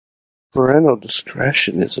Parental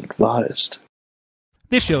discretion is advised.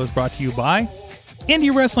 This show is brought to you by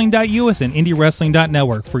IndieWrestling.us and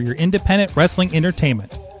IndieWrestling.network for your independent wrestling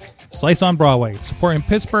entertainment. Slice on Broadway, supporting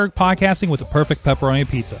Pittsburgh podcasting with the perfect pepperoni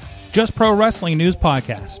pizza. Just Pro Wrestling News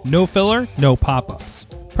Podcast. No filler, no pop-ups.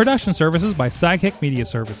 Production services by Sidekick Media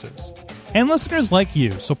Services. And listeners like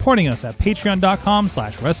you, supporting us at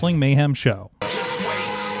patreon.com/Wrestling Mayhem Show. Just wait,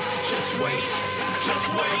 just wait,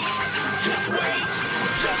 just wait, just wait,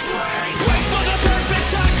 just wait. Wait for the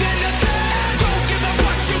perfect time, then attack. Don't give up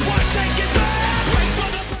what you want, take it back. Wait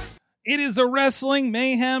for the It is the Wrestling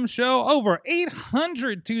Mayhem Show. Over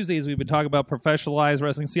 800 Tuesdays we've been talking about professionalized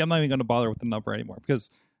wrestling. See, I'm not even going to bother with the number anymore because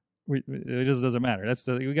it just doesn't matter.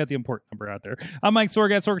 We got the important number out there. I'm Mike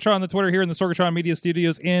Sorg at Sorgatron on the Twitter here in the Sorgatron Media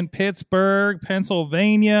Studios in Pittsburgh,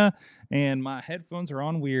 Pennsylvania. And my headphones are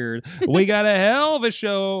on weird. We got a hell of a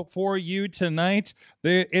show for you tonight.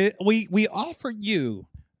 We offer you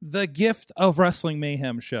the gift of Wrestling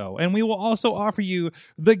Mayhem Show. And we will also offer you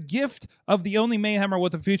the gift of the only Mayhemmer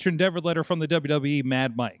with a future endeavor letter from the WWE,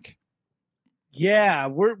 Mad Mike. Yeah,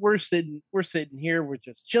 we're sitting here. We're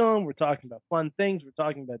just chilling. We're talking about fun things. We're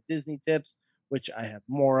talking about Disney tips, which I have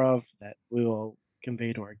more of that we will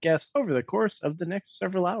convey to our guests over the course of the next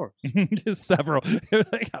several hours. Just several.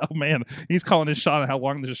 Like, oh man, he's calling his shot on how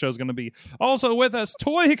long this show is going to be. Also with us,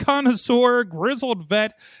 toy connoisseur, grizzled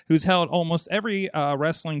vet who's held almost every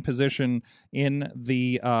wrestling position in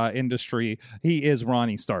the industry. He is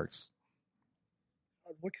Ronnie Starks.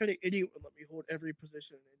 What kind of idiot would let me hold every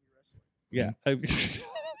position in wrestling? Yeah.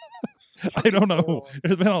 I don't know.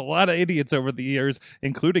 There's been a lot of idiots over the years,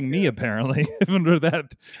 including me, apparently, under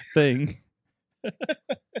that thing.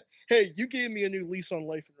 Hey, you gave me a new lease on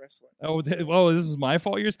life in wrestling. Oh, this is my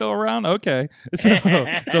fault you're still around? Okay. So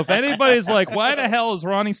if anybody's like, why the hell is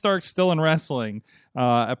Ronnie Stark still in wrestling?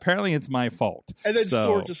 Apparently it's my fault. And then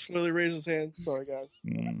Sword just slowly raises his hand. Sorry, guys.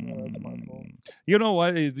 It's my fault. You know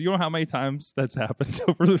what? You know how many times that's happened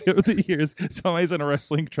over the years? Somebody's in a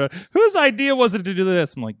wrestling truck. Whose idea was it to do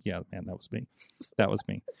this? I'm like, yeah, man, that was me. That was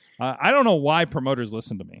me. I don't know why promoters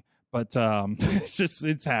listen to me. But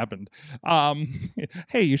it's happened.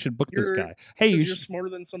 Hey, you should book this guy. Hey, you're smarter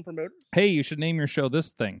than some promoters. Hey, you should name your show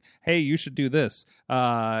this thing. Hey, you should do this.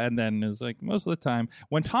 And then it's like most of the time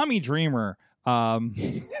when Tommy Dreamer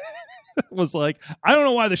was like, I don't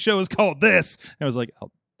know why the show is called this. And I was like, oh,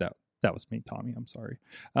 that was me, Tommy. I'm sorry.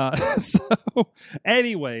 So,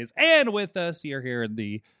 anyways, and with us, you're here in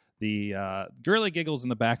the girly giggles in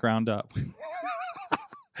the background up.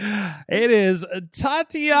 It is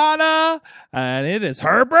Tatiana, and it is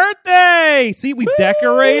her birthday. See, we've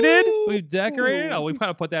decorated. Oh, we kind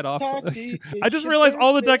of put that off. I just realized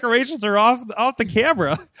all the decorations are off the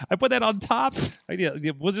camera. I put that on top. Yeah,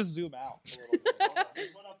 we'll just zoom out a little bit. There's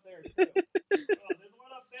one up there too. There's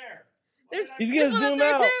one up there. He's gonna zoom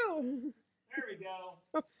out. There we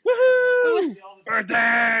go. Woohoo!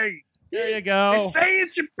 Birthday. There you go. They say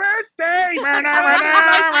it's your birthday.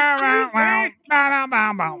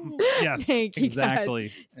 Yes, Thank you, exactly.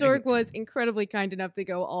 guys. Sorg was incredibly kind enough to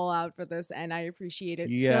go all out for this, and I appreciate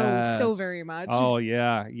it so very much. Oh,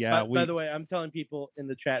 yeah. By the way, I'm telling people in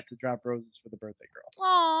the chat to drop roses for the birthday girl.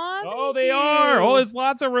 Aw, Oh, they are. Oh, there's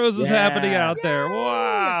lots of roses happening out there.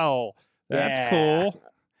 Wow. That's cool.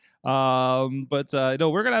 But no,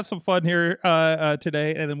 we're going to have some fun here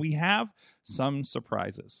today, and then we have some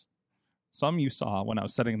surprises. Some you saw when I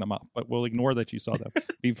was setting them up, but we'll ignore that you saw them.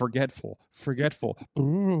 Be forgetful.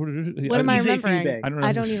 What am I remembering?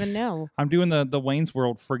 I don't even know. I'm doing the Wayne's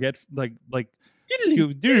World forget like there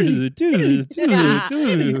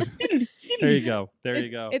you go.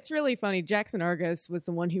 It's really funny. Jackson Argos was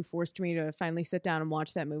the one who forced me to finally sit down and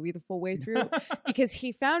watch that movie the full way through because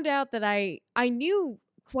he found out that I knew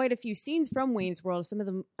quite a few scenes from Wayne's World, some of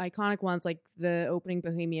the iconic ones like the opening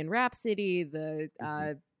Bohemian Rhapsody, the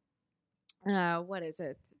what is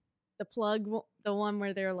it? The plug, the one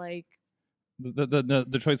where they're like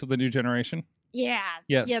the choice of the new generation. Yeah.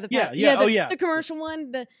 Yes. The commercial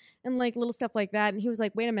one, and like little stuff like that. And he was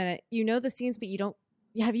like, "Wait a minute, you know the scenes, but you don't.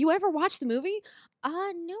 Have you ever watched the movie?"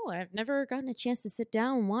 No, I've never gotten a chance to sit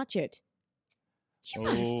down and watch it. You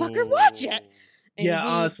motherfucker, watch it. And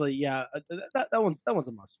honestly, that one's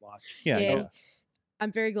a must watch. Yeah.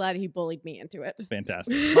 I'm very glad he bullied me into it.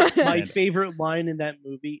 Fantastic. My favorite line in that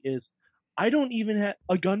movie is, I don't even have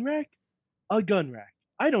a gun rack. A gun rack.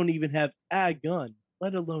 I don't even have a gun,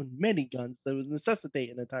 let alone many guns that would necessitate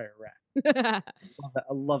an entire rack. I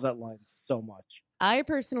love that line so much. I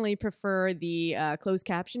personally prefer the closed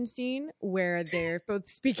caption scene where they're both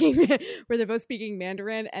speaking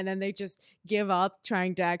Mandarin, and then they just give up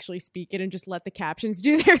trying to actually speak it and just let the captions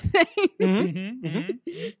do their thing.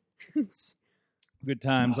 Good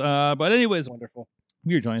times. But anyways, Wonderful.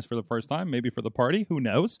 if you're joining us for the first time, maybe for the party, who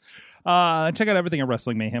knows? Check out everything at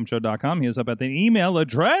WrestlingMayhemShow.com. Hit us up at the email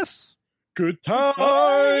address. Good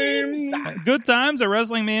times. Good times at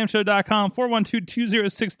WrestlingMayhemShow.com,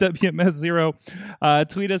 412-206-WMS0.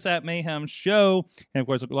 Tweet us at Mayhem Show. And, of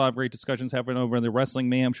course, a lot of great discussions happening over in the Wrestling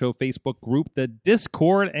Mayhem Show Facebook group, the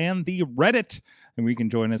Discord, and the Reddit. And we can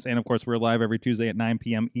join us. And, of course, we're live every Tuesday at 9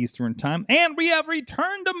 p.m. Eastern Time. And we have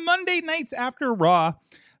returned to Monday nights after Raw.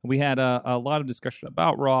 We had a lot of discussion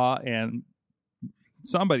about Raw and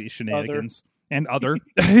somebody's shenanigans. And other.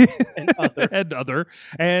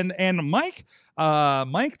 And Mike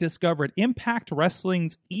discovered Impact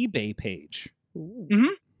Wrestling's eBay page.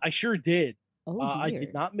 I sure did. I dear.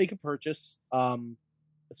 did not make a purchase.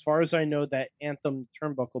 As far as I know, that Anthem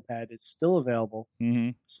turnbuckle pad is still available.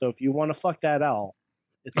 Mm-hmm. So if you want to fuck that owl,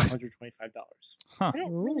 it's $125. Huh. I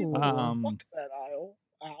don't really want to fuck that aisle.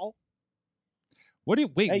 Ow. What do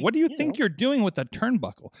you Hey, what do you you think know. you're doing with the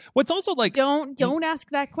turnbuckle? What's also like Don't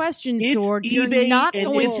ask that question, It's Sword. You're eBay not and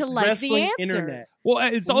going it's to like the wrestling answer. internet. well,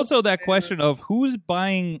 it's also that question of who's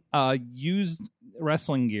buying used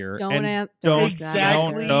wrestling gear. Don't and ask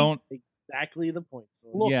Exactly. don't. Exactly the point.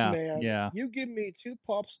 Sword. Look, Yeah, man. yeah. You give me 2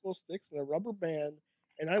 popsicle sticks and a rubber band,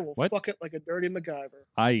 and I will What? fuck it like a dirty MacGyver.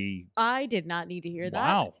 I did not need to hear that.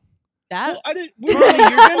 wow. That Well, I didn't. Bro,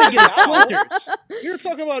 you're gonna get splinters. We were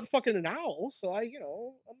talking about fucking an owl, so I'm,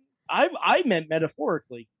 I meant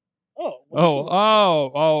metaphorically. oh. well, this is-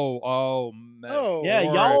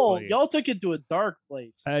 Yeah, metaphorically. y'all took it to a dark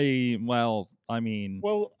place. I mean,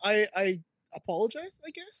 Well, I apologize, I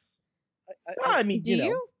guess. I mean, do you know,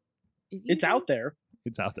 you? Did you it's do? out there.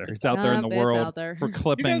 it's out there. It's out there in the It's world out there. for You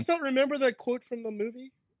clipping. guys don't remember that quote from the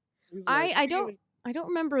movie? He's like, I "You don't. even-" I don't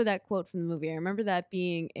remember that quote from the movie. I remember that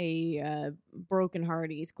being a Broken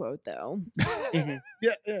Hardy's quote, though. Yeah,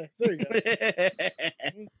 there you go.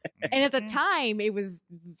 And at the time, it was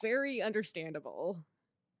very understandable.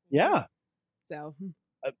 Yeah. So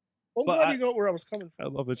I'm But glad I- you got where I was coming I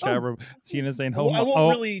from. love the chat room. Tina's saying, Well, I "Oh,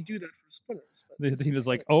 won't really do that for spinners. But Tina's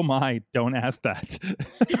like, oh my, don't ask that."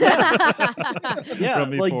 Yeah,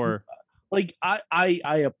 From before. Like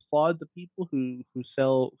I applaud the people who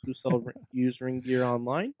sell used ring gear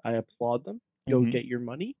online. I applaud them. Go Mhm. get your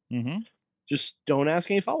money. Mm-hmm. Just don't ask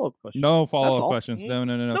any follow-up questions. No That's follow-up all. questions. No.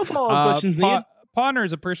 No follow-up questions needed.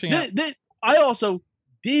 Partners appreciating. I also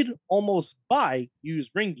did almost buy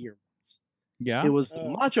used ring gear. Yeah. It was the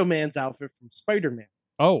Macho Man's outfit from Spider-Man,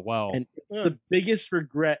 Oh wow. and it's Yeah. the biggest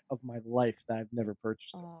regret of my life that I've never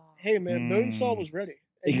purchased it. hey, man, Bonesaw Mm. was ready.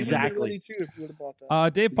 And you would've been Exactly. ready too if you would have bought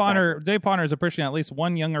that. Dave Ponner is appreciating at least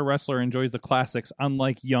one younger wrestler enjoys the classics,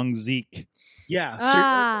 unlike young Zeke. Yeah.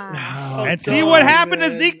 Oh, And see God, what happened to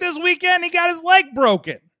man. Zeke this weekend? He got his leg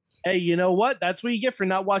broken. Hey, you know what? That's what you get for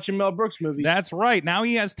not watching Mel Brooks movies. That's right. Now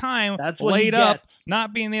he has time That's what he laid up, gets.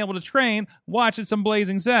 not being able to train, watching some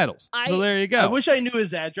Blazing Saddles. So there you go. I wish I knew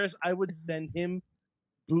his address. I would send him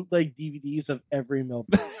bootleg DVDs of every Mel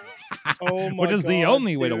Brooks. Oh my which is the God,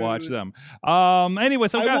 only way to watch dude. them. Anyway,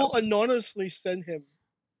 so I will anonymously send him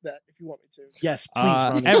that if you want me to. Yes, please.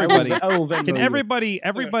 Ronnie. Everybody. I will Venmo can you.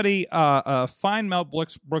 everybody find Mel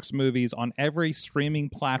Brooks movies on every streaming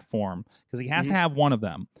platform, because he has to have one of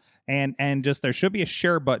them. And just there should be a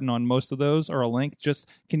share button on most of those, or a link. Just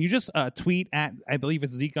can you just tweet at, I believe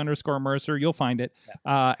it's Zeke_Mercer. You'll find it.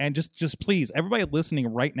 And just please, everybody listening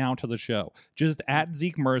right now to the show, just at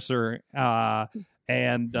Zeke Mercer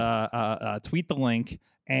and tweet the link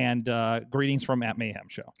and greetings from at Mayhem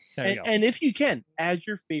Show. There you go. And if you can, add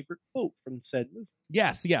your favorite quote from said movie.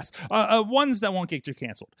 Yes. Ones that won't get you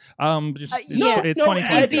canceled. It's yeah. it's No, 2020.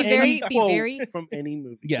 add Be any very- be quote very- from any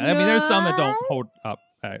movie. Yeah, I mean, there's some that don't No. hold up.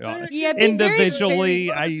 Yeah, be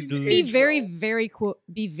Individually, Be very,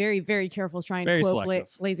 very careful trying Very to quote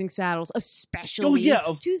selective. Blazing Saddles, especially yeah,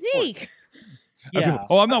 of to Zeke. Yeah.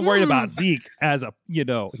 I'm not worried about Zeke as a,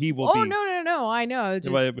 he will Oh be. no! I know.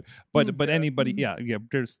 Just, But anybody,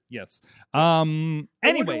 there's yes. I wonder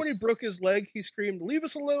when he Anyways, broke his leg, he screamed, "Leave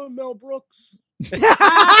us alone, Mel Brooks."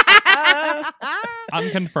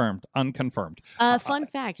 unconfirmed. Fun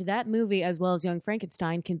fact: that movie, as well as Young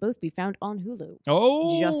Frankenstein, can both be found on Hulu.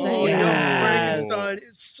 Oh, Just saying. Oh, Yeah. Young Frankenstein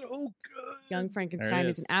is so good. Young Frankenstein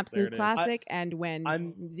is is. an absolute There it is. classic, and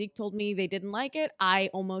when Zeke told me they didn't like it, I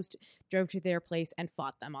almost drove to their place and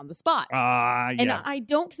fought them on the spot. And yeah. I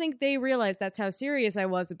don't think they realized that's how serious I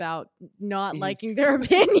was about not liking their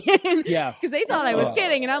opinion. Yeah. Because they thought I was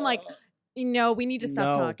kidding, and I'm like, no, we need to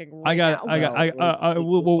stop No. talking. I Right got- now. I got-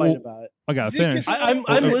 We'll fight about it. I gotta Zeke finish. is- I'm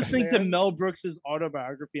Okay. listening to Man. Mel Brooks'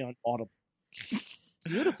 autobiography on Audible,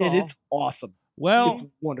 Beautiful. and it's awesome. Well, It's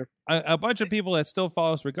wonderful. a bunch of people that still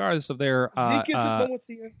follow us regardless of their Zeke isn't done with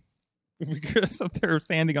the. because of their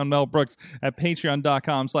standing on Mel Brooks at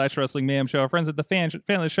patreon.com/Wrestling Mayhem Show. Our friends at the fan of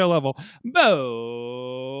the show level,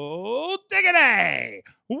 Bo Diggity!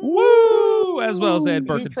 Woo! As well as Ed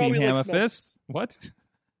Burke and Team probably likes Hammerfist. What?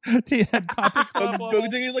 Team Poppy Club Bo level?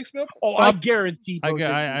 Diggity likes milk. Oh, I guarantee. I Bo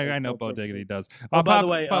Diggity know likes Bo Bo Diggity does. Oh, by Pop- the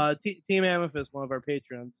way, Pop- Team Amethyst, one of our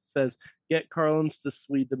patrons, says get Carlins to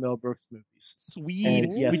Swede the Mel Brooks movies. Swede.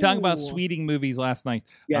 And yes. We talked about Ooh. Sweding movies last night.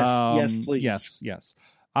 Yes, please. Yes.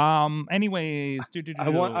 Anyways, I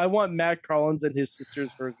want Matt Carlins and his sister's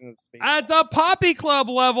version of Space. At the Poppy Club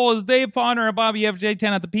level is Dave Ponder and Bobby FJ10.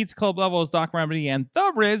 At the Pizza Club level is Doc Remedy and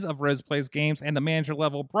the Riz of Riz Plays Games. And the manager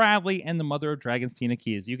level, Bradley, and the Mother of Dragons, Tina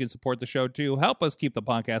Keys. You can support the show too. Help us keep the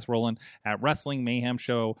podcast rolling at Wrestling Mayhem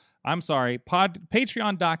Show.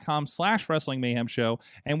 Patreon.com/Wrestling Mayhem Show.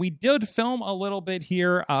 And we did film a little bit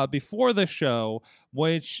here before the show,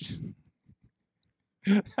 which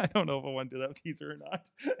I don't know if I want to do that teaser or not.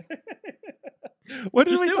 What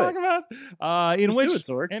did Just we do talk it. about? In Just which do it,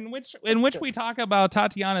 Sorg. in which we talk about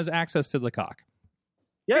Tatiana's access to the cock.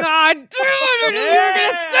 Yes. God damn it! You're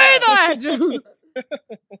gonna say that.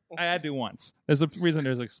 I had to once. There's a reason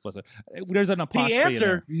there's explicit. There's an The apostrophe in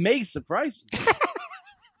answer may surprise you. there.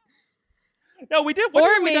 No, we did. What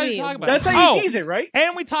Or did we maybe- talk about? That's how you Oh, tease it, right?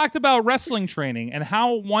 and we talked about wrestling training and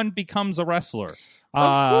how one becomes a wrestler.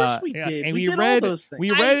 Of course we yeah, did. And We we did all read those things.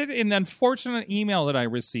 we read an unfortunate email that I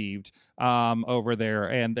received over there,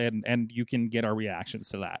 and you can get our reactions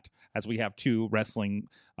to that as we have two wrestling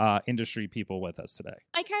industry people with us today.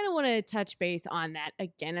 I kind of want to touch base on that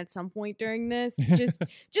again at some point during this, just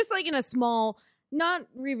like in a small, not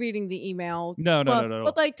rereading the email. No.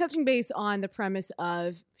 But like touching base on the premise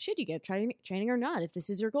of should you get training or not if this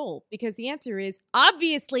is your goal? Because the answer is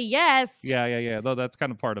obviously yes. Yeah. Though that's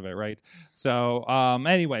kind of part of it, right? So,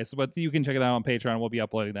 anyways, but you can check it out on Patreon. We'll be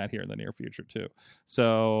uploading that here in the near future too.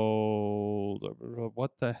 So,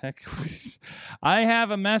 what the heck? I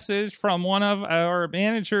have a message from one of our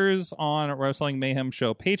managers on Wrestling Mayhem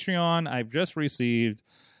Show Patreon. I've just received.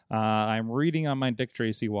 I'm reading on my Dick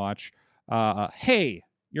Tracy watch. Hey,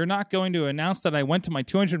 you're not going to announce that I went to my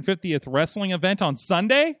 250th wrestling event on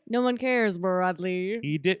Sunday? No one cares, Bradley.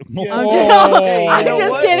 He did. Yeah. I'm Whoa. just, You know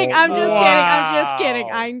what? kidding. I'm just kidding.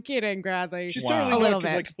 Wow. I'm kidding, Bradley. She's Wow. totally A not little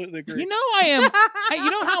because I bit. completely agree. You know,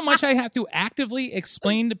 you know how much I have to actively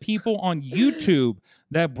explain to people on YouTube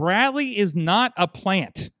that Bradley is not a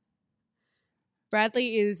plant.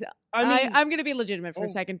 Bradley is. I mean, I'm going to be legitimate for a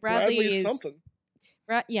second. Bradley is something.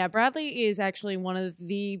 Bradley is actually one of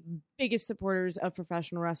the biggest supporters of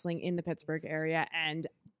professional wrestling in the Pittsburgh area, and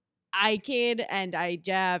I kid and I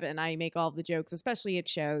jab and I make all the jokes, especially at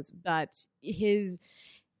shows. But his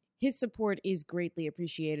support is greatly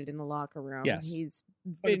appreciated in the locker room. Yes. He's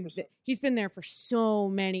 100%. been there for so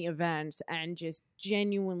many events and just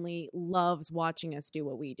genuinely loves watching us do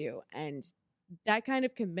what we do. And that kind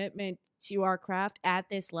of commitment to our craft at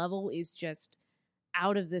this level is just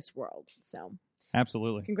out of this world. So.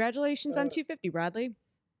 Absolutely. Congratulations on 250, Bradley. and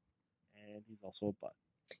he's also a butt.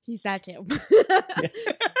 He's that too.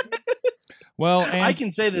 Well, I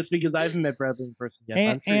can say this because I haven't met Bradley in person yet.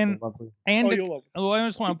 I'm sure he's lovely. And Oh, you'll love it. I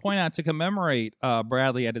just want to point out to commemorate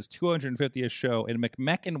Bradley at his 250th show in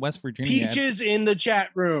McMecken, West Virginia. Peaches in the chat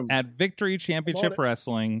room. At Victory Championship it.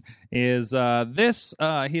 Wrestling is this.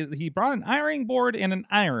 He brought an ironing board and an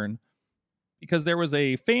iron because there was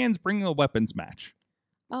a fans bringing a weapons match.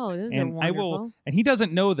 Oh, those are And wonderful. and he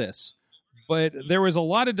doesn't know this, but there was a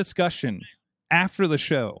lot of discussion after the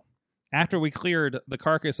show, after we cleared the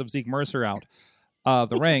carcass of Zeke Mercer out of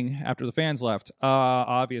the ring after the fans left,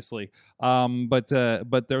 obviously. But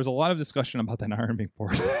there was a lot of discussion about that ironing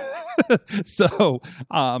board. So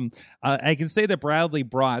I can say that Bradley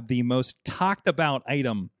brought the most talked about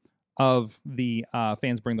item of the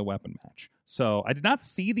fans bring the weapon match. So I did not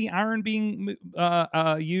see the iron being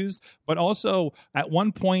used, but also at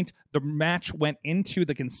one point the match went into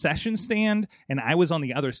the concession stand, and I was on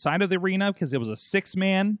the other side of the arena because it was a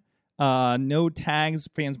 6-man, no tags,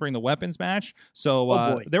 fans bring the weapons match.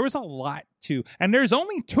 So there was a lot to, and there's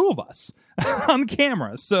only 2 of us on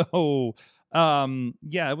camera. So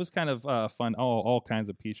yeah, it was kind of fun. All kinds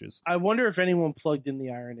of peaches. I wonder if anyone plugged in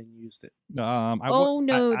the iron and used it.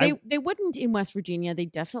 They wouldn't in West Virginia. They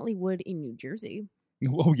definitely would in New Jersey.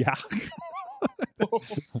 Oh yeah.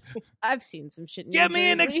 I've seen some shit in Give New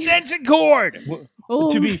me an Jersey. extension cord.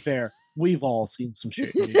 Oh. To be fair, we've all seen some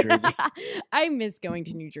shit in New Jersey. I miss going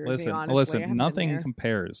to New Jersey, honestly. I Listen, haven't been nothing there.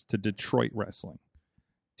 compares to Detroit wrestling.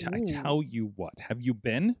 I Ooh. tell you what. Have you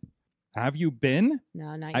been? Have you been?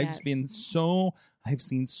 No, not yet. I've been so I've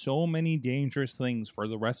seen so many dangerous things for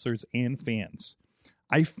the wrestlers and fans.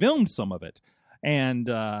 I filmed some of it, and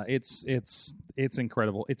it's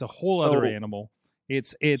incredible. It's a whole other animal.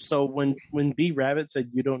 It's So when B Rabbit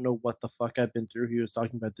said you don't know what the fuck I've been through, he was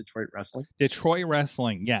talking about Detroit wrestling. Detroit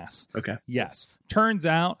wrestling. Yes. Okay. Yes. Turns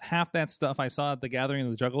out half that stuff I saw at the Gathering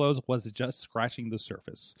of the Juggalos was just scratching the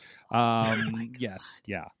surface. Yes.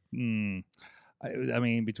 Yeah. I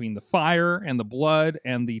mean, between the fire and the blood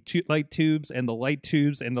and the light tubes and the light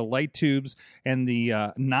tubes and the light tubes and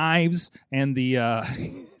the knives and the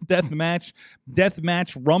death match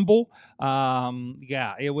rumble.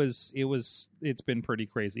 Yeah, it's been pretty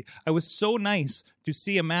crazy. I was so nice to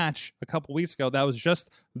see a match a couple weeks ago that was just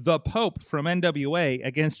the Pope from NWA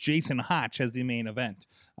against Jason Hotch as the main event.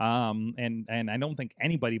 And I don't think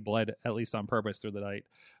anybody bled, at least on purpose, through the night.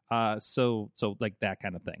 So like that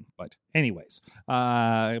kind of thing. But anyways,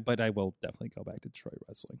 but I will definitely go back to Detroit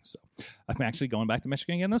wrestling. So I'm actually going back to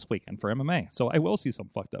Michigan again this weekend for MMA. So I will see some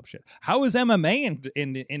fucked up shit. How is MMA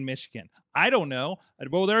in Michigan? I don't know.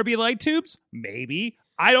 Will there be light tubes? Maybe.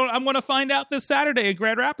 I'm going to find out this Saturday in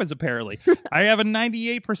Grand Rapids, apparently. I have a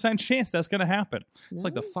 98% chance that's going to happen. It's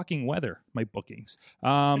like the fucking weather, my bookings.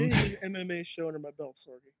 I need an MMA show under my belt,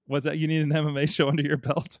 Sorgy. What's that? You need an MMA show under your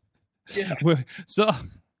belt? Yeah. So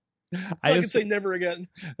I can say never again.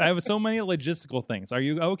 I have so many logistical things. Are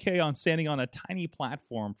you okay on standing on a tiny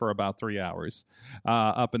platform for about 3 hours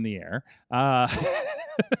up in the air?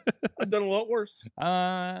 I've done a lot worse.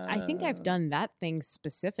 I think I've done that thing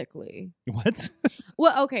specifically. What?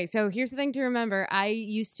 Well, okay, so here's the thing to remember. I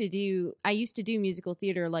used to do musical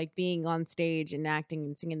theater, like being on stage and acting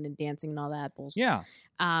and singing and dancing and all that bullshit. Yeah.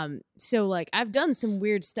 So like I've done some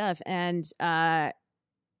weird stuff, and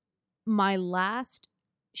my last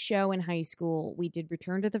show in high school, we did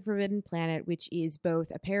Return to the Forbidden Planet, which is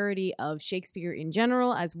both a parody of Shakespeare in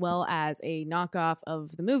general as well as a knockoff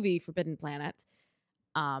of the movie Forbidden Planet.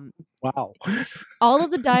 Wow. All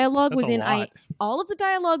of the dialogue That's was a in lot. all of the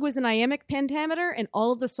dialogue was in iambic pentameter, and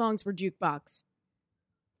all of the songs were jukebox.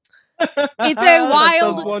 It's a That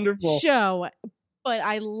wild sounds wonderful. show, but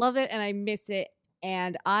I love it and I miss it.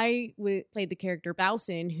 And I played the character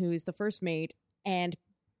Bowson, who is the first mate, and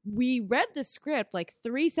we read the script like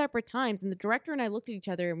 3 separate times, and the director and I looked at each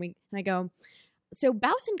other and I go, so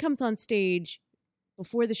Bowson comes on stage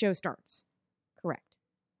before the show starts. Correct.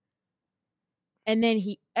 And then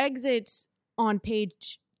he exits on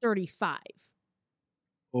page 35.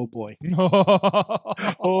 Oh boy.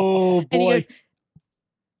 Oh, boy. And he goes,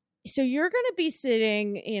 so you're going to be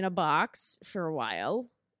sitting in a box for a while.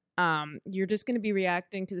 You're just going to be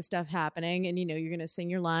reacting to the stuff happening, and you're going to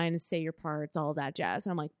sing your lines, say your parts, all that jazz.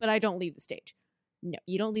 And I'm like, but I don't leave the stage. No,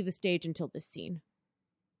 you don't leave the stage until this scene.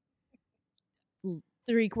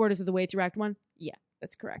 3/4 of the way through Act 1? Yeah,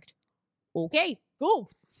 that's correct. Okay,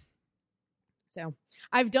 cool. So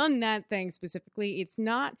I've done that thing specifically. It's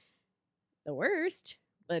not the worst,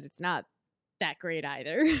 but it's not that great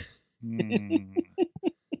either.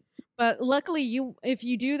 But luckily, if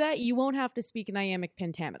you do that, you won't have to speak an iambic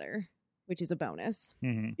pentameter, which is a bonus.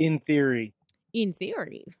 Mm-hmm. In theory. In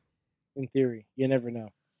theory. In theory. You never know.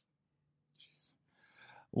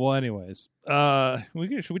 Well, anyways,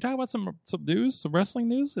 should we talk about some news, some wrestling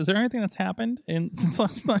news? Is there anything that's happened since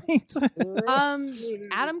last night?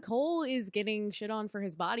 Adam Cole is getting shit on for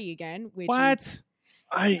his body again. Which What? Is,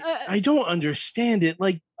 I don't understand it.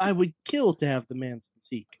 Like, I would kill to have the man's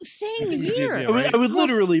physique. same Which is here. the- I would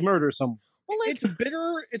literally murder someone. Well, like,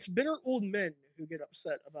 It's bitter old men who get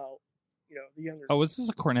upset about the younger. Oh, is this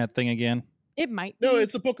a Cornette thing again? it might No, be.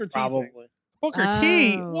 it's a Booker T Probably. thing. Booker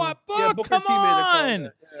T. Oh. What? Book? Yeah, Booker Come T made a call on.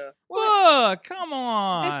 that, yeah. Book. Come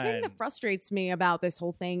on. The thing that frustrates me about this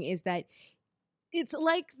whole thing is that it's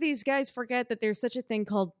like these guys forget that there's such a thing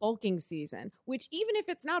called bulking season, which even if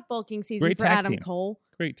it's not bulking season Great for tag Adam team. Cole,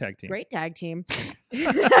 Great tag team. great tag team.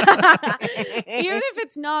 Even if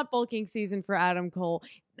it's not bulking season for Adam Cole,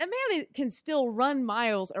 the man can still run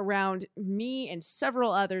miles around me and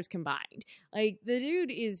several others combined. Like, the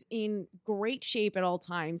dude is in great shape at all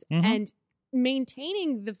times, Mhm. and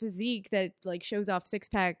maintaining the physique that like shows off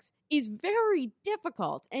 6-packs is very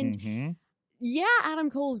difficult. And Mhm. yeah, Adam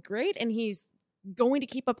Cole's great and he's going to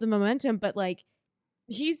keep up the momentum, but like,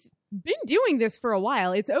 he's been doing this for a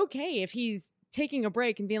while. It's okay if he's taking a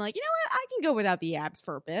break and being like, you know what, I can go without the abs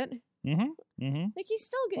for a bit. Mhm. Mhm. Like, he's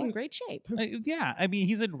still in great shape. Yeah, I mean,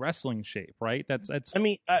 he's in wrestling shape, right? That's. I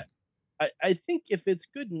mean, I think if it's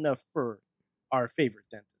good enough for our favorite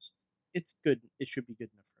dentist, it's good. It should be good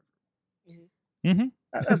enough for Mhm.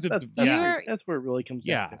 Yeah. that's where it really comes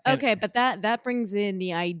down Yeah. to. Okay, but that brings in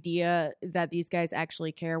the idea that these guys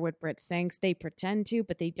actually care what Britt thinks. They pretend to,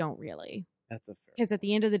 but they don't really. That's a fair. Because at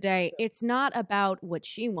the end of the day, it's not about what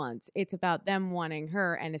she wants. It's about them wanting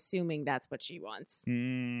her and assuming that's what she wants.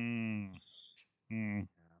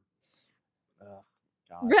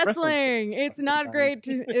 God. Wrestling. It's fucking not nice. great.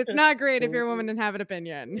 It's not great if you're a woman and have an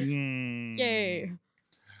opinion. Yay.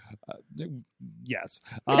 Yes.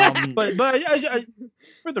 But I,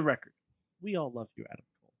 for the record, we all love you, Adam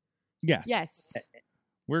Cole. Yes. Yes.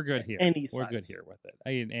 We're good here. Any We're size. good here with it.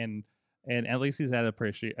 And at least he's at a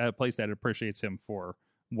place that appreciates him for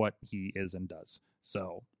what he is and does.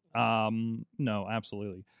 So, no,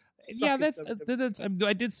 absolutely. Yeah, that's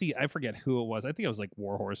I did see. I forget who it was. I think it was like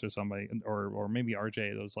Warhorse or somebody, or maybe RJ.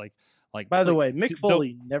 It was like. By the way, Mick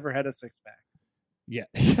Foley never had a 6-pack. Yeah.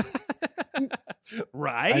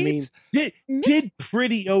 Right. I mean, did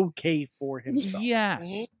pretty okay for himself.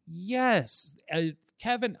 Yes. Yes.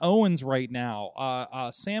 Kevin Owens right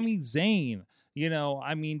now. Sami Zayn. You know,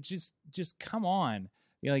 I mean, just come on.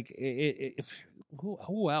 Like,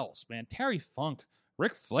 who else, man? Terry Funk,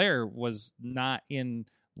 Ric Flair was not in.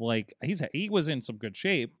 Like he was in some good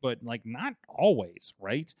shape, but like not always,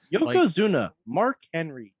 right? Yokozuna, Mark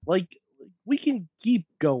Henry, like we can keep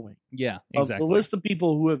going. Yeah, Of exactly. the list of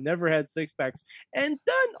people who have never had 6-packs and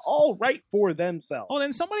done all right for themselves. Oh,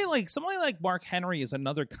 then somebody like Mark Henry is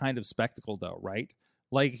another kind of spectacle, though, right?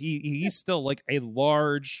 Like he's still like a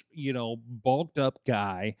large, bulked up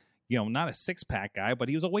guy. Not a 6-pack guy, but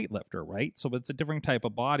he was a weightlifter, right? So it's a different type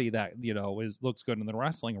of body that looks good in the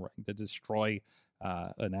wrestling ring to destroy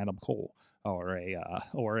an Adam Cole or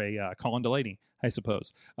a Colin Delaney, I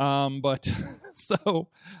suppose. But so,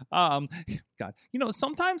 God,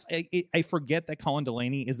 sometimes I forget that Colin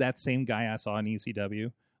Delaney is that same guy I saw in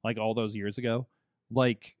ECW like all those years ago.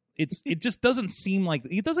 Like it just doesn't seem like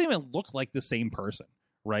he doesn't even look like the same person,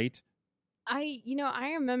 right? I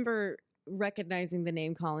remember recognizing the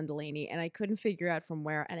name Colin Delaney, and I couldn't figure out from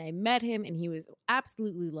where. And I met him, and he was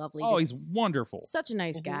absolutely lovely. Oh, he's wonderful. Such a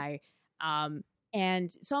nice guy.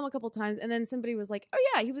 And saw him a couple times, and then somebody was like, "Oh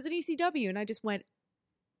yeah, he was at ECW," and I just went,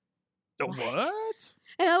 What?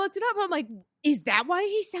 And I looked it up. And I'm like, "Is that why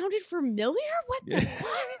he sounded familiar? What the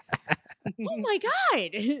fuck? Oh my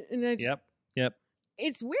god!" And I just, Yep.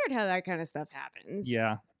 It's weird how that kind of stuff happens.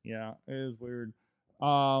 Yeah, it is weird.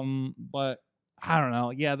 But I don't know.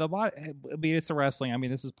 Yeah, the body. I mean, it's the wrestling. I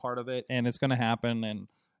mean, this is part of it, and it's going to happen.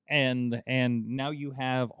 And now you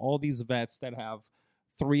have all these vets that have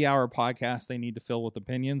 3-hour podcasts they need to fill with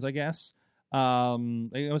opinions, I guess. I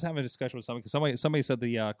was having a discussion with somebody because somebody said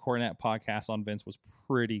the Cornette podcast on Vince was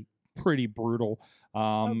pretty brutal.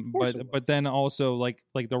 But then also like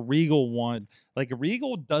the Regal one, like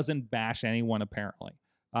Regal doesn't bash anyone apparently.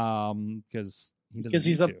 Because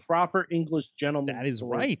he's a proper English gentleman. That is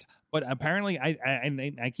right. But apparently,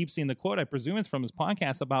 I keep seeing the quote. I presume it's from his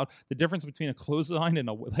podcast about the difference between a clothesline and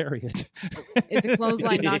a lariat. It's a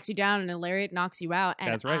clothesline knocks you down and a lariat knocks you out.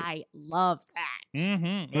 And That's right. I love that.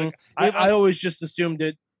 Mm-hmm. Like, I always just assumed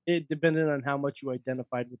it depended on how much you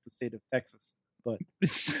identified with the state of Texas. But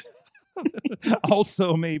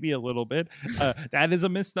also maybe a little bit. That is a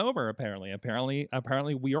misnomer. Apparently,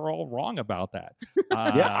 we are all wrong about that.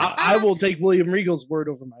 Yeah, I will take William Regal's word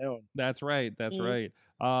over my own. That's right. That's right.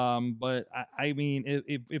 But I mean,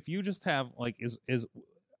 if you just have like is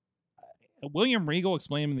William Regal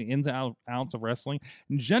explaining the ins and outs of wrestling,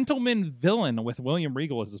 Gentleman Villain with William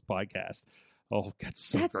Regal is his podcast. Oh,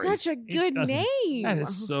 that's great. Such a good name. That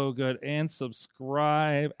is so good. And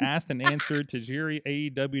subscribe. Asked and answered Tajiri,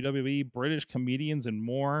 AEW, WWE, British comedians, and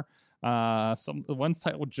more. The one's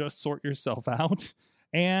titled "Just Sort Yourself Out,"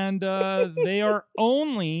 and they are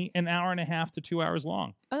only an hour and a half to 2 hours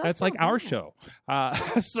long. Oh, that's like our show.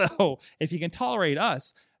 So if you can tolerate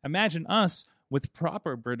us, imagine us with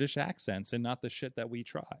proper British accents and not the shit that we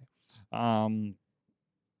try.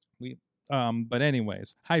 But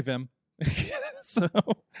anyways, hi Vim. So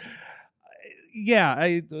yeah,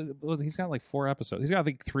 he's got like 4 episodes. He's got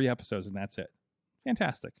like 3 episodes and that's it.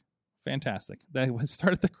 Fantastic. That would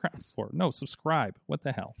start at the ground floor. No, subscribe. What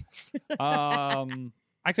the hell?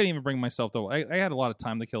 I couldn't even bring myself to. I had a lot of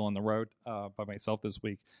time to kill on the road by myself this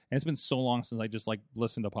week, and it's been so long since I just like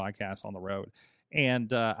listened to podcasts on the road,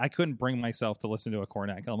 and I couldn't bring myself to listen to a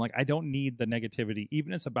Cornette. I'm like, I don't need the negativity,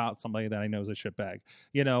 even if it's about somebody that I know is a shitbag.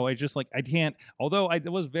 It's just like I can't. Although I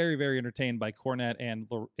was very, very entertained by Cornette and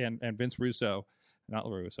Vince Russo. Not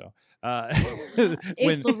LaRusso.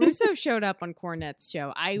 If LaRusso showed up on Cornette's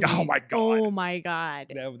show, oh my god! Oh my god!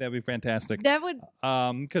 That'd be fantastic. That would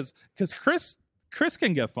because Chris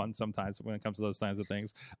can get fun sometimes when it comes to those kinds of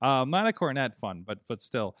things. Not a Cornette fun, but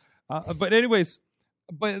still. But anyways,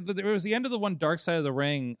 but there was the end of the one Dark Side of the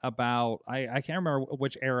Ring about I can't remember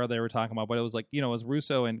which era they were talking about, but it was like, it was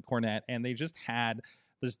Russo and Cornette, and they just had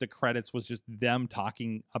the credits was just them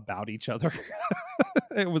talking about each other.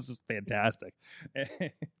 It was just fantastic.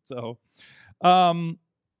 So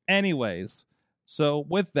anyways, so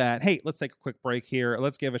with that, hey, let's take a quick break here.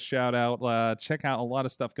 Let's give a shout out. Check out a lot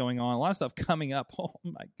of stuff going on, a lot of stuff coming up. Oh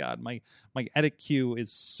my God, my edit queue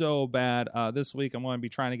is so bad. This week I'm going to be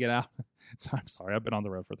trying to get out. I'm sorry, I've been on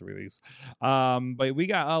the road for 3 weeks. But we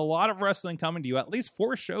got a lot of wrestling coming to you. At least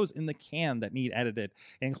 4 shows in the can that need edited,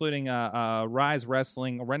 including Rise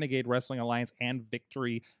Wrestling, Renegade Wrestling Alliance, and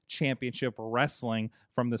Victory Championship Wrestling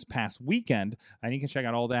from this past weekend. And you can check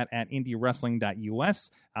out all that at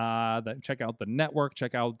indiewrestling.us. Check out the network.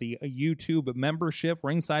 Check out the YouTube membership,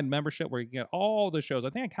 Ringside membership, where you can get all the shows.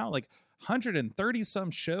 I think I count like 130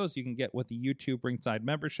 some shows you can get with the YouTube Ringside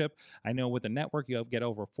membership. I know with the network you'll get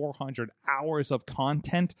over 400 hours of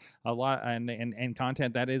content, a lot and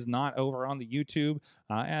content that is not over on the YouTube,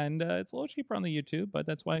 and it's a little cheaper on the YouTube, but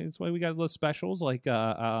that's why we got those specials like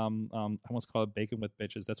I almost call it bacon with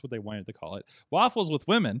bitches. That's what they wanted to call it. Waffles with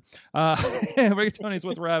women, rigatoni's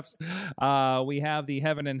with refs. We have the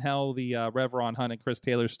Heaven and Hell, the Rev Ron Hunt and Chris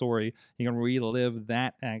Taylor story. You can relive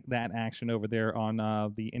that action over there on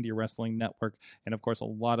the Indie Wrestling Network, and of course a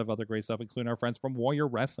lot of other great stuff, including our friends from Warrior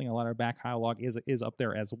Wrestling. A lot of our back catalog is up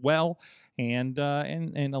there as well, and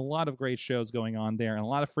a lot of great shows going on there, and a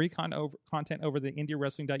lot of free content over the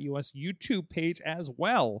IndieWrestling.us YouTube page as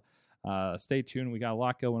well. Stay tuned. We got a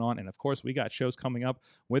lot going on, and of course we got shows coming up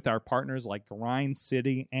with our partners like Grind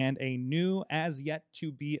City and a new, as yet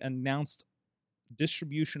to be announced,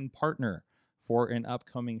 distribution partner for an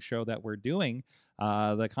upcoming show that we're doing.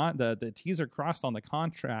 The teaser crossed on the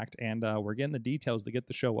contract, and we're getting the details to get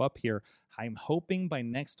the show up here. I'm hoping by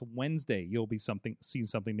next Wednesday you'll be seeing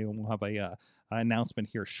something new, and we'll have a announcement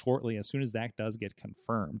here shortly as soon as that does get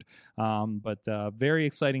confirmed. But very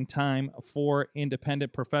exciting time for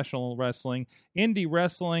independent professional wrestling.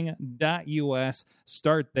 IndieWrestling.us.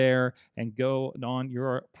 Start there and go on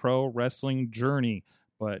your pro wrestling journey.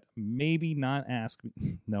 But maybe not ask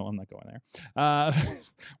me. No, I'm not going there.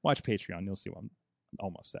 Watch Patreon. You'll see what I'm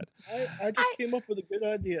almost said. I just came up with a good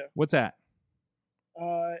idea. What's that?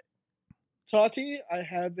 Tati, I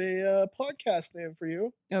have a podcast name for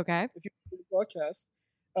you. Okay. If you do the podcast.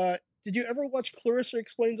 Did you ever watch Clarissa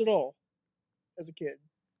Explains It All as a kid?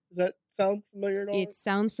 Does that sound familiar at all? It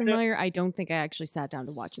sounds familiar. I don't think I actually sat down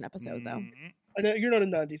to watch an episode, though. I know you're not a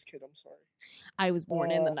 90s kid. I'm sorry. I was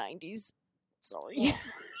born in the 90s. Sorry.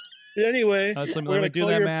 But anyway, let we're me gonna do call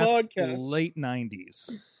that your math. podcast. Late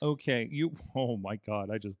 90s. Okay, oh my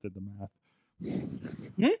God, I just did the math.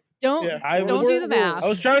 Don't do the math. I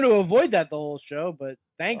was trying to avoid that the whole show, but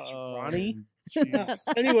thanks, Ronnie.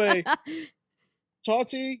 Anyway,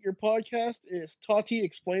 Tati, your podcast is Tati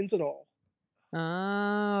Explains It All.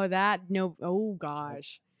 Oh, oh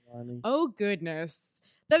gosh. Ronnie. Oh goodness.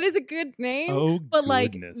 That is a good name. Oh, but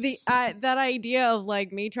like goodness. that idea of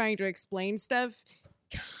like me trying to explain stuff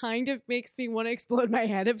kind of makes me want to explode my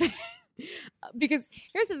head a bit. Because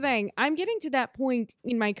here's the thing, I'm getting to that point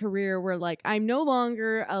in my career where like I'm no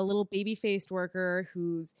longer a little baby-faced worker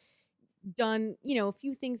who's done, a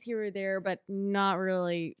few things here or there, but not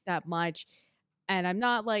really that much. And I'm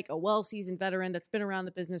not like a well-seasoned veteran that's been around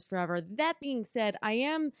the business forever. That being said, I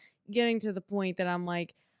am getting to the point that I'm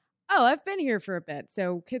like, oh, I've been here for a bit.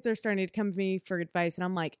 So kids are starting to come to me for advice, and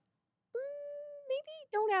I'm like, maybe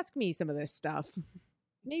don't ask me some of this stuff.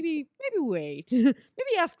 Maybe wait. maybe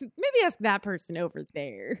ask that person over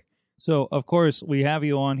there. So, of course, we have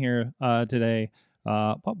you on here today.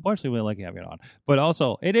 Partially, we like having you on, but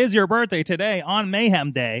also it is your birthday today on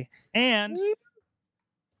Mayhem Day, and we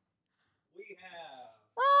have.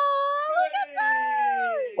 Oh, look at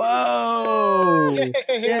Whoa!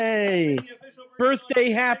 Yay!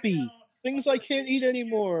 Birthday happy. Things I can't eat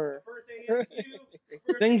anymore.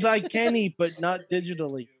 Things I can eat, but not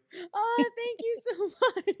digitally. Oh, thank you so much.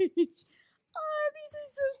 Oh, these are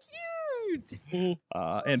so cute.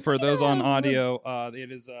 And for those on audio,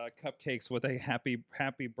 it is cupcakes with a happy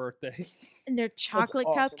birthday. And they're chocolate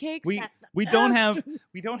awesome. cupcakes. We don't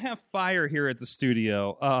have fire here at the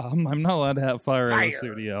studio. I'm not allowed to have fire in the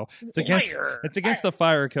studio. It's against the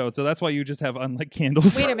fire code, so that's why you just have unlit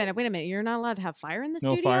candles. Wait a minute. You're not allowed to have fire in the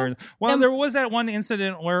studio? No fire. Well, there was that one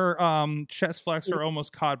incident where Chess Flexer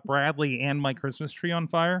almost caught Bradley and my Christmas tree on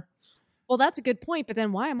fire. Well, that's a good point, but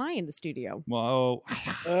then why am I in the studio? Whoa.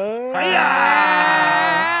 Wow.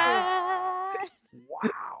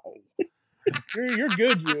 You're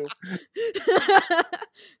good, you.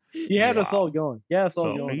 You had us all going. Yeah, us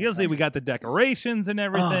all So going. you'll see we got the decorations and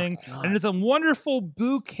everything, Oh, and there's a wonderful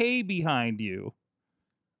bouquet behind you.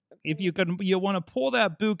 If you want to pull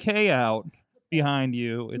that bouquet out behind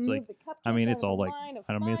you, it's like, I mean, it's all like,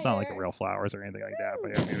 I don't mean, it's not like real flowers or anything like that,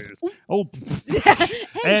 but I mean,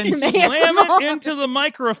 and slam it into the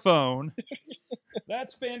microphone.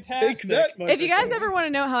 That's fantastic. If you guys ever want to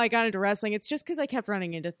know how I got into wrestling, it's just because I kept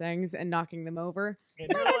running into things and knocking them over.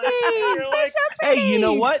 And you're like, Hey, you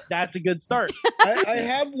know what? That's a good start. I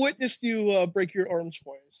have witnessed you break your arms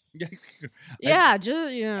twice. Yeah,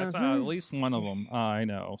 That's at least one of them. I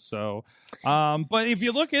know. So, but if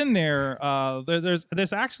you look in there,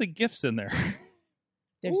 there's actually gifts in there.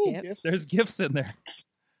 There's Ooh, gifts. There's gifts in there.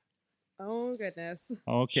 Oh goodness.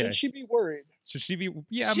 Okay. Should she be worried? Should she be?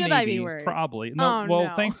 Yeah, Should maybe. I be worried? Probably. No. Oh, well,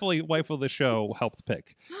 no. thankfully, wife of the show helped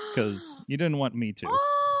pick because you didn't want me to.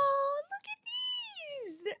 Oh, look at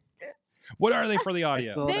these! What are they for the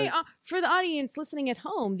audio? Excellent. They are for the audience listening at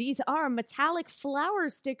home. These are metallic flower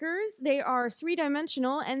stickers. They are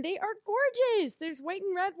 3-dimensional and they are gorgeous. There's white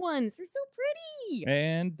and red ones. They're so pretty.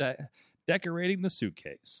 And decorating the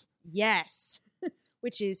suitcase. Yes,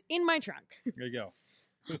 which is in my trunk. There you go.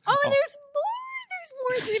 Oh, there's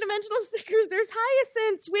more 3-dimensional stickers. There's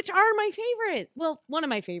hyacinths, which are my favorite. Well, one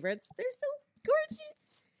of my favorites. They're so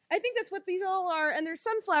gorgeous. I think that's what these all are. And there's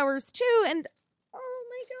sunflowers too. And oh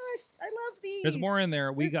my gosh, I love these. There's more in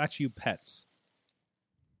there. We got you pets.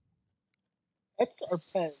 Pets are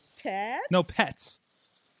pens. Pets? No, pets.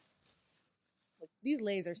 These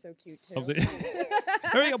lays are so cute too. Oh, there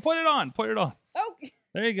you go. Put it on. Put it on. Oh.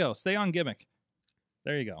 There you go. Stay on gimmick.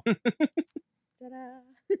 There you go. Ta-da.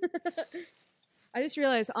 I just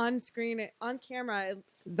realized on screen, on camera,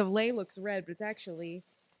 the lei looks red, but it's actually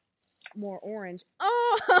more orange.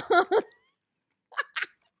 Oh!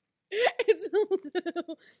 It's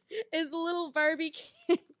a little Barbie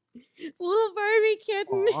kitten. It's a little Barbie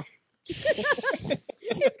kitten. Aw.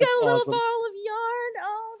 It's got a little Awesome. ball of yarn.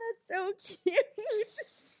 Oh, that's so cute.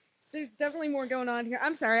 There's definitely more going on here.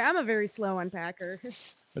 I'm sorry, I'm a very slow unpacker.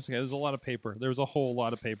 That's okay. There's a lot of paper. There's a whole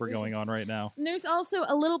lot of paper going on right now. And there's also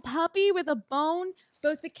a little puppy with a bone.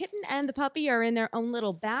 Both the kitten and the puppy are in their own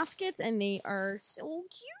little baskets, and they are so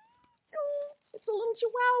cute. So it's a little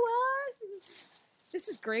chihuahua. This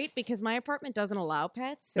is great because my apartment doesn't allow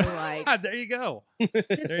pets, so like There you go. this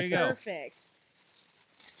There you is go. perfect.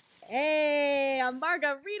 Hey, a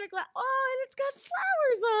margarita glass. Oh, and it's got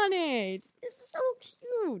flowers on it. This is so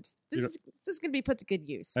cute. This is gonna be put to good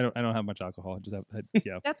use. I don't have much alcohol. I just have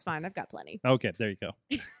yeah. That's fine. I've got plenty. Okay, there you go.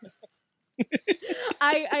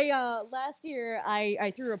 I last year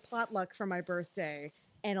I threw a potluck for my birthday,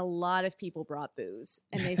 and a lot of people brought booze,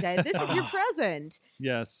 and they said, "This is your present."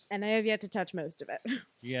 Yes. And I have yet to touch most of it.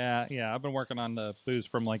 Yeah. I've been working on the booze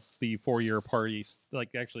from like the 4-year parties.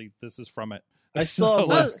 Like actually, this is from it. I still have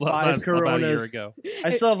like last 5 about a year Coronas. ago.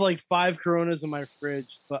 I still have like 5 Coronas in my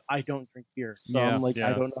fridge, but I don't drink beer. So Yeah, I'm like, yeah.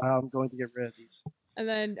 I don't know how I'm going to get rid of these. And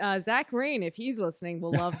then Zach Rain, if he's listening,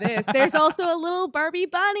 will love this. There's also a little Barbie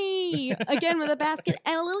bunny, again with a basket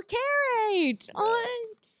and a little carrot.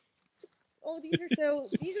 Oh, these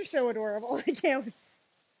are so adorable. I can't.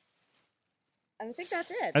 I think that's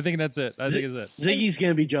it. I think that's it. I think it's it. Ziggy's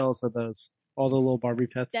gonna be jealous of those. All the little Barbie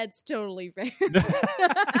pets. That's totally fair.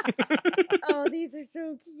 Oh, these are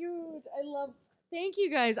so cute. Thank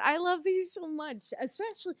you guys. I love these so much.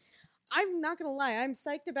 Especially, I'm not gonna lie, I'm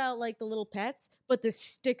psyched about like the little pets, but the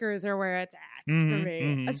stickers are where it's at for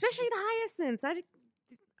me. Especially the hyacinths.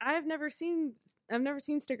 I've never seen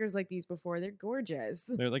stickers like these before. They're gorgeous.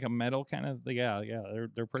 They're like a metal kind of. Yeah.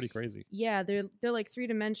 They're pretty crazy. Yeah, they're like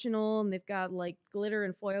 3-dimensional and they've got like glitter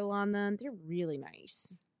and foil on them. They're really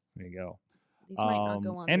nice. There you go. These might not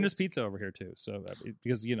go on. And this. there's pizza over here too. So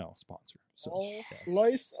because sponsor. So Oh, yes.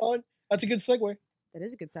 slice on. That's a good segue. That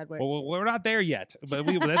is a good segue. Well, we're not there yet, but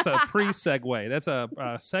that's a pre-segue. That's a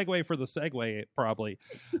segue for the segue, probably.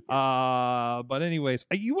 But anyways,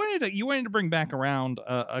 you wanted to bring back around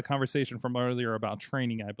a conversation from earlier about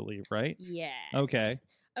training, I believe, right? Yes. Okay.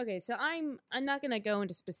 Okay, so I'm not going to go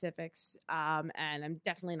into specifics, and I'm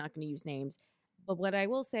definitely not going to use names. But what I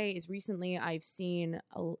will say is recently I've seen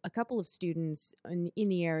a couple of students in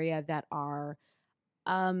the area that are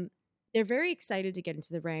they're very excited to get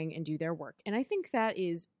into the ring and do their work. And I think that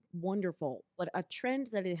is wonderful. But a trend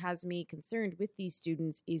that it has me concerned with these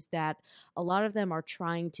students is that a lot of them are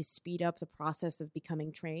trying to speed up the process of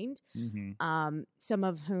becoming trained. Mm-hmm. Some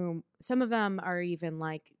of them are even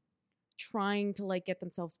like trying to like get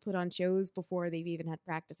themselves put on shows before they've even had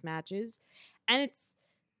practice matches. And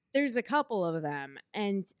there's a couple of them,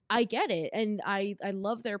 and I get it. And I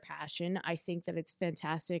love their passion. I think that it's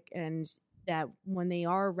fantastic, and that when they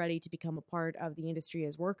are ready to become a part of the industry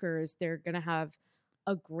as workers, they're going to have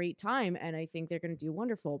a great time, and I think they're going to do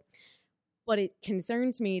wonderful. But it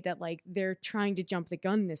concerns me that like they're trying to jump the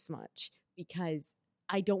gun this much because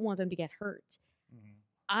I don't want them to get hurt.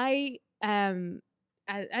 I'm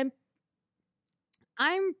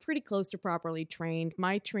pretty close to properly trained.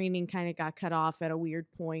 My training kind of got cut off at a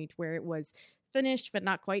weird point where it was finished but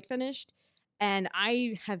not quite finished. And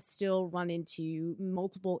I have still run into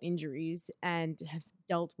multiple injuries and have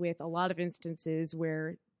dealt with a lot of instances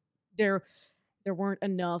where there weren't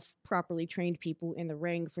enough properly trained people in the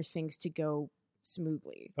ring for things to go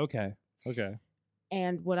smoothly. Okay.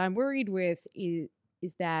 And what I'm worried with is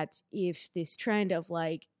that if this trend of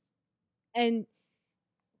like, and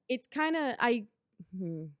it's kind of,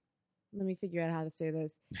 let me figure out how to say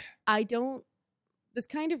this. This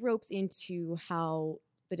kind of ropes into how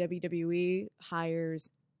the WWE hires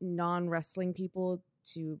non-wrestling people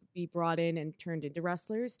to be brought in and turned into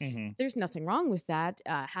wrestlers. There's nothing wrong with that.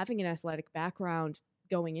 Having an athletic background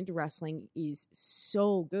going into wrestling is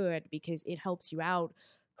so good because it helps you out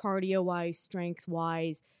cardio-wise,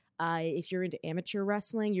 strength-wise. If you're into amateur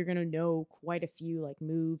wrestling, you're going to know quite a few like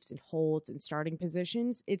moves and holds and starting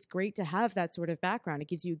positions. It's great to have that sort of background. It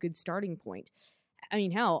gives you a good starting point. I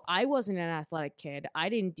mean, hell, I wasn't an athletic kid. I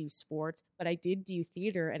didn't do sports, but I did do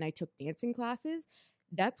theater and I took dancing classes.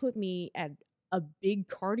 That put me at a big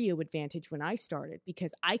cardio advantage when I started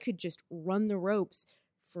because I could just run the ropes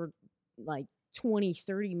for like 20,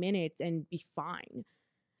 30 minutes and be fine.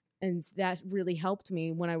 And that really helped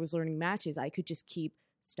me when I was learning matches. I could just keep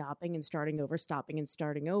stopping and starting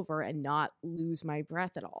over and not lose my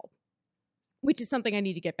breath at all, which is something I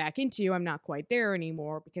need to get back into. I'm not quite there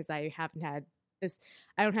anymore because I haven't had this.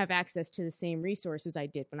 I don't have access to the same resources I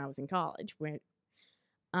did when I was in college.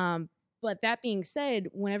 But that being said,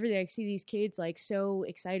 whenever I see these kids like so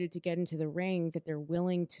excited to get into the ring that they're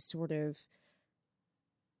willing to sort of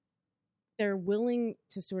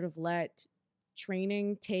let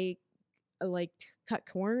training take cut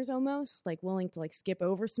corners almost, like willing to like skip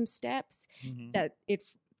over some steps, that it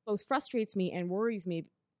both frustrates me and worries me.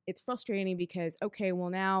 It's frustrating because, okay, well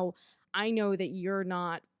now I know that you're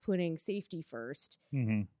not putting safety first,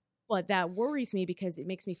 but that worries me because it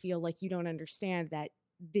makes me feel like you don't understand that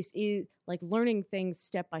this is like learning things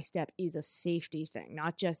step by step is a safety thing,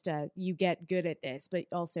 not just you get good at this, but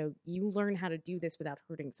also you learn how to do this without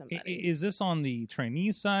hurting somebody. Is this on the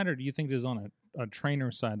trainee side, or do you think it is on a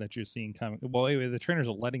trainer side that you're seeing coming? Well, anyway, the trainers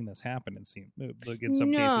are letting this happen and seem like in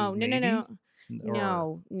some cases.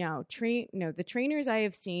 No. The trainers I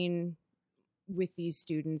have seen with these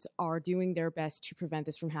students are doing their best to prevent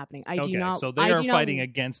this from happening. So they are fighting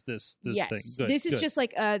against this yes, thing. Good, this is just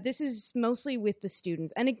like this is mostly with the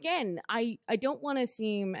students. And again, I don't want to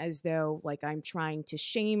seem as though like I'm trying to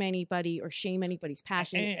shame anybody or shame anybody's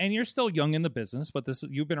passion. And you're still young in the business, but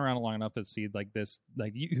you've been around long enough to see like this,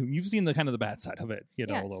 like you've seen the kind of the bad side of it, a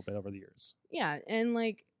little bit over the years. Yeah, and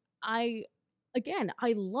like I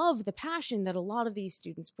love the passion that a lot of these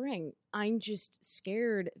students bring. I'm just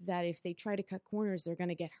scared that if they try to cut corners, they're going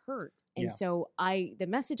to get hurt. And so the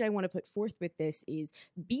message I want to put forth with this is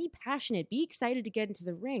be passionate, be excited to get into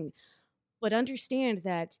the ring, but understand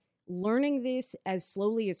that learning this as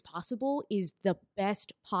slowly as possible is the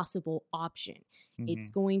best possible option.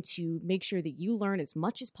 It's going to make sure that you learn as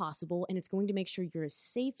much as possible, and it's going to make sure you're as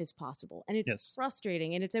safe as possible. And it's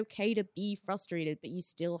frustrating, and it's okay to be frustrated, but you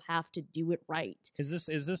still have to do it right. Is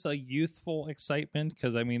this a youthful excitement?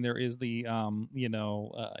 Because I mean, there is the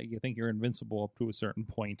you think you're invincible up to a certain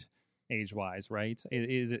point, age-wise, right?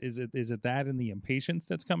 Is it that and the impatience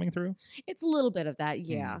that's coming through? It's a little bit of that,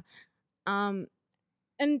 yeah.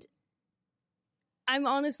 And I'm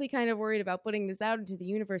honestly kind of worried about putting this out into the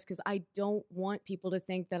universe because I don't want people to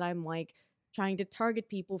think that I'm like trying to target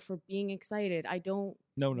people for being excited.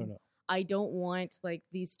 No. I don't want like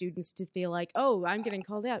these students to feel like, oh, I'm getting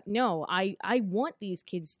called out. No, I want these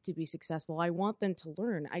kids to be successful. I want them to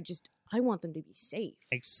learn. I want them to be safe.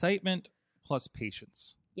 Excitement plus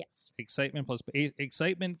patience. Yes.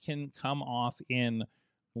 Excitement can come off in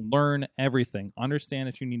learn everything. Understand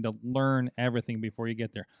that you need to learn everything before you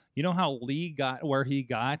get there. You know how Lee got where he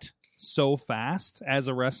got so fast as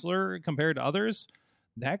a wrestler compared to others?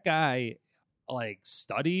 That guy like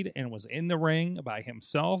studied and was in the ring by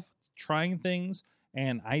himself trying things,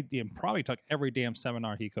 and probably took every damn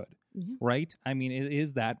seminar he could. Right? I mean, it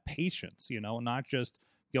is that patience, not just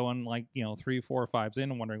going like 3, 4, 5s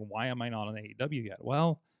in and wondering why am I not on AEW yet?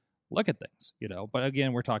 Well, look at things, but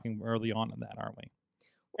again, we're talking early on in that, aren't we?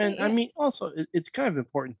 And I mean, also, it's kind of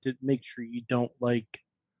important to make sure you don't like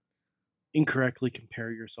incorrectly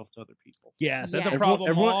compare yourself to other people. Yes, that's Yes. a problem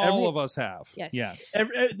Everyone- all everyone- of us have. Yes.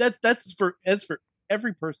 That's for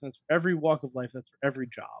every person. That's for every walk of life. That's for every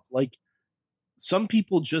job. Like some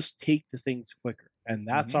people just take the things quicker, and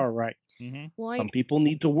that's Mhm. all right. Mm-hmm. Well, Some people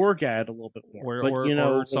need to work at it a little bit more. Or- But or- you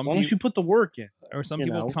know, or as some long as peop- you put the work in, Or some You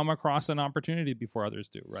people know. come across an opportunity before others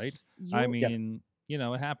do, right? I your- mean, you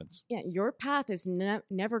know, it happens. Yeah, your path is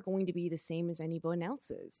never going to be the same as anyone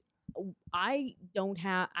else's. I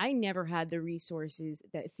never had the resources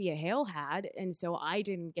that Thea Hale had, and so I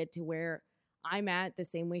didn't get to where I'm at the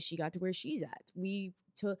same way she got to where she's at. We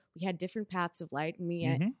had different paths of light, and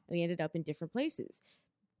Mhm. we ended up in different places.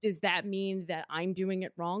 Does that mean that I'm doing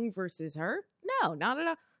it wrong versus her? No, not at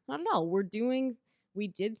all. Not at all. We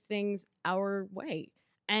did things our way.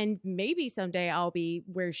 And maybe someday I'll be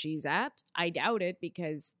where she's at. I doubt it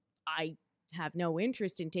because I have no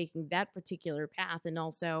interest in taking that particular path, and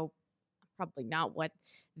also probably not what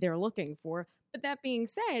they're looking for. But that being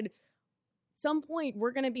said, some point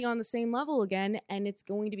we're going to be on the same level again, and it's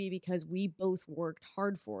going to be because we both worked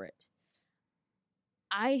hard for it.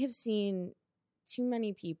 I have seen too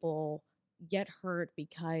many people get hurt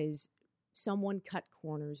because someone cut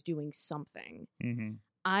corners doing something. Mm-hmm.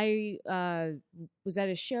 I was at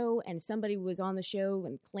a show, and somebody was on the show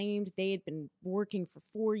and claimed they had been working for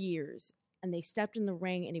 4 years, and they stepped in the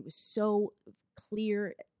ring, and it was so clear.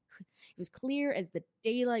 It was clear as the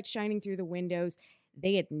daylight shining through the windows.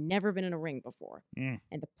 They had never been in a ring before, and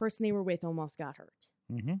the person they were with almost got hurt.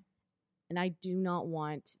 Mm-hmm. And I do not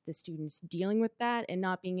want the students dealing with that and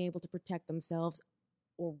not being able to protect themselves.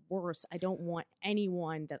 Or worse, I don't want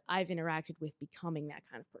anyone that I've interacted with becoming that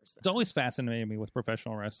kind of person. It's always fascinating me with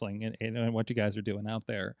professional wrestling and what you guys are doing out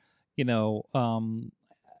there. You know,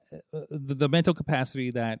 the mental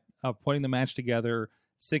capacity that of putting the match together,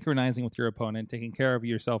 synchronizing with your opponent, taking care of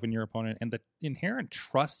yourself and your opponent, and the inherent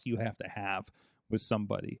trust you have to have with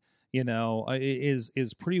somebody, you know, is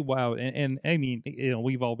pretty wild. And I mean, you know,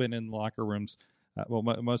 we've all been in locker rooms. Well,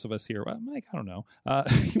 most of us here. Well, Mike, I don't know.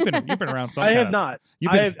 You've been around. Some I have kind of- not.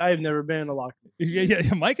 You've been, I have never been in a locker room.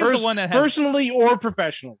 yeah. Mike is the one that has. Personally or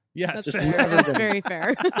professionally. Yes, That's fair. That's very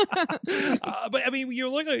fair. But I mean,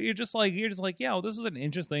 you're just like, yeah, this is an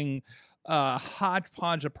interesting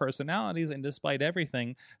hodgepodge of personalities, and despite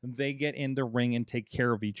everything, they get in the ring and take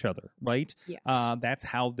care of each other, right? Yes. That's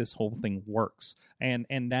how this whole thing works, and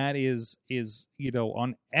that is you know,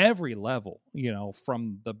 on every level, you know,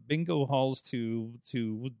 from the bingo halls to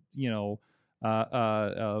you know,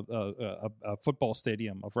 a football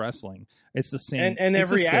stadium of wrestling. It's the same, and it's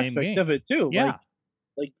every the same aspect game. of it too. Yeah.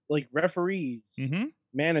 Like referees, Mm-hmm.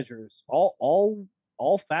 managers, all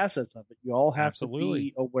facets of it. You all have Absolutely. to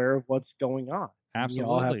be aware of what's going on. You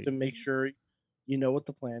all Absolutely. have to make sure you know what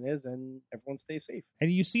the plan is and everyone stays safe.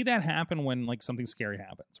 And you see that happen when like something scary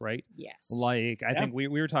happens, right? Yes. Like I Yeah. think we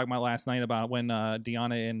were talking about last night about when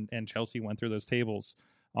Deanna and Chelsea went through those tables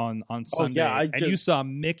on Sunday, and you saw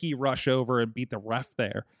Mickey rush over and beat the ref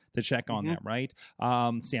there to check on them, right?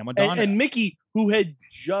 Sam Madonna And Mickey, who had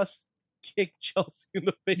just kicked Chelsea in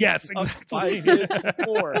the face, Yes, about exactly. 5 minutes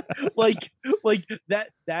before. like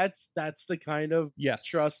that's the kind of yes,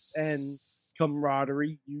 trust and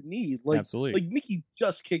camaraderie you need. Like absolutely. Like Mickey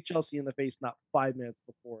just kicked Chelsea in the face not 5 minutes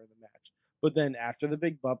before in the match. But then after the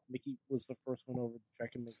big bump, Mickey was the first one over to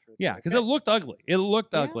check and make sure. Yeah, because it looked ugly. It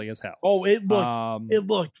looked Yeah. ugly as hell. Oh, it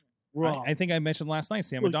looked wrong. I think I mentioned last night,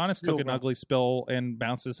 Sam Looked Adonis real took an wrong. ugly spill and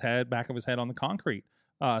bounced his back of his head on the concrete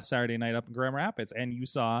Saturday night up in Grand Rapids, and you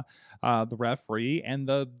saw the referee and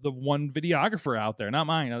the one videographer out there, not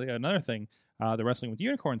mine. Another thing, the Wrestling with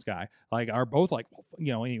Unicorns guy, like, are both like,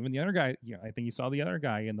 you know, even the other guy, you know, I think you saw the other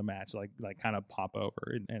guy in the match, like kind of pop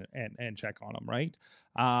over and check on him, right?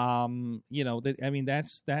 You know, I mean,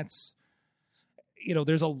 that's you know,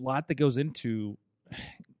 there's a lot that goes into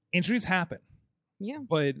injuries happen. Yeah.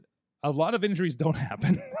 But a lot of injuries don't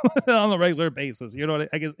happen on a regular basis. You know what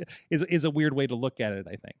I guess is a weird way to look at it,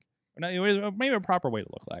 I think. Or maybe a proper way to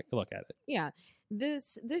look at it. Yeah.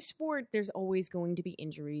 This sport, there's always going to be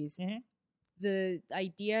injuries. Mhm. The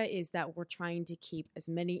idea is that we're trying to keep as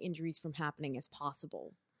many injuries from happening as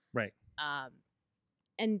possible. Right.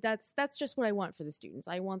 And that's just what I want for the students.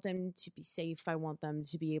 I want them to be safe. I want them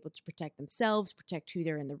to be able to protect themselves, protect who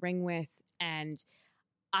they're in the ring with, and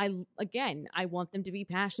I want them to be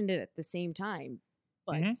passionate at the same time.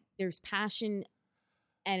 But Mhm. there's passion,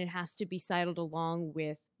 and it has to be sidled along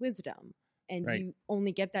with wisdom. And Right. you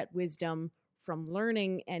only get that wisdom from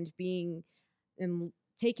learning and being and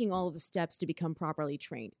taking all of the steps to become properly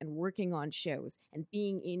trained and working on shows and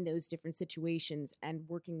being in those different situations and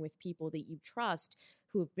working with people that you trust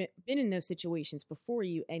who have been in those situations before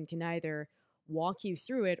you and can either walk you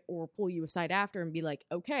through it or pull you aside after and be like,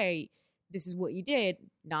 okay, this is what you did,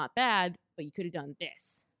 not bad, but you could have done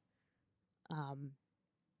this.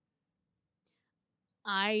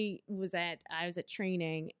 I was at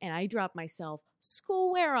training and I dropped myself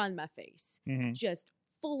square on my face, just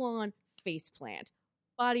full on face plant.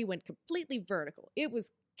 Body went completely vertical. It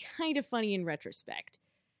was kind of funny in retrospect,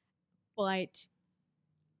 but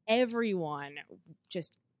everyone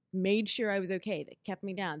just made sure I was okay. They kept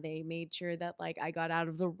me down. They made sure that like I got out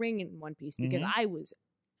of the ring in one piece because I was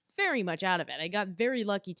very much out of it. I got very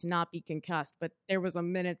lucky to not be concussed, but there was a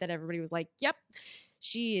minute that everybody was like, yep,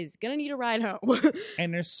 she is going to need a ride home.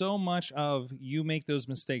 And there's so much of you make those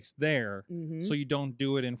mistakes there so you don't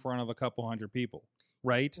do it in front of a couple hundred people.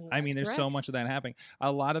 Right? I mean, there's so much of that happening.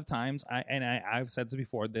 A lot of times, I've said this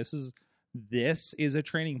before, this is a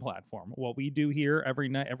training platform. What we do here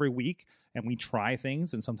every week, and we try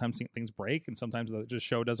things, and sometimes things break, and sometimes the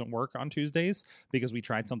show doesn't work on Tuesdays because we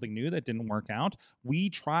tried something new that didn't work out. We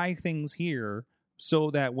try things here so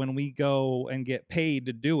that when we go and get paid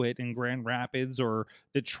to do it in Grand Rapids or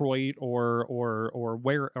Detroit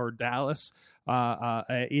or Dallas,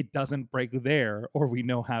 it doesn't break there, or we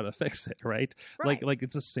know how to fix it, right? Like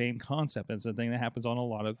it's the same concept. It's a thing that happens on a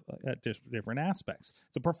lot of different aspects.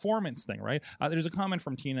 It's a performance thing, right? There's a comment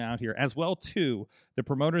from Tina out here as well too. The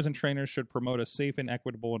promoters and trainers should promote a safe and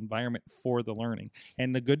equitable environment for the learning,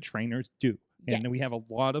 and the good trainers do. And we have a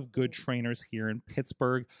lot of good trainers here in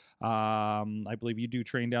Pittsburgh. I believe you do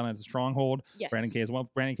train down at the Stronghold. Yes. Brandon K as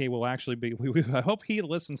well. Brandon K will actually be, I hope he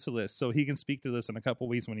listens to this so he can speak to this in a couple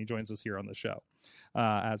weeks when he joins us here on the show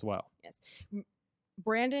as well. Yes.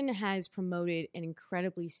 Brandon has promoted an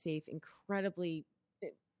incredibly safe, incredibly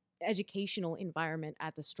educational environment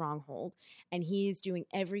at the Stronghold, and he is doing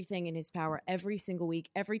everything in his power every single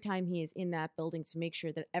week, every time he is in that building, to make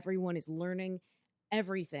sure that everyone is learning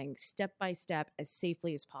everything step by step as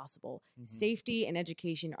safely as possible. Safety and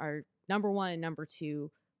education are number one and number two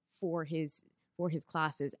for his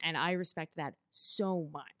classes, and I respect that so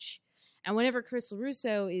much. And whenever Chris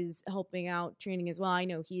LaRusso is helping out training as well, I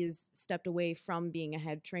know he has stepped away from being a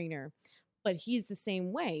head trainer, but he's the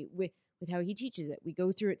same way with how he teaches it. We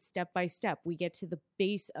go through it step by step. We get to the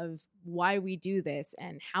base of why we do this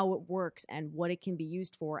and how it works and what it can be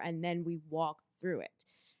used for, and then we walk through it.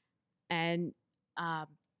 And I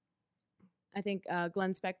think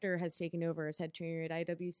Glenn Spector has taken over as head trainer at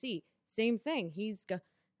IWC. Same thing.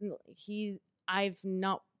 I've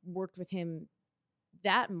not worked with him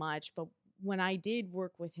that much, but when I did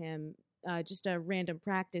work with him, just a random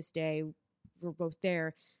practice day, we're both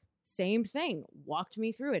there. Same thing. Walked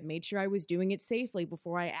me through it. Made sure I was doing it safely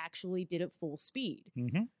before I actually did it full speed.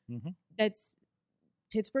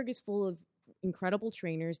 Pittsburgh is full of incredible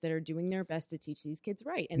trainers that are doing their best to teach these kids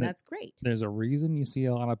right, and that's great. There's a reason you see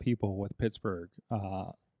a lot of people with Pittsburgh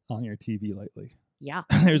on your TV lately. Yeah.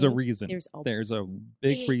 There's a reason. There's a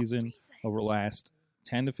big reason over the last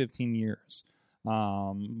 10 to 15 years.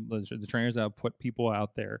 The trainers that have put people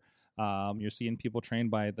out there. You're seeing people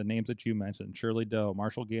trained by the names that you mentioned: Shirley Doe,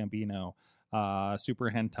 Marshall Gambino,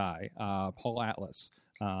 Super Hentai, Paul Atlas,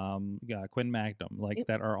 Quinn Magnum,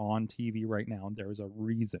 that are on TV right now. And there's a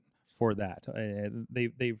reason for that.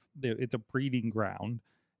 It's a breeding ground,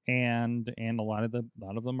 and a lot of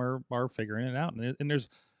them are figuring it out. And there's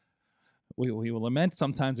we will lament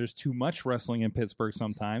sometimes there's too much wrestling in Pittsburgh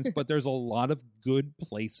sometimes, but there's a lot of good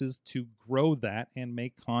places to grow that and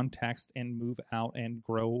make contacts and move out and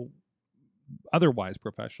grow otherwise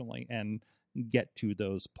professionally and get to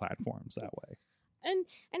those platforms that way.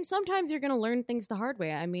 And sometimes you're going to learn things the hard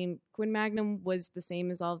way. I mean, Quinn Magnum was the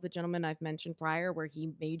same as all of the gentlemen I've mentioned prior, where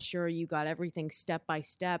he made sure you got everything step by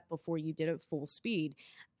step before you did it full speed.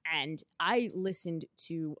 And I listened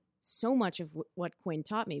to so much of what Quinn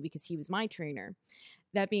taught me because he was my trainer.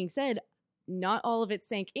 That being said, not all of it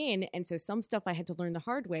sank in, and so some stuff I had to learn the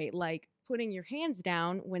hard way, like putting your hands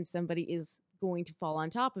down when somebody is going to fall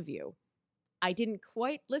on top of you. I didn't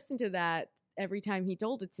quite listen to that every time he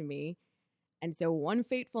told it to me. And so one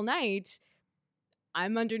fateful night,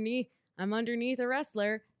 I'm underneath a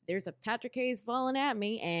wrestler. There's a Patrick Hayes falling at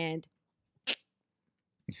me, and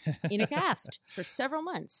in a cast for several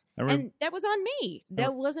months. And that was on me.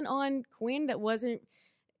 That wasn't on Quinn. It wasn't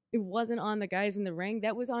on the guys in the ring.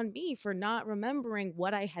 That was on me for not remembering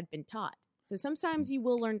what I had been taught. So sometimes you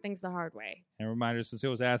will learn things the hard way. And reminder, since it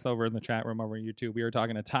was asked over in the chat room over on YouTube, we were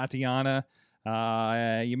talking to Tatiana.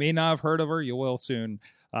 You may not have heard of her. You will soon.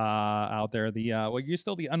 out there. The well, you're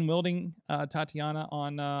still the unwielding Tatiana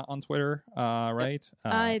on Twitter, right?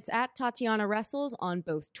 It's at Tatiana Wrestles on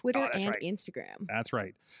both Twitter and right. Instagram. That's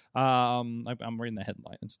right. I'm reading the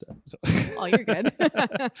headline instead. So. Oh, you're good.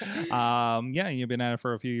 Yeah, you've been at it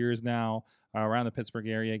for a few years now. Around the Pittsburgh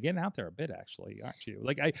area, getting out there a bit, actually, aren't you?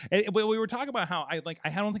 Like we were talking about how I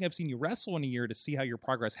don't think I've seen you wrestle in a year to see how your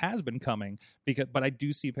progress has been coming, but I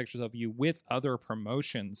do see pictures of you with other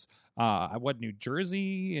promotions. New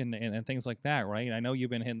Jersey and things like that, right? I know you've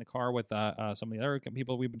been hitting the car with some of the other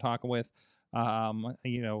people we've been talking with,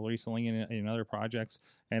 recently in other projects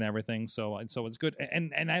and everything. So it's good,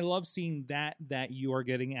 and I love seeing that you are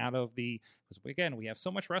getting out of because again, we have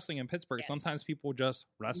so much wrestling in Pittsburgh. Yes. Sometimes people just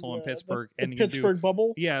wrestle in Pittsburgh the and Pittsburgh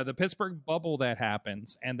bubble. Yeah, the Pittsburgh bubble that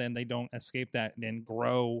happens, and then they don't escape that and then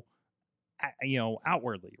grow,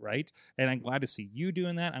 outwardly, right? And I'm glad to see you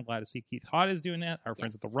doing that. I'm glad to see Keith Hott is doing that. Our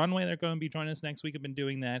friends at the Runway, they're going to be joining us next week, have been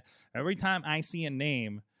doing that. Every time I see a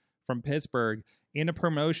name from Pittsburgh in a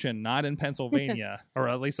promotion not in Pennsylvania, or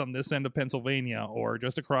at least on this end of Pennsylvania, or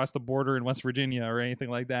just across the border in West Virginia or anything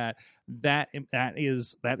like that, that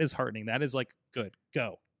is heartening. That is like, good,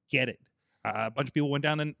 go get it. A bunch of people went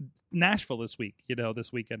down to Nashville this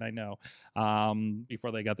weekend, I know,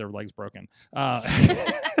 before they got their legs broken. Glad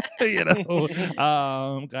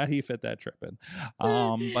he fit that trip in.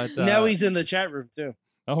 But now he's in the chat room too.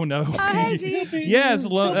 Oh no! Yes,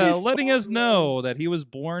 letting us know that he was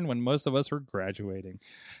born when most of us were graduating.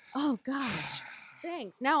 Oh gosh,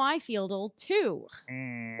 thanks. Now I feel old too.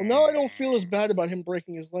 Well, now I don't feel as bad about him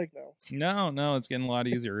breaking his leg now. No, it's getting a lot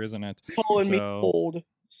easier, isn't it? Calling me old,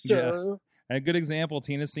 sir. Yeah. A good example.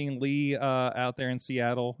 Tina's seeing Lee out there in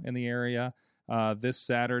Seattle in the area this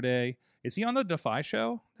Saturday. Is he on the Defy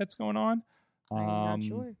show that's going on? I'm not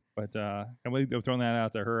sure. But and we've thrown that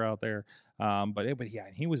out to her out there. But yeah,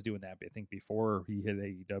 he was doing that, I think, before he hit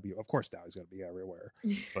AEW. Of course, now he's going to be everywhere.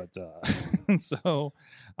 But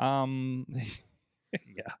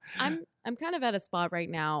yeah, I'm kind of at a spot right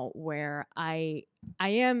now where I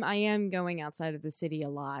am going outside of the city a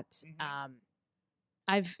lot. Mm-hmm.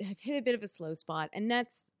 I've hit a bit of a slow spot, and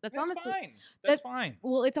that's honestly fine. That's fine.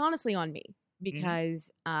 Well, it's honestly on me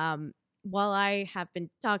because while I have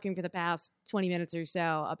been talking for the past 20 minutes or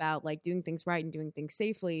so about like doing things right and doing things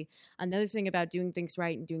safely, another thing about doing things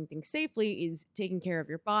right and doing things safely is taking care of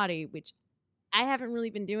your body, which I haven't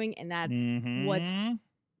really been doing, and that's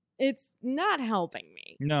it's not helping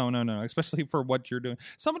me. No, especially for what you're doing.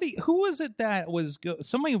 Who was it that was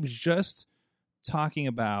somebody was just talking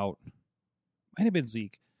about, might have been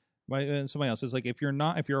Zeke. Somebody else is like, if you're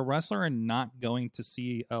a wrestler and not going to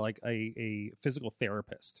see a physical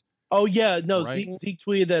therapist. Oh yeah, no, right? Zeke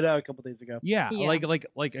tweeted that out a couple days ago. Yeah,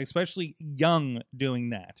 like especially young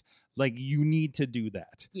doing that. Like you need to do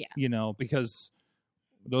that. Yeah, because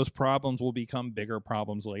those problems will become bigger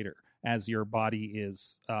problems later as your body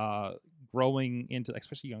is growing into,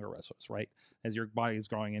 especially younger wrestlers, right? As your body is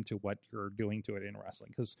growing into what you're doing to it in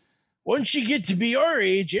wrestling, because. Once you get to be our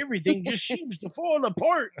age, everything just seems to fall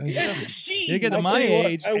apart. You get to my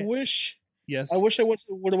age. I wish I would have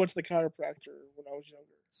went to the chiropractor when I was younger.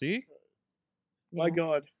 See? My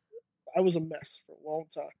God, I was a mess for a long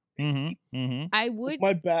time.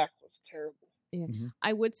 My back was terrible. Yeah.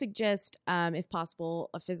 I would suggest, if possible,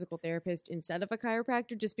 a physical therapist instead of a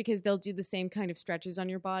chiropractor, just because they'll do the same kind of stretches on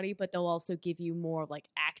your body, but they'll also give you more like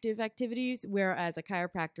active activities, whereas a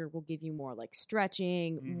chiropractor will give you more like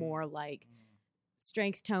stretching, more like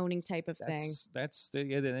strength toning type of thing.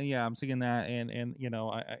 Yeah, I'm seeing that, and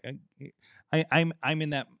I'm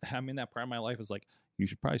in that part of my life is like, you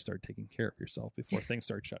should probably start taking care of yourself before things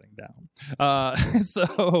start shutting down.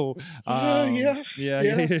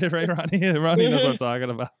 Yeah, right, Ronnie. Ronnie knows what I'm talking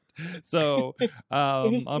about. So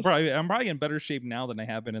I'm probably in better shape now than I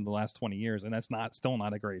have been in the last 20 years, and that's still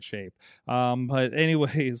not a great shape. But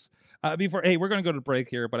anyways, we're going to go to break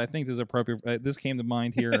here, but I think this is appropriate. This came to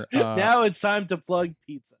mind here. Now it's time to plug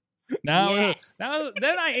pizza. Now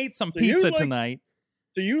then I ate some pizza tonight.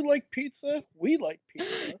 Do you like pizza? We like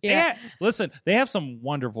pizza. Yeah. Listen, they have some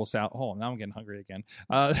wonderful salad. Oh, now I'm getting hungry again.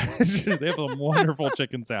 They have some wonderful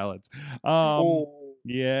chicken salads.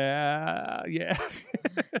 Yeah. Yeah.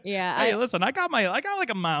 Hey, listen, I got like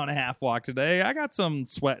a mile and a half walk today. I got some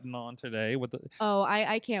sweating on today with the. Oh,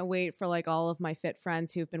 I can't wait for like all of my fit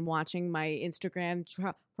friends who've been watching my Instagram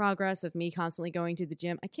progress of me constantly going to the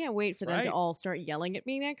gym. I can't wait for them to all start yelling at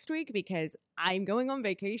me next week because I'm going on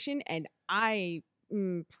vacation and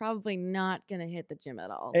probably not gonna hit the gym at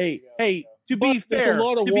all. Hey, to be fair, it's a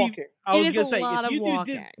lot of walking. It is a lot of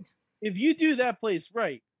walking. If you do that place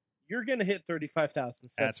right, you're gonna hit 35,000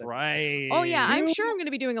 steps. That's right. Oh yeah, I'm sure I'm going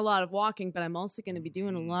to be doing a lot of walking, but I'm also going to be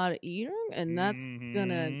doing a lot of eating, and that's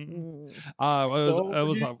gonna. I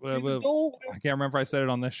can't remember if I said it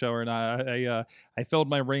on this show or not. I filled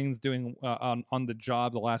my reins doing on the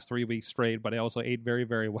job the last 3 weeks straight, but I also ate very,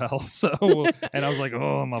 very well. So, and I was like,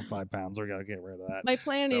 oh, I'm up 5 pounds. We're gonna get rid of that.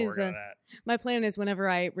 My plan is whenever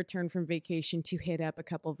I return from vacation to hit up a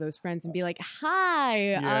couple of those friends and be like,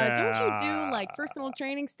 "Hi, don't you do like personal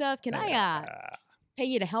training stuff? Can I pay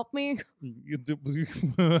you to help me?"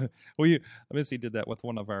 Missy did that with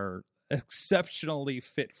one of our exceptionally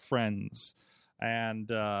fit friends, and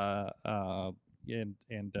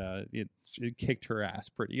it kicked her ass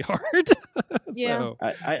pretty hard. Yeah. So,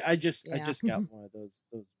 I just got one of those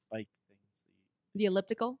bike things. The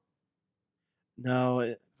elliptical.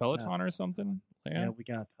 No, Peloton or something. yeah, we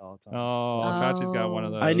got Peloton. Oh, Chachi's got one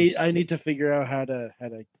of those. I need to figure out how to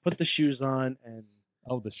put the shoes on and.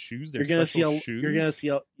 Oh, the shoes. You're gonna see shoes. You're gonna see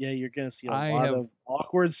a lot of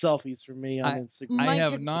awkward selfies from me on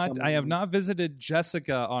Instagram. I have not visited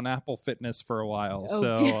Jessica on Apple Fitness for a while.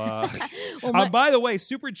 Okay. So, by the way,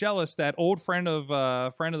 super jealous that old friend of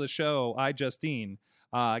the show, Justine,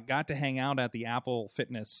 got to hang out at the Apple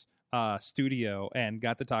Fitness studio and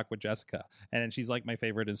got to talk with Jessica, and she's like my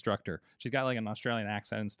favorite instructor. She's got like an Australian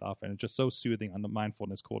accent and stuff, and it's just so soothing on the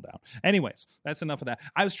mindfulness cool down. Anyways, that's enough of that.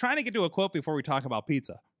 I was trying to get to a quote before we talk about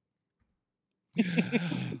pizza.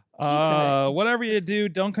 Whatever you do,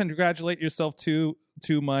 don't congratulate yourself too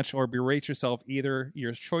much or berate yourself either.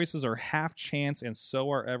 Your choices are half chance, and so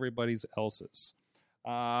are everybody else's.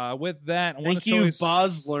 With that, thank you,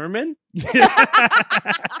 Baz Luhrmann.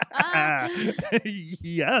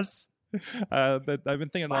 Yes, I've been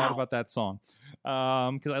thinking a lot about that song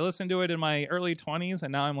because I listened to it in my early 20s,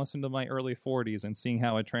 and now I'm listening to my early 40s and seeing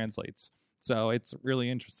how it translates. So it's really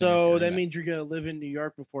interesting. So that means you're gonna live in New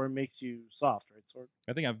York before it makes you soft, right? Sword?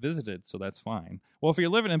 I think I've visited, so that's fine. Well, if you're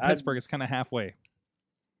living in Pittsburgh, it's kind of halfway.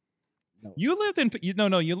 No. You lived in you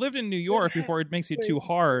lived in New York before it makes you too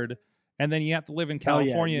hard. And then you have to live in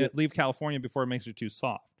California, leave California before it makes you too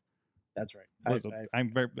soft. That's right. I'm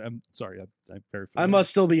sorry. I'm very. I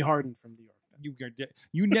must still be hardened from New York.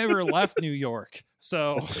 You never left New York,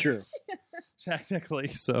 so that's true. Technically,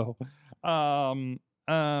 so.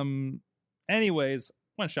 Anyways, I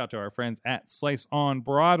want to shout out to our friends at Slice on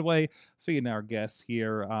Broadway, feeding our guests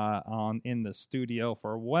here in the studio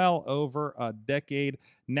for well over a decade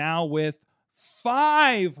now with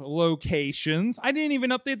 5 locations. I didn't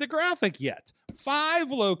even update the graphic yet.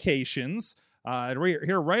 5 locations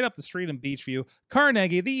here right up the street in Beachview,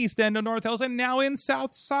 Carnegie, the East End of North Hills, and now in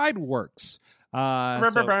South Side Works.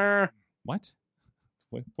 What? Why'd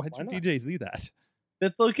you DJ Z that?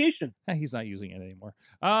 5th location. He's not using it anymore.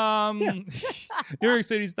 New York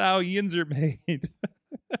City style yins are made.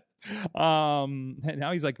 Now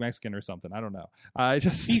he's like Mexican or something. I don't know.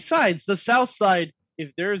 Besides the South Side.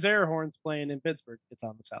 If there's air horns playing in Pittsburgh, it's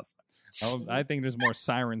on the south side. I think there's more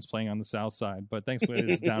sirens playing on the south side, but thankfully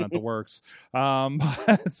it's down at the works. I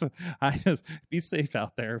just be safe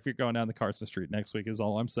out there if you're going down the Carson Street next week is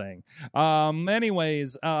all I'm saying.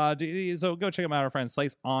 Anyways, so go check them out, our friends,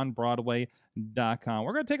 sliceonbroadway.com.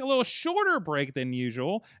 We're going to take a little shorter break than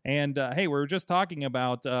usual. And hey, we were just talking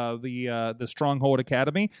about the Stronghold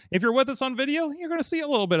Academy. If you're with us on video, you're going to see a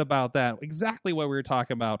little bit about that, exactly what we were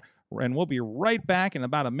talking about. And we'll be right back in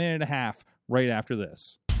about a minute and a half right after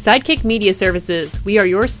this. Sidekick Media Services. We are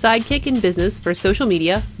your sidekick in business for social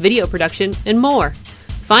media, video production, and more.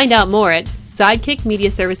 Find out more at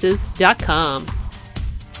sidekickmediaservices.com.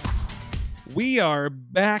 We are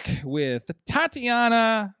back with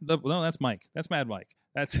Tatiana. No, that's Mike. That's Mad Mike.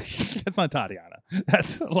 That's not Tatiana.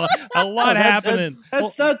 That's a lot happening.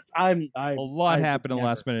 That's not. A lot happened in the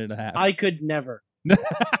last minute and a half. I could never. No,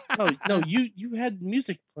 you had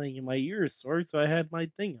music playing in my ears, so I had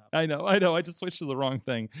my thing up. I know. I just switched to the wrong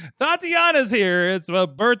thing. Tatiana's here. It's a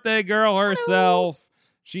birthday girl herself. Hello.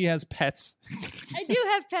 She has pets. I do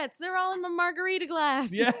have pets. They're all in the margarita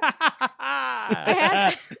glass. Yeah.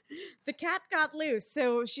 The cat got loose,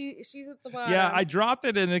 so she's at the bottom. Yeah, I dropped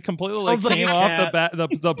it and it completely came off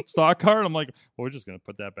the stock card. I'm like, well, we're just gonna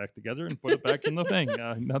put that back together and put it back in the thing.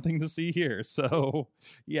 Nothing to see here. So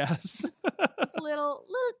yes. little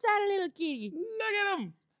tiny little kitty. Look at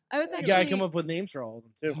him. I was actually. You gotta come up with names for all of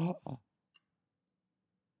them too.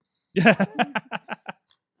 Yeah.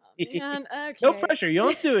 Man, okay. No pressure. You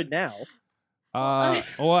don't do it now.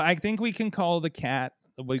 Well, I think we can call the cat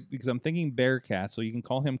because I'm thinking Bear Cat, so you can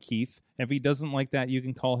call him Keith. If he doesn't like that, you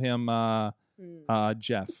can call him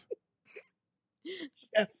Jeff.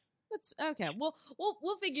 That's That's okay.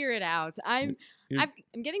 We'll figure it out. I'm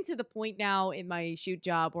getting to the point now in my shoot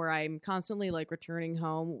job where I'm constantly like returning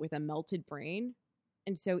home with a melted brain,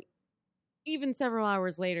 and so even several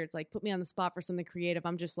hours later, it's like put me on the spot for something creative.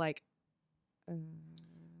 I'm just like,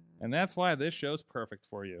 and that's why this show's perfect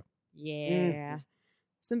for you. yeah.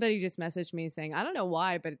 Somebody just messaged me saying, I don't know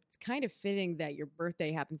why, but it's kind of fitting that your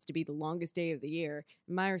birthday happens to be the longest day of the year.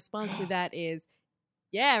 My response to that is,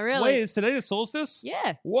 yeah, really. Wait, is today the solstice?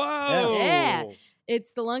 Yeah. Whoa. Yeah.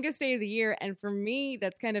 It's the longest day of the year. And for me,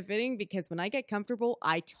 that's kind of fitting because when I get comfortable,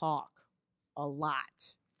 I talk a lot.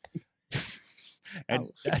 And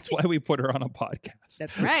that's why we put her on a podcast.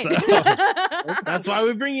 That's right. So, That's why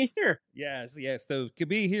we bring you here. yes. So could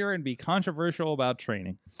be here and be controversial about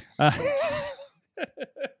training.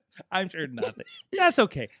 I'm sure nothing. That's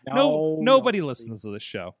okay. Nobody listens to this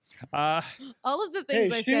show. All of the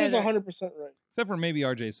things Hey, I she said. was 100% right. Except for maybe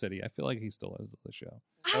RJ City. I feel like he still listens to the show.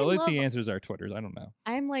 I Or at least love- he answers our Twitters. I don't know.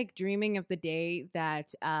 I'm like dreaming of the day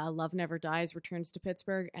that Love Never Dies returns to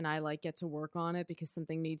Pittsburgh and I like get to work on it because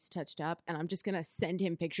something needs touched up. And I'm just going to send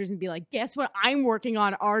him pictures and be like, guess what I'm working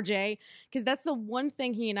on, RJ? Because that's the one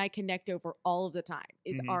thing he and I connect over all of the time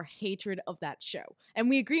is our hatred of that show. And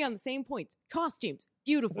we agree on the same points. Costumes,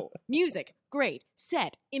 beautiful. Music, great.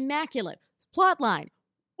 Set, immaculate. Plotline,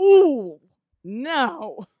 ooh,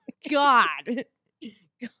 no. God.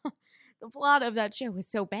 The plot of that show was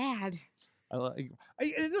so bad.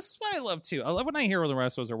 This is what I love too. I love when I hear when the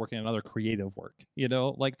rest of us are working on other creative work,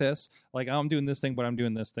 like this. Like, I'm doing this thing, but I'm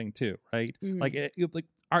doing this thing too, right? Like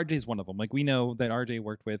RJ's one of them. Like, we know that RJ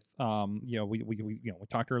worked with, we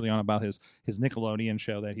talked early on about his Nickelodeon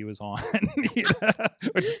show that he was on,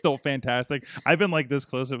 which is still fantastic. I've been like this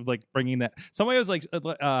close of like bringing that. Somebody was like,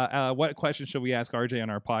 what question should we ask RJ on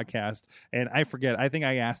our podcast? And I forget. I think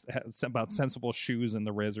I asked about sensible shoes in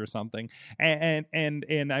the Riz or something. And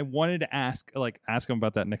I wanted to ask him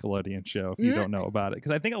about that Nickelodeon show if you don't know about it,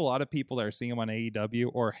 because I think a lot of people that are seeing him on AEW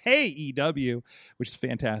or Hey EW, which is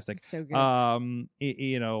fantastic. It's so good.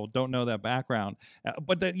 Don't know that background,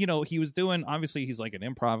 but he was doing, obviously he's like an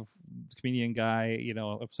improv comedian guy. If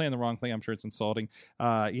I'm saying the wrong thing, I'm sure it's insulting.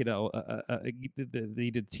 He did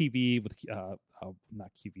TV with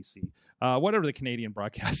not QVC, whatever the Canadian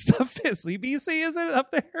broadcast stuff is. CBC, is it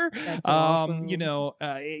up there? That's awesome.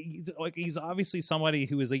 He's obviously somebody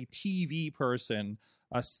who is a TV person,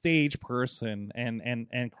 a stage person,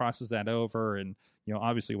 and crosses that over. And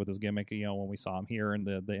obviously with his gimmick, when we saw him here and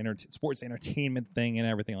the sports entertainment thing and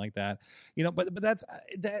everything like that, but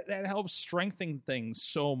that helps strengthen things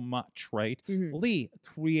so much, right? Lee,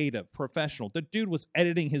 creative, professional. The dude was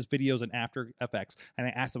editing his videos in After Effects, and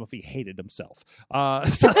I asked him if he hated himself.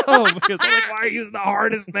 Because I'm like, why are you using the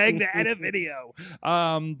hardest thing to edit video?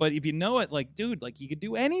 But if you know it, like, dude, like, you could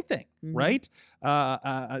do anything, right?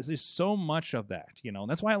 There's so much of that, and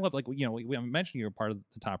that's why I love, like, we haven't mentioned you're part of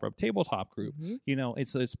the Top Rope Tabletop group.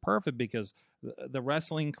 It's perfect because the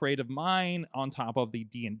wrestling creative mind on top of the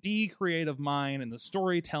D&D creative mind and the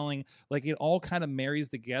storytelling, like, it all kind of marries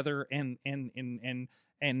together and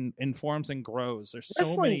informs and grows. There's so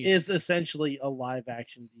Wrestling many. is essentially a live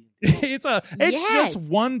action D&D. It's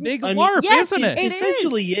just one big I mean, LARP, yes, isn't it? it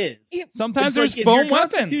essentially is. Sometimes It's there's like, foam if your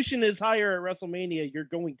weapons. Constitution is higher at WrestleMania, you're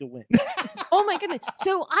going to win. Oh my goodness.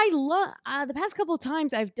 So I love the past couple of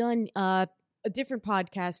times I've done a different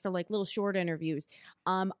podcast for like little short interviews.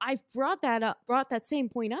 I've brought that same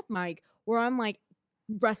point up, Mike, where I'm like,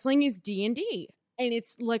 wrestling is D&D. And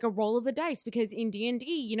it's like a roll of the dice, because in D&D,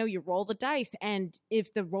 you roll the dice, and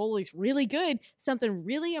if the roll is really good, something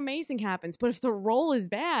really amazing happens. But if the roll is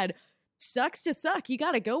bad, sucks to suck. You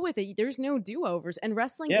got to go with it. There's no do-overs, and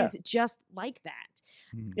wrestling is just like that.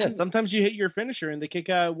 Yeah, sometimes you hit your finisher and they kick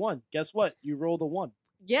out at 1. Guess what? You rolled a 1.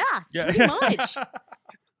 Yeah, pretty much.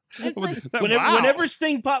 It's like, Whenever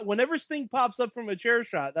Sting pops up from a chair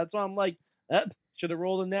shot, that's why I'm like, should have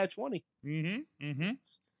rolled a nat 20.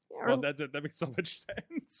 Well, that makes so much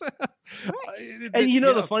sense. And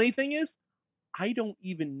the funny thing is, I don't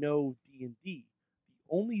even know D&D. The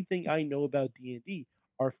only thing I know about D&D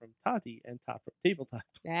are from Tati and Top Rope Tabletop.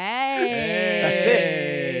 hey,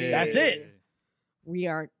 That's it. We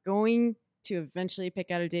are going to eventually pick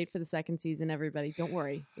out a date for the second season, everybody. Don't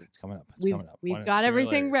worry. It's coming up. We've got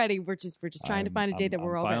everything ready. We're just trying to find a date that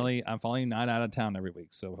we're all ready. I'm finally not out of town every week,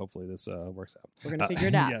 so hopefully this works out. We're going to figure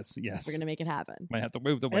it out. Yes. We're going to make it happen. Might have to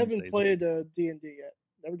move the I Wednesdays. haven't played D&D yet.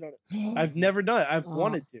 Never done it. I've never done it. I've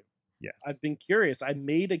wanted to. Yes. I've been curious. I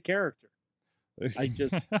made a character. I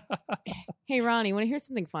just... Hey, Ronnie, want to hear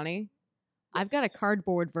something funny? I've got a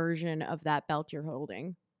cardboard version of that belt you're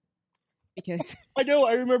holding. because I know.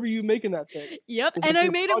 I remember you making that thing. yep, Was and it I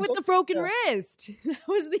your made it with the project? broken Yeah. wrist. That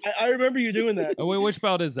was the I remember you doing that. Oh wait, which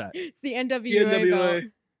belt is that? it's the NWA, The belt.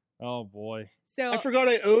 NWA. Oh boy. So I forgot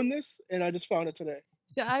I owned this, and I just found it today.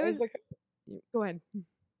 so I I was was like, go ahead.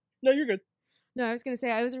 no, you're good. No, I was gonna say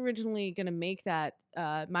I was originally gonna make that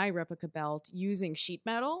my replica belt using sheet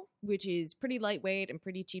metal, which is pretty lightweight and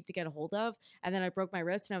pretty cheap to get a hold of. And then I broke my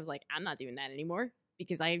wrist, and I was like, I'm not doing that anymore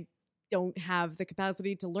because I don't have the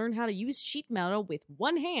capacity to learn how to use sheet metal with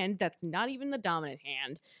one hand. That's not even the dominant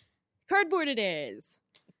hand. Cardboard it is.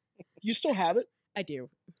 You still have it? I do.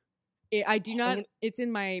 I do not. gonna- It's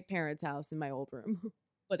in my parents' house in my old room,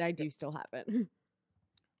 but I do still have it.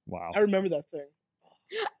 Wow. I remember that thing.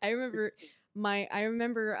 I remember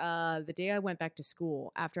the day I went back to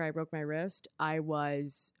school after I broke my wrist. I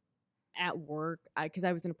was at work because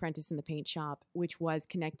I was an apprentice in the paint shop, which was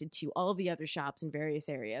connected to all of the other shops in various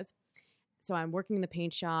areas. So I'm working in the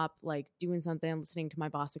paint shop, like doing something, listening to my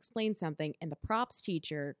boss explain something, and the props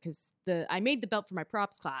teacher, because I made the belt for my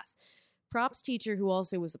props class. Props teacher, who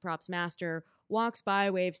also was the props master, walks by,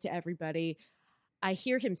 waves to everybody. I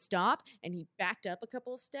hear him stop, and he backed up a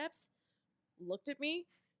couple of steps, looked at me,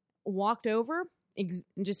 walked over, and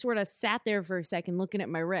just sort of sat there for a second looking at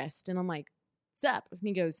my wrist. And I'm like, sup? And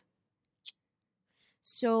he goes,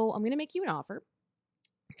 so I'm going to make you an offer,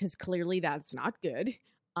 because clearly that's not good.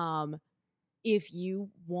 If you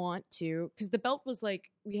want to, because the belt was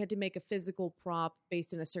like, we had to make a physical prop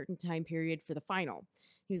based in a certain time period for the final.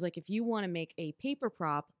 He was like, if you want to make a paper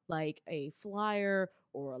prop, like a flyer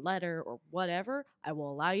or a letter or whatever, I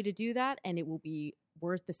will allow you to do that, and it will be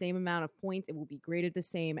worth the same amount of points. It will be graded the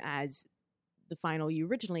same as the final you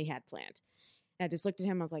originally had planned. And I just looked at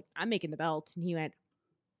him. I was like, I'm making the belt. And he went,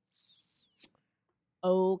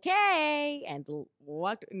 okay. And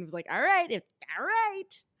walked and was like, all right. All right.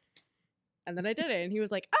 And then I did it. And he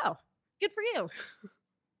was like, oh, good for you.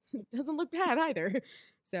 Doesn't look bad either.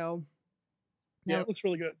 So. Yeah, no, it looks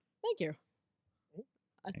really good. thank you.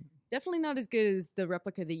 Definitely not as good as the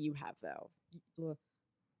replica that you have, though. But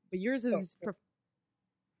yours is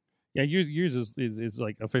Yeah, yours is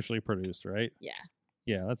like officially produced, right? yeah.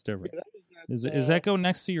 Yeah, that's different. Yeah, that was Is that go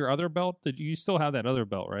next to your other belt? Did you still have that other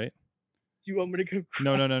belt, right? Do you want me to go?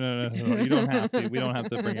 No. You don't have to. We don't have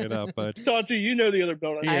to bring it up, but Tati, you know the other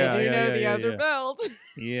belt. I Yeah, I do know the yeah, other yeah. belt.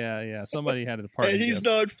 yeah. Somebody had a party. and he's gift.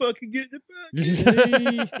 not fucking getting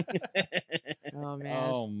it back.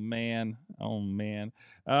 Oh man. Oh man.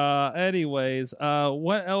 Anyways,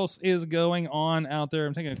 what else is going on out there?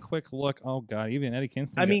 I'm taking a quick look. Oh god, even Eddie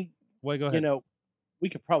Kingston. I mean, wait, go ahead. we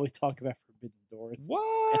could probably talk about Forbidden Doors.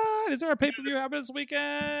 What is there a pay per view happen this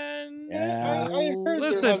weekend? Yeah. I heard they're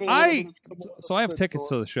Listen, having a little bit of trouble so I have with tickets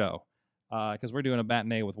to door. the show because we're doing a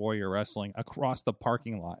matinee with Warrior Wrestling across the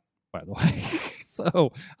parking lot, by the way.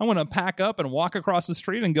 So I'm going to pack up and walk across the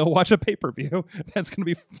street and go watch a pay-per-view. That's going to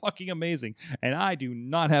be fucking amazing. And I do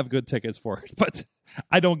not have good tickets for it, but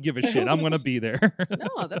I don't give a shit. I'm going to be there.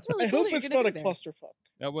 No, that's really I cool. hope that you're it's gonna not a be there.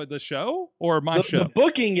 clusterfuck. With the show or my show? The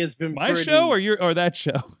booking has been My pretty... show or that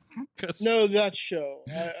show? 'Cause No, that show.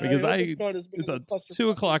 Because I hope it's not as big it's of a clusterfuck 2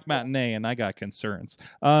 o'clock as well. matinee and I got concerns.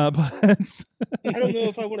 But I don't know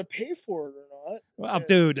if I want to pay for it or not. well, Yeah.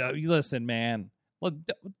 dude, listen, man.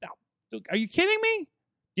 Look, are you kidding me?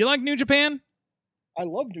 Do you like New Japan? I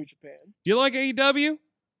love New Japan. Do you like AEW?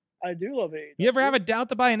 I do love AEW. You ever have a doubt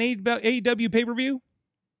to buy an AEW pay-per-view?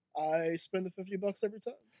 I spend the $50 every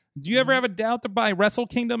time. Do you ever have a doubt to buy Wrestle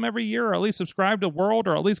Kingdom every year, or at least subscribe to World,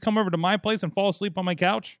 or at least come over to my place and fall asleep on my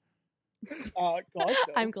couch? God, no.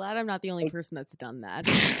 I'm glad I'm not the only person that's done that.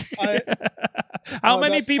 How Oh,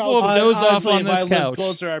 many that people couch- have dozed off Honestly, on if I this lived couch?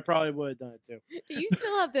 closer, I probably would have done it too. Do you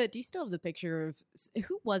still have the picture of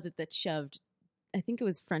who was it that shoved? I think it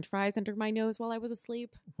was French fries under my nose while I was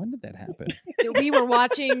asleep. When did that happen? We were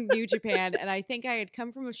watching New Japan, and I think I had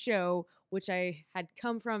come from a show, which I had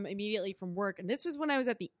come from immediately from work. And this was when I was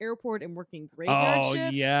at the airport and working graveyard Oh,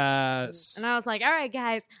 shift. yes. And I was like, all right,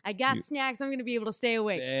 guys, I got snacks. I'm going to be able to stay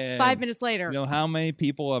awake. Man. 5 minutes later. You know how many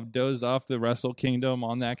people have dozed off the Wrestle Kingdom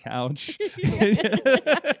on that couch?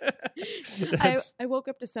 I woke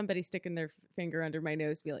up to somebody sticking their finger under my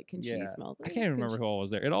nose to be like, can she smell I this? can't even remember who all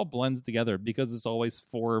was there. It all blends together because it's always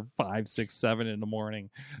 4, 5, 6, 7 in the morning.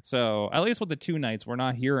 So at least with the 2 nights, we're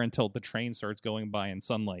not here until the train starts going by in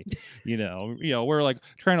sunlight. We're like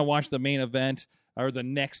trying to watch the main event or the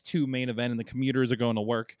next 2 main event, and the commuters are going to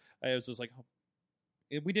work. I was just like,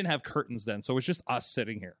 we didn't have curtains then, so it's just us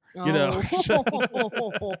sitting here. Oh.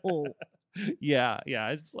 Yeah.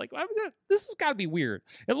 It's like this has got to be weird.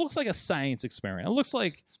 It looks like a science experiment. It looks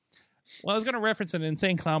like Well, I was going to reference an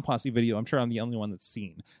Insane Clown Posse video. I'm sure I'm the only one that's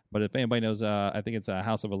seen. But if anybody knows, I think it's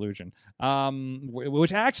House of Illusion,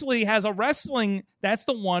 which actually has a wrestling. That's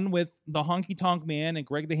the one with the Honky Tonk Man and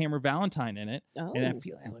Greg the Hammer Valentine in it. Oh. And I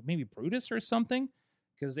feel like maybe Brutus or something.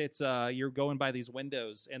 Because it's you're going by these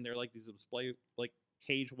windows, and they're like these display like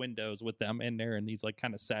cage windows with them in there, and these like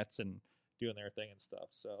kind of sets and doing their thing and stuff.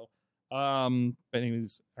 So, but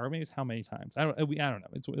anyways, or maybe it's how many times? I don't know.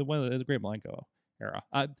 It's one of the Great Malenko era.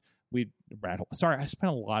 Sorry, I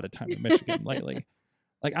spent a lot of time in Michigan lately.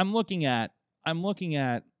 Like I'm looking at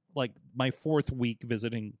like my third week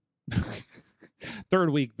visiting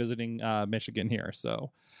Michigan here.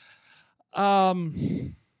 So,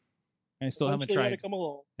 and I still haven't tried. Come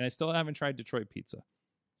along. And I still haven't tried Detroit pizza.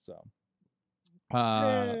 So,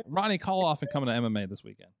 Ronnie, call off and come to MMA this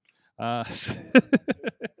weekend.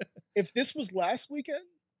 If this was last weekend,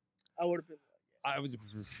 I would have been.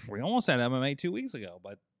 We almost had MMA 2 weeks ago,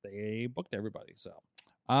 but they booked everybody. So,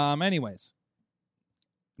 anyways,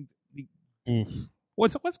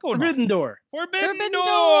 what's going Forbidden on? Door. Forbidden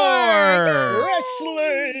Door!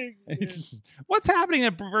 Wrestling. What's happening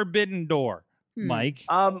at Forbidden Door, Mike?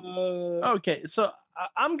 Okay, so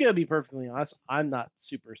I'm gonna be perfectly honest. I'm not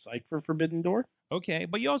super psyched for Forbidden Door. Okay,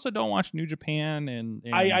 but you also don't watch New Japan and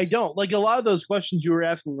I don't like a lot of those questions you were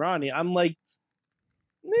asking Ronnie. I'm like,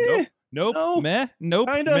 eh, Nope. No. Meh. Nope.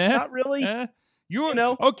 kinda, Meh. not really. You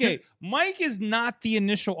know. Okay. Mike is not the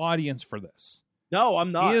initial audience for this. No,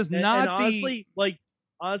 I'm not. He is not and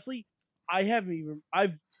honestly, I haven't even.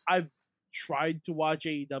 I've tried to watch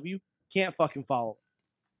AEW. Can't fucking follow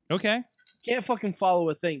it. Okay. Can't fucking follow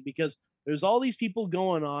a thing because there's all these people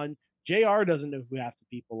going on. JR doesn't know who half the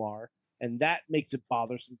people are, and that makes it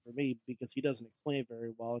bothersome for me because he doesn't explain it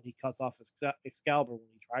very well, and he cuts off Excalibur when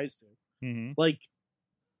he tries to. Mm-hmm. Like,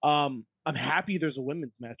 I'm happy there's a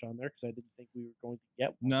women's match on there because I didn't think we were going to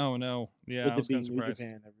get one. No. Yeah, with I it was being kind of New surprised.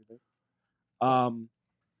 Japan and everything.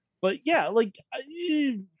 But yeah, like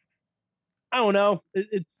I don't know.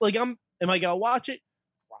 It's like am I gonna watch it?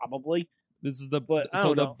 Probably. This is the But I so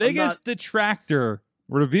don't the know. I'm biggest detractor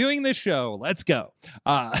reviewing the show. Let's go.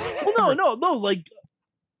 Well, no. Like,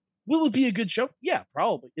 will it be a good show? Yeah,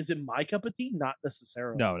 probably. Is it my cup of tea? Not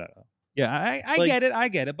necessarily. No. Yeah, I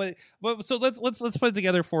Like- get it. But so let's put it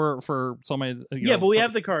together for somebody. Yeah, but we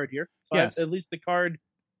have the card here. So Yes. at least the card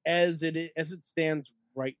as it stands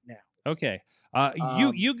right now. Okay.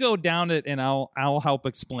 You go down it, and I'll help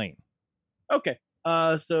explain. Okay.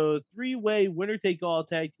 So 3-way winner take all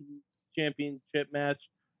tag team championship match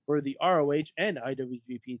for the ROH and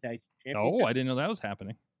IWGP tag team championship. Oh, I didn't know that was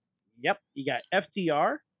happening. Yep. You got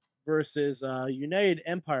FTR versus United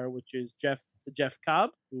Empire, which is Jeff Cobb,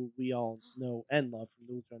 who we all know and love from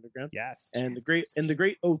the Lucha Underground, Yes. and the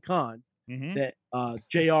great Okan Mm-hmm. that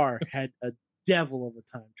JR had a devil of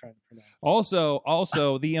a time trying to pronounce.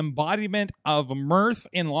 Also, the embodiment of mirth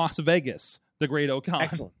in Las Vegas, the great O'Connor.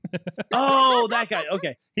 Excellent. Oh, that guy.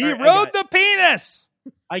 Okay. He All right, rode the penis.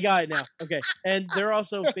 I got it now. Okay. And they're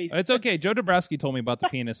also facing. It's okay. Joe Dabrowski told me about the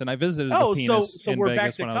penis, and I visited Oh, the penis so in we're Vegas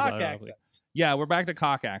back to when I was cock out. access. Yeah, we're back to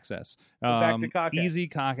cock access. Back to cock Easy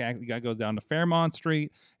cock access. You got to go down to Fairmont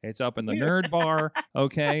Street. It's up in the Yeah. Nerd Bar.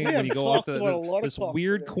 Okay, We when you have go up talked about a lot of this talks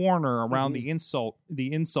weird today. corner around Mhm.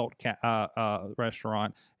 the insult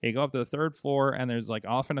restaurant. You go up to the third floor, and there's like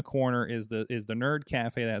off in a corner is the Nerd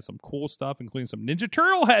Cafe that has some cool stuff, including some Ninja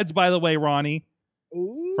Turtle heads. By the way, Ronnie,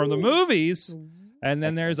 Ooh. from the movies. Ooh. And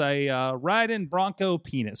then there's a riding Bronco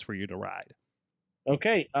penis for you to ride.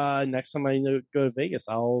 Okay. Next time I go to Vegas,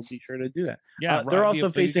 I'll be sure to do that. Yeah, They're right. also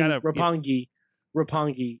You facing gotta- Roppongi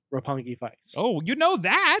fights. Oh, you know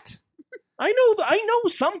that. I know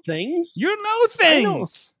some things. You know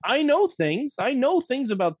things. I know things. I know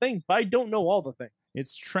things about things, but I don't know all the things.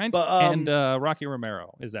 It's Trent But, and Rocky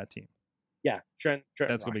Romero is that team. Yeah, Trent.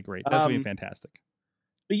 That's gonna Rock. be great. That's gonna be Um, fantastic.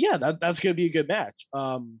 But yeah, that's gonna be a good match.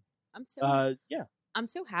 I'm so Yeah. I'm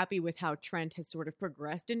so happy with how Trent has sort of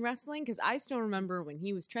progressed in wrestling because I still remember when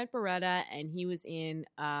he was Trent Beretta and he was in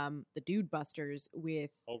the Dude Busters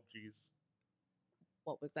with Oh, jeez.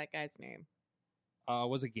 what was that guy's name?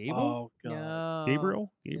 Was it Gable? Oh god. No,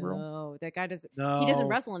 Gabriel? No, that guy doesn't. No. He doesn't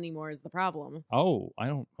wrestle anymore. Is the problem? Oh, I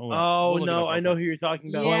don't. Oh we'll look it no, up. I know who you're talking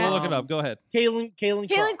about. Yeah. We'll look it up. Go ahead. Kaylin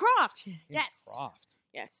Kaylin Croft. Ian Yes, Croft.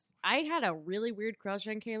 yes. I had a really weird crush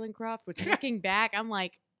on Kaylin Croft, which looking back, I'm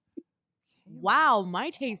like, wow,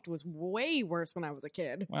 my taste was way worse when I was a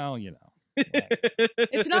kid. Well, you know.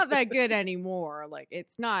 It's not that good anymore. Like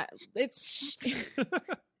it's not. It's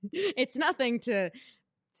it's nothing to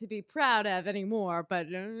be proud of anymore, but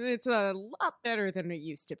it's a lot better than it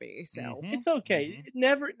used to be. So Mhm. It's okay.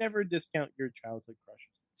 Never discount your childhood crushes.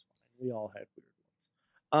 It's fine. We all had weird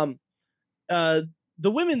ones. the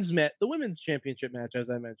women's championship match, as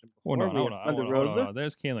I mentioned before. Hold on.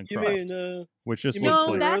 There's Kaylin You Croft, mean which just you mean looks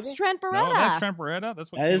No, like that's Trent Beretta. no, that's Trent Beretta.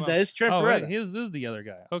 That's what that is Trent Oh, Beretta. wait, this is the other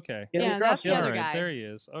guy. Okay. Yeah, that's the All other right, guy. there he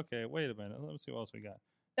is. Okay, wait a minute. Let me see what else we got.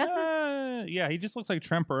 That's Yeah, he just looks like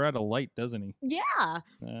Trent Beretta light, doesn't he? yeah.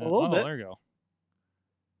 little bit. There you go.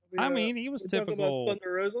 we, I mean, he was we talking typical. about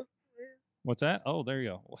Thunder Rosa? What's that? Oh, there you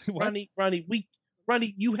go. What?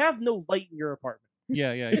 Ronnie, you have no light in your apartment.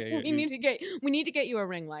 Yeah. we need to get you a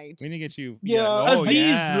ring light. We need to get you. Yeah, Oh, Aziz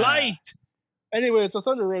yeah. Light. Anyway, it's a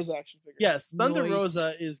Thunder Rosa action figure. Yes, Thunder Nice.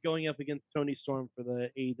 Rosa is going up against Tony Storm for the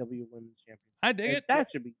AEW Women's Championship. I dig And it. That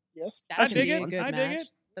should be. Yes. That I should dig be a it. good I match. dig it.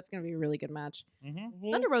 That's gonna be a really good match. Mm-hmm.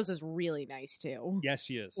 Thunder Rosa's really nice too. Yes,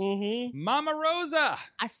 she is. Mm-hmm. Mama Rosa.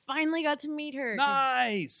 I finally got to meet her.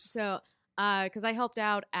 Nice. So, because I helped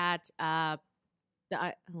out at oh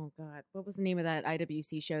god, what was the name of that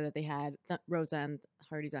IWC show that they had Rosa and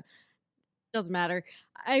Hardy's on? Doesn't matter.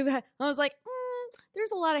 I was like,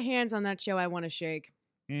 there's a lot of hands on that show I want to shake.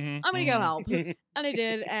 Mm-hmm. I'm gonna go help, and I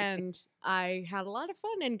did, and I had a lot of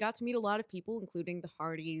fun and got to meet a lot of people, including the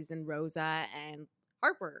Hardys and Rosa and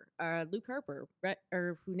Harper, Luke Harper,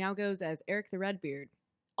 or who now goes as Eric the Redbeard.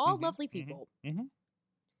 All lovely people.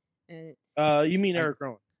 And You mean Eric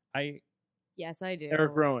Rowan? yes, I do.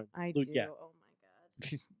 Eric Rowan. I Luke, do. yeah. Oh my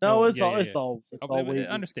god. No, it's yeah, all. yeah, It's yeah. all. It's Oh, all but way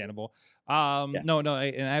understandable. Yeah. No,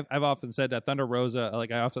 and I've often said that Thunder Rosa,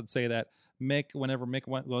 like I often say that Mick, whenever Mick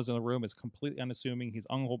goes in the room, is completely unassuming. He's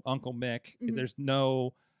Uncle Mick. Mhm.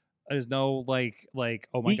 There's no like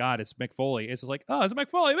oh my god, it's Mick Foley. It's just like, oh, it's Mick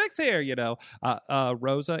Foley. Mick's here, you know.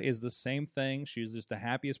 Rosa is the same thing. She's just the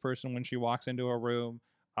happiest person when she walks into a room.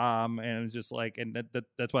 And it's just like, and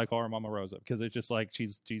that's why I call her Mama Rosa, because it's just like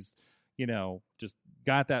she's you know, just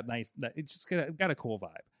got that nice. It's just got a cool vibe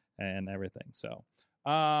and everything. So,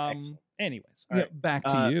 Excellent. anyways, All yeah, right. back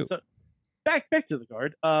to you. So back to the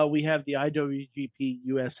card. We have the IWGP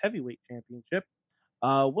US Heavyweight Championship.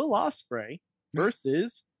 Will Ospreay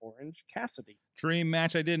versus Orange Cassidy. Dream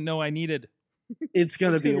match I didn't know I needed. It's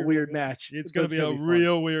gonna It's be gonna a be weird good. match. It's gonna be a fun.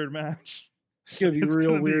 real weird match. It's gonna be It's real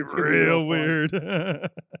gonna be weird. It's gonna be real fun. weird.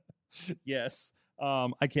 Yes.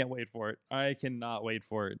 I can't wait for it. I cannot wait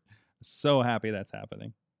for it. So happy that's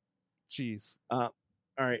happening. Jeez. All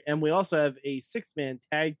right, and we also have a 6-man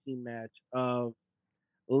tag team match of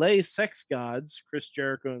Lay Sex Gods, Chris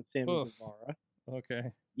Jericho and Sammy Oof. Guevara.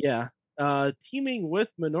 Okay. Yeah, teaming with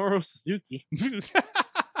Minoru Suzuki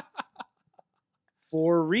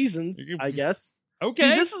for reasons, I guess. Okay.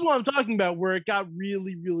 See, this is what I'm talking about, where it got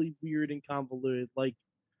really, really weird and convoluted. Like,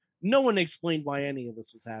 no one explained why any of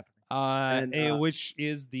this was happening. Which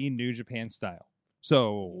is the New Japan style.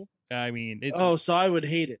 So, I mean, it's. So I would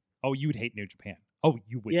hate it. Oh, you would hate New Japan. Oh,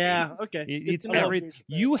 you would. Yeah, hate it. okay. It's I love every. New Japan.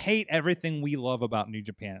 You hate everything we love about New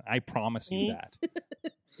Japan. I promise you Mhm.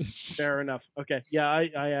 that. Fair enough. Okay. Yeah,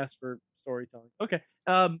 I asked for storytelling. Okay.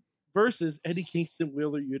 Versus Eddie Kingston,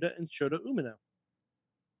 Wheeler Yuta, and Shota Umino.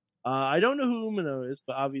 I don't know who Umino is,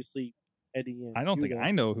 but obviously Eddie and I don't think Yuta.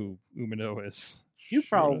 I know who Umino is. You Should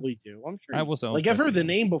probably do. I'm sure. I you- will say Like, I've heard the him.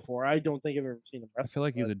 name before. I don't think I've ever seen him I wrestle. feel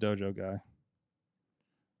like he's but- a dojo guy.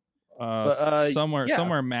 But, yeah.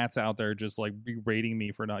 Somewhere Matt's out there just like berating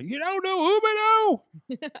me for not. You don't know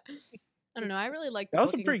Umino. I don't know. I really like the That was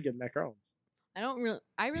a booking. pretty good macaron.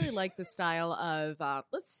 I really like the style of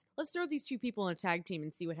let's throw these two people in a tag team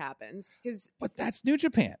and see what happens, because But that's New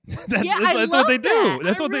Japan. That's, Yeah, I that's love what they do. that.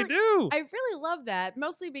 That's I what really- they do. I really love that,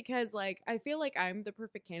 mostly because like I feel like I'm the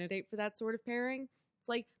perfect candidate for that sort of pairing. It's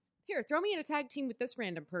like, here, throw me in a tag team with this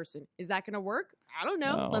random person. Is that going to work? I don't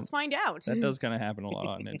know. Well, Let's find out. That does kind of happen a lot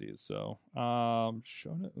on indies. So,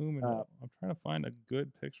 Shota Umino. I'm trying to find a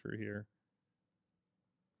good picture here.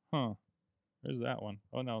 Huh? There's that one.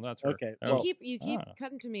 Oh no, that's her. Okay, Oh. You keep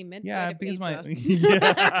cutting to me mid. Yeah, bite of because my pizza.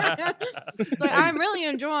 yeah. It's like, I'm really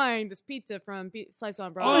enjoying this pizza from Slice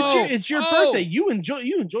on Broadway. Oh, It's your oh. birthday. You enjoy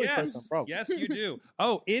Slice on Broadway. Yes, you do.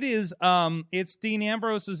 Oh, it is. It's Dean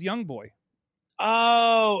Ambrose's young boy.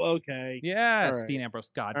 Oh, okay. Yes, All right. Dean Ambrose.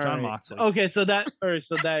 God, All John right. Moxley. Okay, so that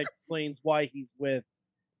explains why he's with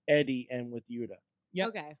Eddie and with Yuta. Yep.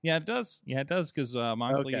 Okay. Yeah, it does. Yeah, it does because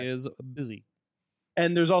Moxley Okay. is busy.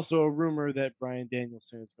 And there's also a rumor that Bryan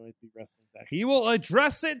Danielson is going to be wrestling back. He will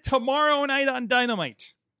address it tomorrow night on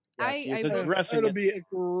Dynamite. I Yes, he's will- addressing It'll it. be a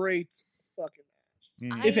great fucking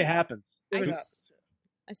match. If I- it happens. If I it s- happens.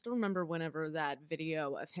 I still remember whenever that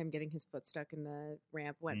video of him getting his foot stuck in the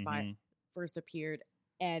ramp went by Mhm. first appeared,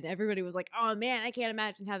 and everybody was like, "Oh man, I can't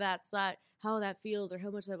imagine how how that feels or how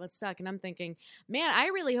much that must suck. And I'm thinking, man, I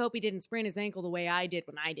really hope he didn't sprain his ankle the way I did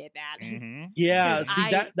when I did that. Mm-hmm. Yeah, Because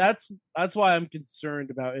see that's why I'm concerned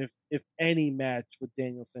about if any match with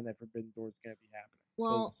Danielson at Forbidden Door is going to be happening.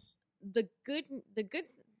 Well, 'Cause-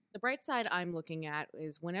 the bright side I'm looking at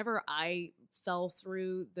is whenever I fell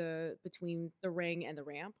through between the ring and the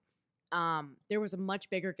ramp, there was a much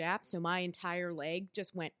bigger gap, so my entire leg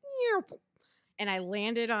just went, and I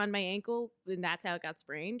landed on my ankle, and that's how it got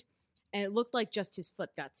sprained. And it looked like just his foot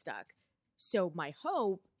got stuck. So my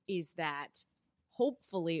hope is that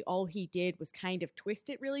hopefully all he did was kind of twist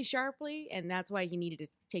it really sharply, and that's why he needed to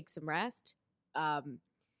take some rest.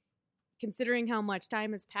 Considering how much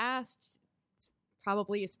time has passed, it's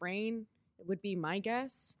probably a sprain. It would be my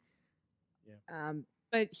guess. Yeah.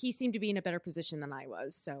 But he seemed to be in a better position than I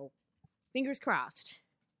was, so fingers crossed.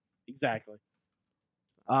 Exactly.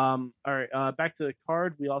 All right. Back to the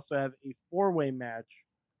card. We also have a 4-way match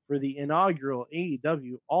for the inaugural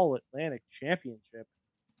AEW All Atlantic Championship.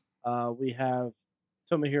 We have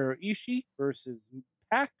Tomohiro Ishii versus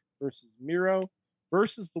Pac versus Miro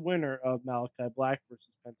versus the winner of Malachi Black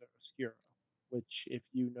versus Penta Oscuro. Which, if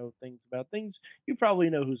you know things about things, you probably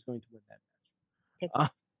know who's going to win that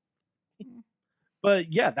match.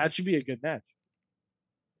 But yeah, that should be a good match.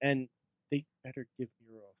 And they better give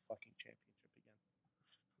Miro a fucking championship again.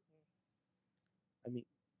 I mean,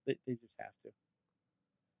 they just have to.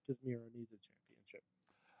 Because Miro needs a championship.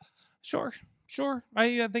 Sure.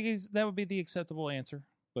 I think that would be the acceptable answer.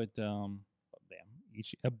 But damn,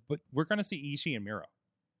 Ishii. But we're gonna see Ishii and Miro.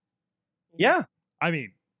 Yeah. I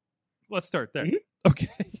mean, let's start there. Mhm. Okay,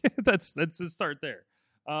 let's start there.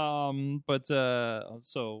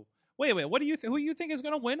 So wait. What do you who you think is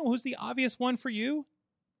gonna win? Who's the obvious one for you?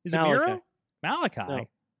 Is it Miro? Malachi?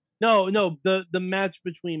 No. The match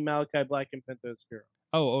between Malachi Black and Penta Oscuro.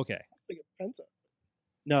 Oh, okay. Like a Penta.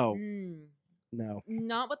 No. Mm. No.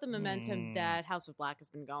 Not with the momentum that House of Black has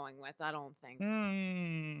been going with, I don't think.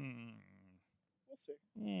 We'll see.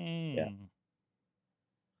 Yeah.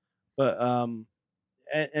 But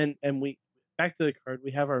and we back to the card.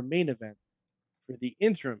 We have our main event for the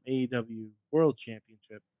interim AEW World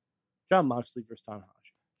Championship: Jon Moxley versus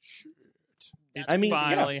Tanahashi. Shit. That's It's gonna be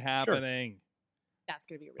finally sure. happening. That's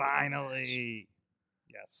going to be a really good match. Finally.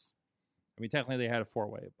 Yes. I mean, technically they had a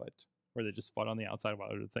 4-way, but where they just fought on the outside while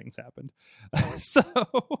other things happened. So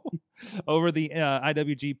over the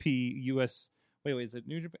IWGP US. Wait, is it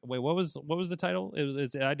New Japan? Wait, what was the title?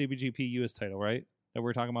 It's the IWGP US title, right? That we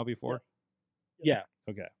were talking about before. Yeah.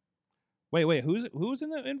 Okay. Wait. Who's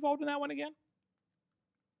involved in that one again?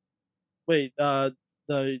 Wait. The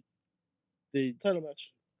Title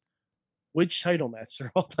match. which title match?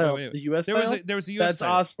 They're all title. Wait. The US There title. was a US That's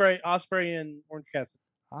title. Osprey and Orange Cassidy.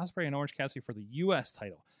 Osprey and Orange Cassidy for the US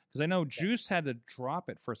title, because I know Juice had to drop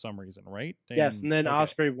it for some reason, right? Yes, and then okay.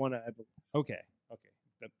 Osprey won it, I believe. Okay.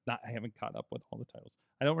 I haven't caught up with all the titles.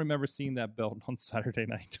 I don't remember seeing that belt on Saturday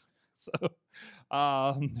night. So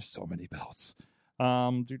there's so many belts.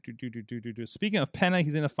 Speaking of Penta,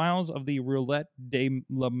 he's in the finals of the Roulette de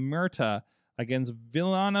la Muerta against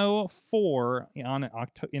Villano 4 in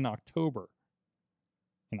October.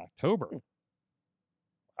 In October.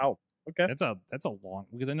 Wow. Okay. That's a long,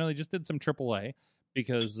 because I know they just did some AAA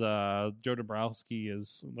because Joe Dabrowski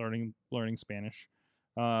is learning Spanish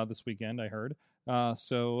this weekend, I heard.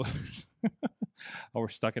 So we're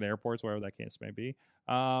stuck at airports, wherever that case may be.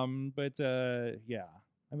 Yeah.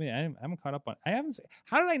 I mean, I haven't caught up on. I haven't.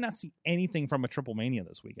 How did I not see anything from a Triple Mania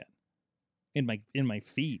this weekend in my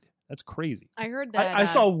feed? That's crazy. I heard that. I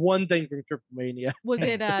saw one thing from Triple Mania. Was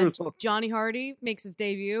it There was one- Johnny Hardy makes his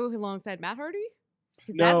debut alongside Matt Hardy?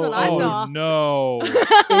 'Cause No, that's what I oh, saw. No.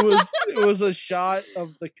 it was a shot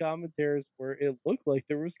of the commentators where it looked like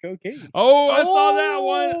there was cocaine. Oh, I saw that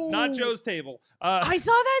one. Not Joe's table. I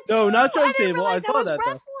saw that too. No, not Joe's I didn't table. I realize saw that was that,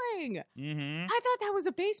 though. wrestling. Mm-hmm. I thought that was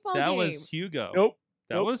a baseball That game. was Hugo. Nope.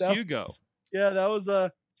 That Nope, was that Hugo. Yeah, that was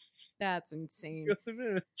That's insane. just a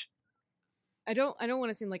minute. I don't want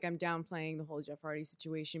to seem like I'm downplaying the whole Jeff Hardy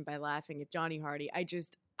situation by laughing at Johnny Hardy. I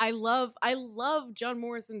love John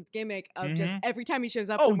Morrison's gimmick of just every time he shows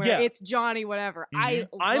up Oh, somewhere, yeah. it's Johnny whatever. I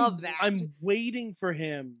love that. I'm waiting for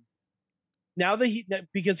him. Now that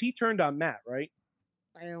because he turned on Matt, right?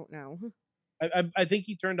 I don't know. I think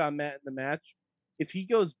he turned on Matt in the match. If he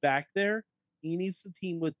goes back there, he needs to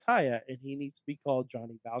team with Taya, and he needs to be called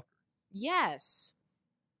Johnny Valkyrie. Yes.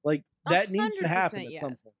 Like that needs to happen 100% at yes. some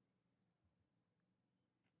point.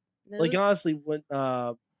 Like honestly, when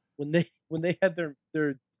they had their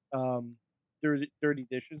dirty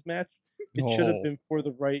dishes match, it should have been for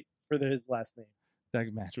his last name.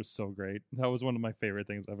 That match was so great. That was one of my favorite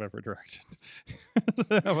things I've ever directed.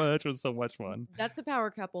 That match was so much fun. That's a power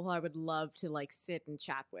couple who I would love to like sit and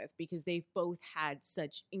chat with because they've both had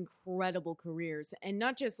such incredible careers and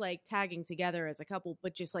not just like tagging together as a couple,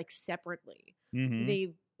 but just like separately. Mhm.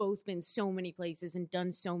 They've both been so many places and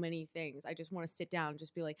done so many things. I just want to sit down and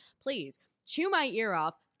just be like, please chew my ear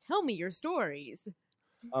off. Tell me your stories.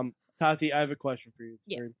 Tati, I have a question for you. It's a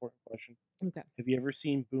Yes. very important question. Okay. Have you ever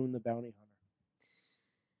seen Boone the Bounty Hunter?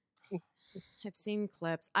 I've seen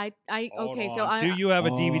clips. Okay, Hold so on. I Do you have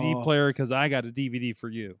a DVD Oh. player? Because I got a DVD for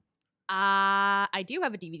you. I do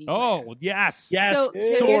have a DVD player. Oh, yes. Yes, So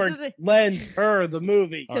here's Sword, the thing. lend her the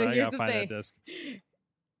movie. So All right, I here's gotta the find thing. that disc.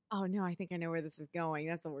 Oh no, I think I know where this is going.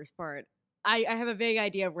 That's the worst part. I have a vague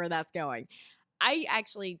idea of where that's going. I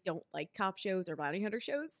actually don't like cop shows or bounty hunter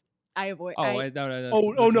shows. I avoid. Oh, I, wait, no. I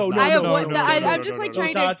avoid. I'm just like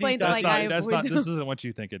trying to Tati, explain that. that's Like not- I That's avoid not. them. This isn't what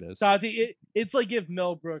you think it is. Tati, it's like if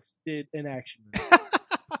Mel Brooks did an action movie.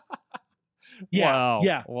 Wow.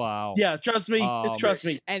 yeah, Wow. yeah. Trust me, trust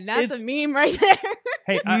me. And that's It's- a meme right there.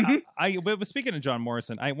 Hey, Mhm. but speaking of John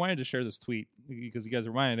Morrison, I wanted to share this tweet because you guys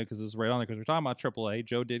reminded me because this is right on there because we're talking about AAA.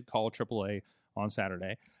 Joe did call AAA on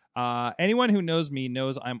Saturday. Anyone who knows me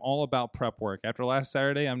knows I'm all about prep work. After last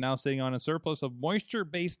Saturday, I'm now sitting on a surplus of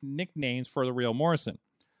moisture-based nicknames for the real Morrison.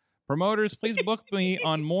 Promoters, please book me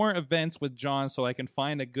on more events with John so I can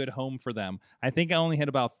find a good home for them. I think I only hit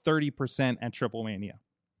about 30% at Triple Mania.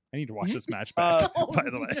 I need to watch this match back, by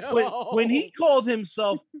the way. When he called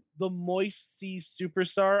himself the Moist Sea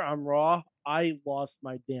Superstar on Raw, I lost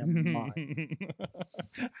my damn mind.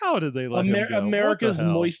 How did they let him go? What the America's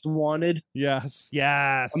hell? Moist Wanted. Yes.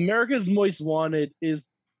 America's Moist Wanted is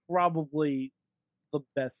probably the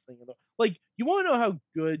best thing. Like, you want to know how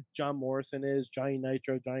good John Morrison is, Johnny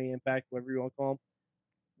Nitro, Johnny Impact, whatever you want to call him?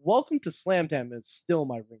 Welcome to Slamtown is still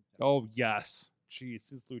my ringtone. Oh, yes. Jeez,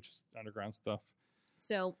 this Lucha's Underground stuff.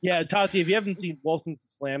 So Yeah, Tati, if you haven't seen Welcome to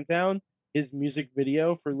Slamtown, his music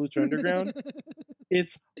video for Lucha Underground,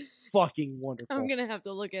 it's fucking wonderful. I'm gonna have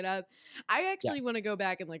to look it up. I actually want to go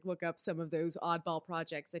back and like look up some of those oddball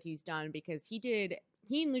projects that he's done because he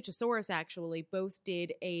and Luchasaurus actually both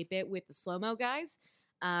did a bit with the slow mo guys,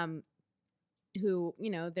 who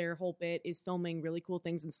their whole bit is filming really cool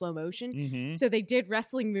things in slow motion. Mm-hmm. So they did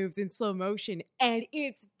wrestling moves in slow motion, and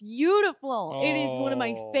it's beautiful. It is one of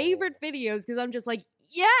my favorite videos because I'm just like,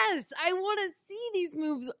 yes, I want to see these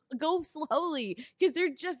moves go slowly because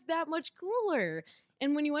they're just that much cooler.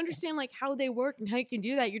 And when you understand like how they work and how you can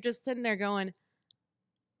do that, you're just sitting there going,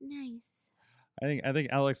 nice. I think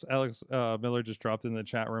Alex Miller just dropped in the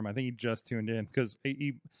chat room. I think he just tuned in because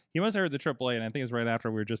he must have heard the AAA, and I think it's right after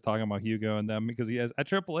we were just talking about Hugo and them because he has at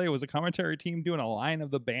AAA was a commentary team doing a line of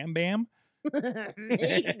the Bam Bam. Never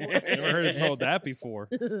heard him called that before.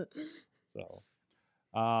 So,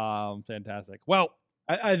 fantastic. Well,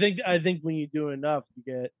 I think when you do enough,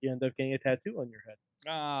 you end up getting a tattoo on your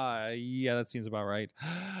head. yeah, that seems about right.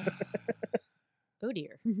 Oh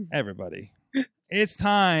dear. Everybody, it's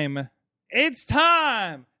time. It's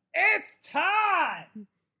time. It's time.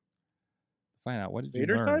 Find out what did you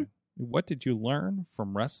Vader learn. time? What did you learn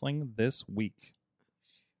from wrestling this week?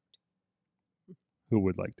 Who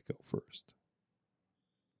would like to go first?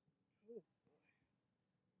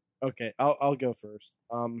 Okay, I'll go first.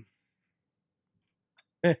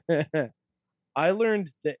 I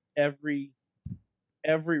learned that every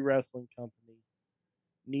wrestling company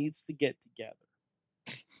needs to get together.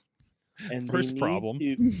 And they First need problem.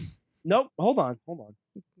 Nope, hold on.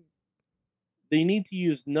 They need to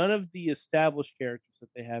use none of the established characters that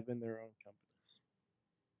they have in their own companies.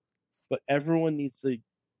 But everyone needs to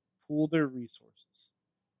pool their resources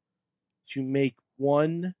to make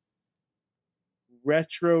one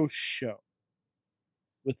retro show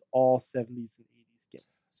with all 70s and 80s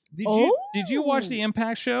gimmicks. Did you watch the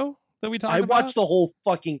Impact show that we talked I about? watched the whole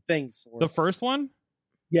fucking thing, Sword. The first one?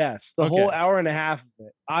 Yes, the Okay. whole hour and a half of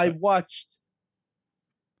it. I watched.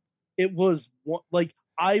 It was like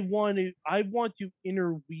I want to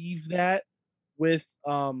interweave that with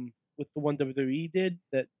the one WWE did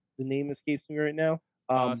that the name escapes me right now.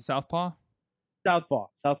 Southpaw?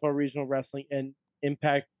 Southpaw Regional Wrestling and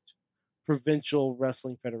Impact Provincial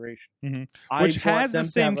Wrestling Federation, Mm-hmm. Which has the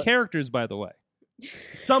same characters, by the way.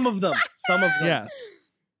 Some of them. Yes.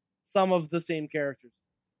 Some of the same characters,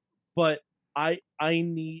 but I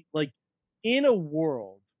need, like, in a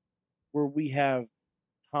world where we have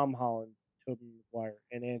Tom Holland, Tobey Maguire,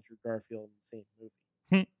 and Andrew Garfield in the same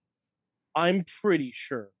movie, I'm pretty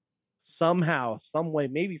sure somehow, some way,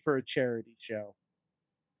 maybe for a charity show,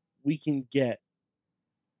 we can get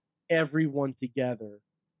everyone together.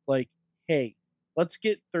 Like, hey, let's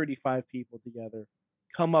get 35 people together.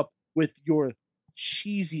 come up with your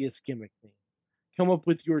cheesiest gimmick name. Come up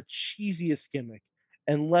with your cheesiest gimmick,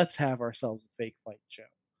 and let's have ourselves a fake fight show.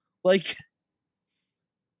 Like,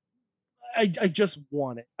 I just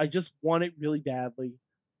want it. I just want it really badly.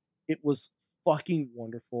 It was fucking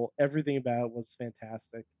wonderful. Everything about it was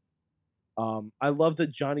fantastic. I love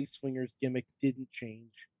that Johnny Swinger's gimmick didn't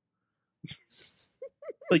change.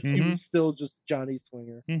 Like, he was still just Johnny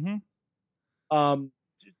Swinger.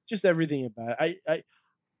 Just everything about it. I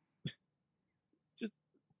just,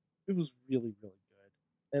 it was really, really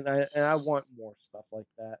good. And I want more stuff like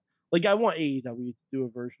that. Like, I want AEW to do a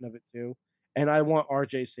version of it too. And I want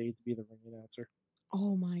RJ Sade to be the ring announcer.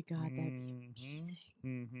 Oh my god, that'd be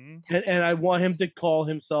amazing. And I want him to call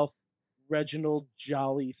himself Reginald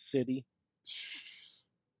Jolly City.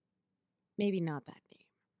 Maybe not that name.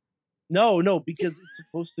 No, because it's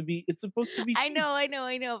supposed to be. I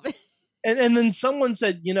know. But And then someone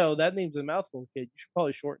said, that name's a mouthful, kid. You should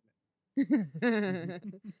probably shorten it.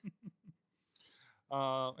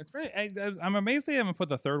 It's very. I'm amazed they haven't put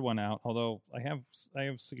the third one out. Although I have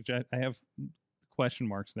question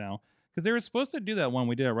marks now because they were supposed to do that one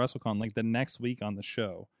we did at WrestleCon like the next week on the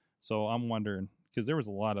show. So I'm wondering because there was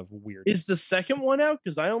a lot of weird. Is the second one out?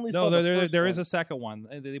 Because I only saw the first there one. is a second one.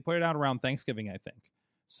 They put it out around Thanksgiving, I think.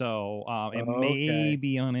 So it may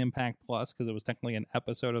be on Impact Plus because it was technically an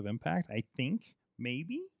episode of Impact. I think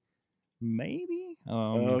maybe.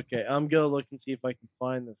 Okay, I'm gonna look and see if I can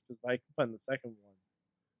find this because I can find the second one.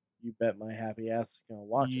 You bet my happy ass is gonna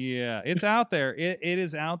watch it. Yeah, it's out there. It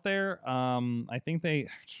is out there. I think so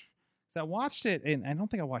I watched it, and I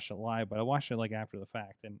don't think I watched it live, but I watched it like after the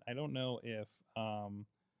fact, and I don't know if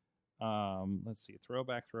let's see,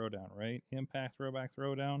 Throwback Throwdown, right? Impact Throwback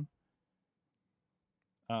Throwdown.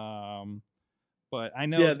 But I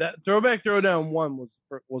know that Throwback Throwdown one was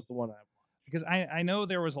the one I watched because I know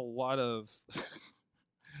there was a lot of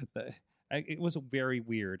it was very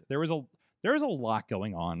weird. There was a lot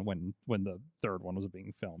going on when the third one was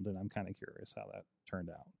being filmed, and I'm kind of curious how that turned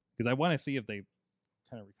out because I want to see if they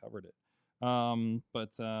kind of recovered it. And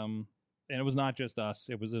it was not just us.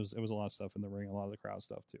 It was a lot of stuff in the ring, a lot of the crowd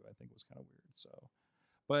stuff too. I think was kind of weird.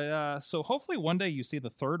 So, so hopefully one day you see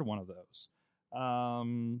the third one of those. Hold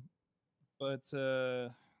on,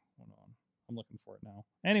 I'm looking for it now.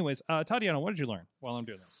 Anyways, Tatiana, what did you learn while I'm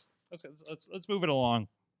doing this? Let's move it along.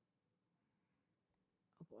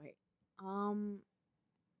 Oh boy.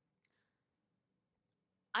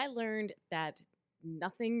 I learned that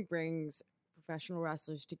nothing brings professional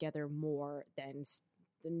wrestlers together more than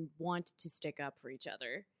want to stick up for each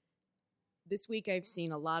other. This week I've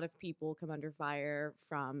seen a lot of people come under fire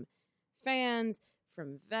from fans,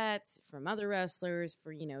 from vets, from other wrestlers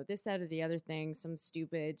for, this, that, or the other thing, some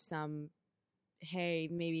stupid, some, hey,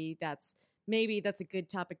 maybe that's a good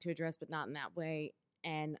topic to address, but not in that way.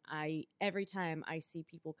 And every time I see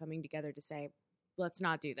people coming together to say, let's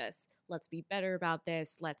not do this. Let's be better about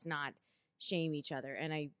this. Let's not shame each other.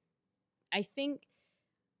 And I think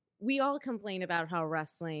we all complain about how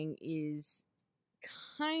wrestling is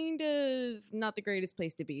kind of not the greatest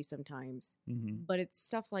place to be sometimes. But it's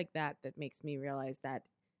stuff like that makes me realize that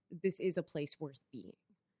this is a place worth being.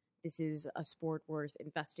 This is a sport worth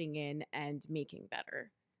investing in and making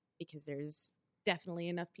better because there's definitely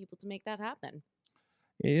enough people to make that happen.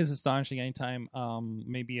 It is astonishing anytime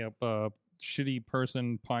maybe a shitty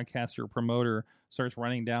person, podcaster, or promoter starts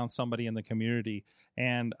running down somebody in the community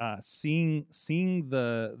and seeing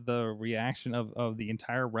the reaction of the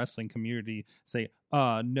entire wrestling community say,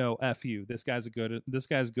 no, F you, this guy's good.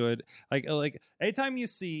 Like anytime you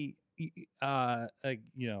see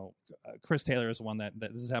Chris Taylor is one that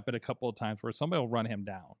this has happened a couple of times where somebody will run him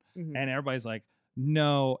down and everybody's like,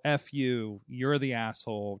 no, F you, you're the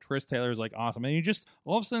asshole. Chris Taylor's like awesome. And you just,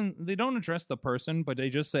 all of a sudden, they don't address the person, but they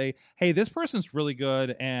just say, hey, this person's really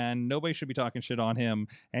good and nobody should be talking shit on him.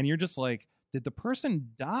 And you're just like, did the person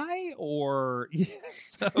die or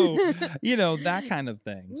so that kind of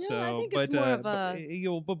thing. No, so I think it's more of but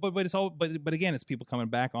it's all but again it's people coming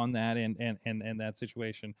back on that and that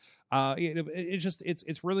situation.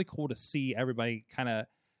 It's really cool to see everybody kind of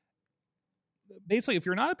basically, if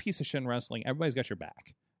you're not a piece of shit in wrestling, everybody's got your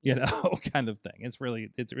back, kind of thing. It's really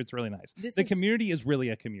nice. The community is really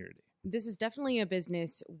a community. This is definitely a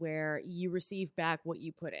business where you receive back what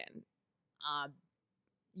you put in.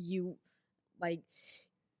 You like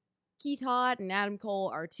Keith Hott and Adam Cole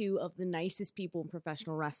are two of the nicest people in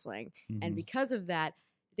professional wrestling, and because of that,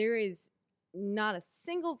 there is not a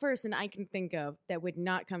single person I can think of that would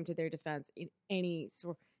not come to their defense in any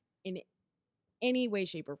way,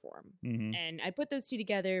 shape, or form. And I put those two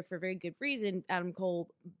together for a very good reason. Adam Cole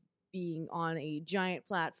being on a giant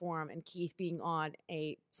platform and Keith being on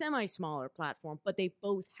a semi-smaller platform, but they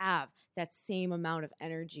both have that same amount of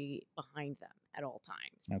energy behind them at all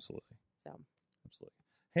times. Absolutely. So, Absolutely.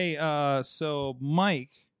 Hey, so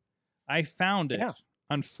Mike, I found it. Yeah.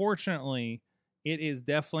 Unfortunately, it is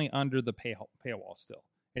definitely under the paywall still.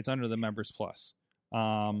 It's under the Members Plus.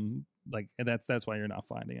 Like that's why you're not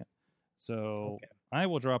finding it. So Okay. I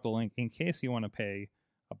will drop a link in case you want to pay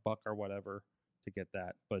 $1 or whatever to get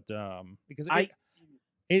that. But because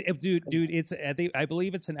dude, it's I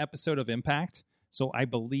believe it's an episode of Impact. So I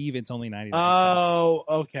believe it's only 99 cents. Oh,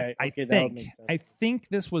 okay. I think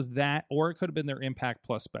this was that, or it could have been their Impact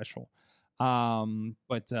Plus special.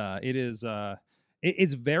 But it is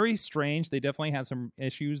it's very strange. They definitely had some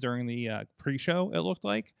issues during the pre-show, it looked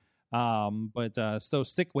like. So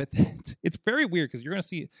stick with it. It's very weird because you're gonna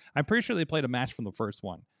see. I'm pretty sure they played a match from the first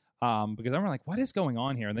one. Because I'm like, what is going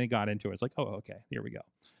on here? And they got into it. It's like, oh, okay, here we go.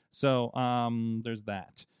 So there's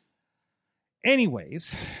that.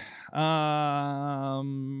 Anyways, Ronnie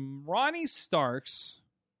Starks,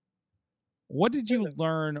 what did you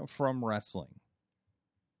learn from wrestling?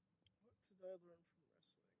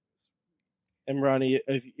 And Ronnie,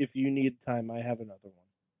 if you need time, I have another one.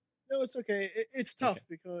 No, it's okay. It's tough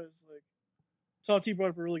because like Tati brought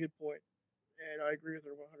up a really good point, and I agree with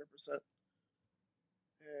her 100%.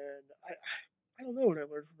 And I don't know what I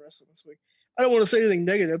learned from wrestling this week. I don't want to say anything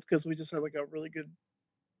negative because we just had like a really good,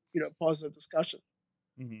 positive discussion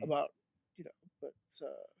about, but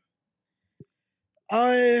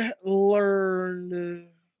I learned.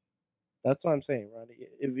 That's what I'm saying, Ronnie.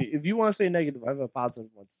 If you want to say negative, I have a positive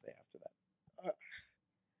one to say after that.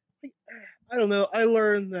 I don't know. I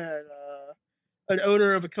learned that an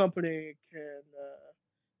owner of a company can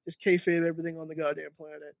just kayfabe everything on the goddamn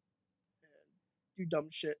planet and do dumb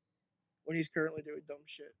shit when he's currently doing dumb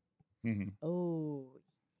shit. oh,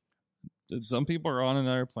 Some people are on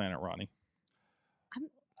another planet, Ronnie.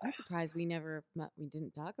 I'm surprised we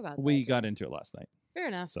didn't talk about that. We got into it last night. Fair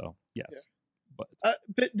enough. So, yes. Yeah.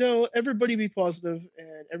 But no, everybody be positive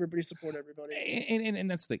and everybody support everybody. And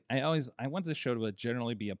that's the thing. I want this show to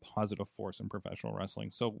generally be a positive force in professional wrestling.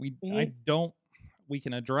 So we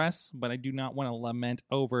can address, but I do not want to lament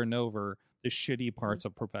over and over the shitty parts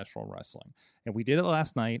of professional wrestling. And we did it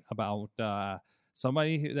last night about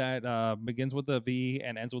somebody that begins with a V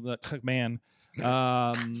and ends with a man.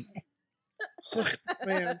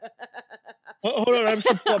 Man. Hold on, I'm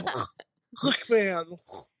some man.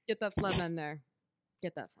 Get that phlegm in there.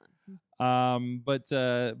 Get that phlegm. But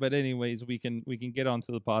anyways, we can get on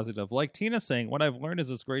to the positive. Like Tina's saying, what I've learned is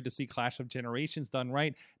it's great to see Clash of Generations done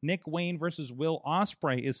right. Nick Wayne versus Will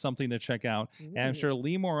Ospreay is something to check out. Ooh. And I'm sure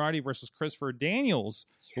Lee Moriarty versus Christopher Daniels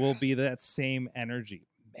will be that same energy.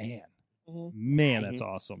 Man, that's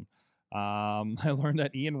awesome. I learned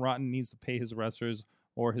that Ian Rotten needs to pay his wrestlers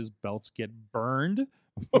or his belts get burned.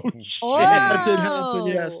 Oh, shit. Oh. That did happen,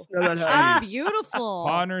 yes. No, that happened. That's beautiful.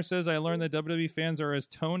 Connor says, I learned that WWE fans are as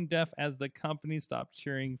tone deaf as the company. Stop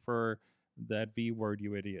cheering for that V word,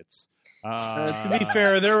 you idiots. To be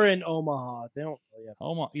fair, they're in Omaha. They don't.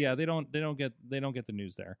 Yeah, they don't get the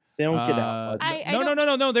news there. They don't get out.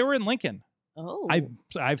 No. They were in Lincoln. Oh,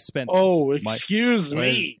 I've spent. Oh, excuse Mike,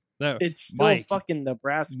 me. No, It's still Mike, fucking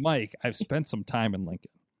Nebraska. Mike, I've spent some time in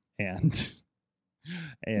Lincoln, and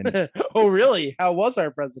Oh, really? How was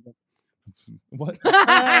our president? what?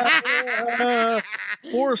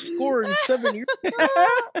 4-7 years.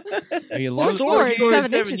 He loves.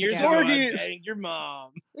 7 years ago. Bang your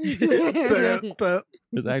mom.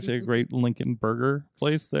 There's actually a great Lincoln burger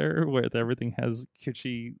place there where everything has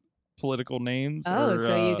kitschy political names. Oh, or,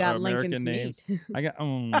 so you got American Lincoln's names. meat. I got.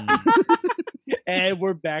 And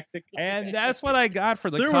we're back to. And that's what I got for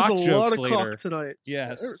the There cock was a jokes lot of later. cock tonight.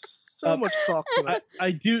 Yes. There's so much cock tonight.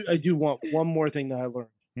 I do want one more thing that I learned.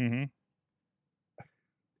 Mm-hmm.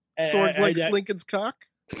 Sword likes Lincoln's cock.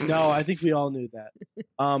 No, I think we all knew that.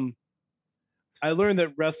 I learned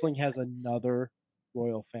that wrestling has another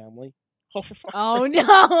royal family, Oh, for fuck's Oh sake.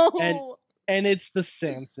 no! and it's the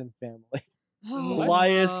Samson family, Oh,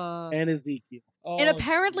 Elias uh, and Ezekiel, and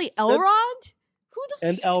apparently Elrond. Who the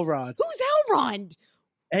and f- Elrod. Who's Elrond?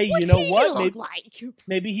 Hey, What's you know he what? look like?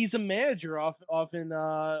 Maybe he's a manager off in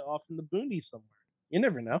the boonies somewhere. You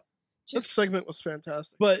never know. This segment was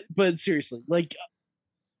fantastic. But seriously, like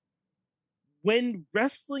when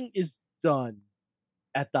wrestling is done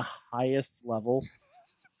at the highest level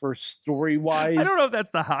for story wise, I don't know if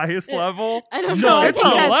that's the highest level. I don't No, know. I it's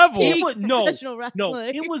think a that's level. peak It was- no, professional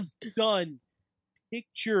wrestling. it was done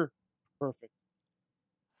picture perfect.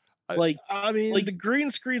 I- Like I mean, like- the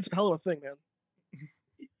green screen's a hell of a thing, man.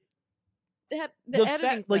 the the editing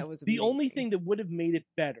fact, like was the only amazing. thing that would have made it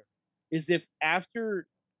better is if after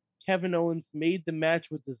Kevin Owens made the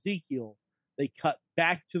match with Ezekiel, they cut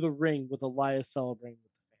back to the ring with Elias celebrating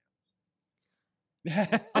with the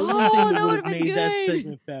fans. Oh, Only thing that would would've have been made that good.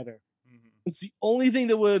 segment better. It's the only thing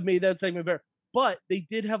that would have made that segment better. But they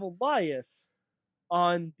did have Elias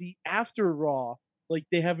on the after Raw. Like,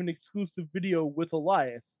 they have an exclusive video with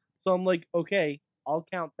Elias. So I'm like, okay, I'll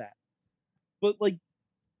count that. But, like,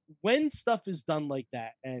 when stuff is done like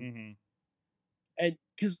that, and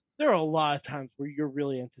because there are a lot of times where you're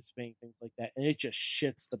really anticipating things like that, and it just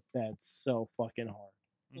shits the bed so fucking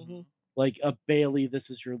hard. Like a Bailey, This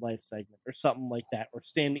Is Your Life segment, or something like that,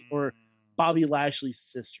 or Bobby Lashley's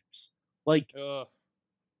sisters. Like,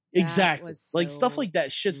 exactly, like stuff like that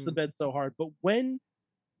shits the bed so hard. But when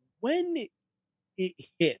it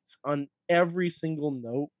hits on every single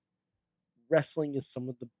note, wrestling is some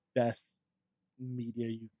of the best media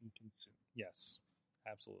you can consume. Yes,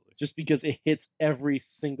 absolutely. Just because it hits every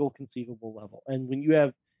single conceivable level. And when you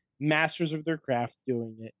have masters of their craft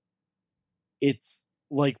doing it, it's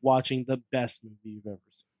like watching the best movie you've ever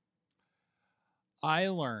seen. I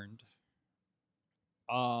learned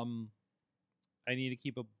I need to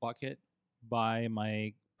keep a bucket by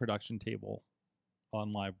my production table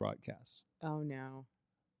on live broadcasts. Oh no.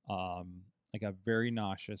 I got very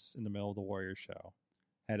nauseous in the middle of the Warrior show.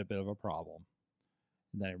 Had a bit of a problem.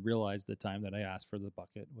 And then I realized the time that I asked for the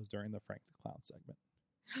bucket was during the Frank the Clown segment.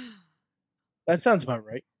 That sounds about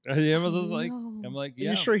right. It was just like, no. I'm like, Are yeah.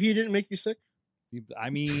 you sure he didn't make you sick? I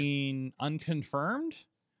mean, unconfirmed,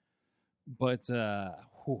 but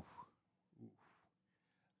whew.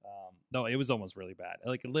 No, it was almost really bad.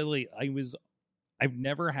 Like literally, I've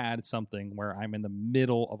never had something where I'm in the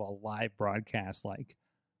middle of a live broadcast. Like,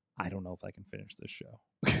 I don't know if I can finish this show.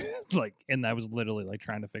 Like, and I was literally like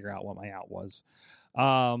trying to figure out what my out was,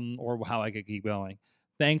 or how I could keep going.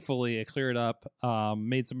 Thankfully, it cleared up.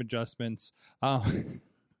 Made some adjustments. I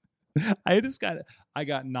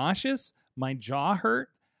got nauseous. My jaw hurt,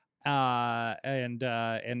 and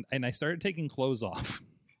I started taking clothes off.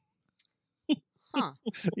 Huh.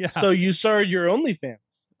 Yeah. So you started your OnlyFans.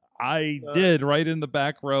 I did, right in the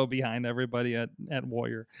back row behind everybody at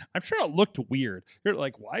Warrior. I'm sure it looked weird. You're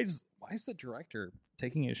like, why is the director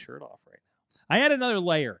taking his shirt off right now? I had another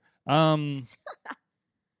layer. But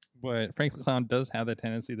Frank the Clown does have the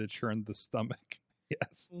tendency to churn the stomach.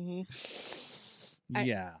 Yes.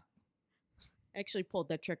 Yeah. I actually pulled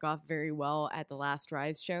that trick off very well at the last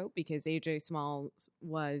Rise show because AJ Smalls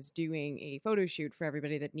was doing a photo shoot for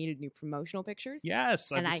everybody that needed new promotional pictures.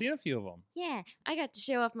 Yes, I've seen a few of them. Yeah, I got to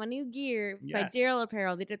show off my new gear by Yes. Daryl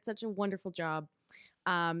Apparel. They did such a wonderful job.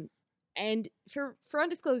 And for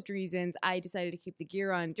undisclosed reasons, I decided to keep the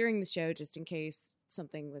gear on during the show just in case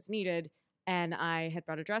something was needed. And I had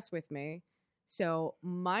brought a dress with me. So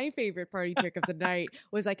my favorite party trick of the night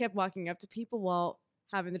was I kept walking up to people while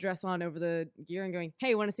having the dress on over the gear and going,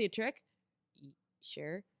 "Hey, want to see a trick?"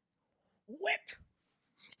 Sure. Whip.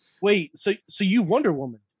 Wait, so you Wonder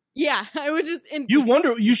Woman? Yeah, I was just in. You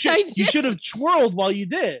I should have twirled while you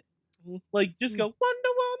did. Like, just go Wonder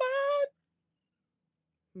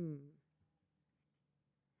Woman.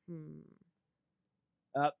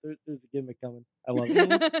 There's a gimmick coming. I love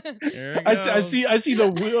it. There it I goes. see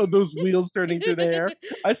those wheels turning through the air.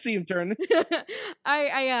 I see him turning.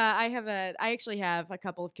 I actually have a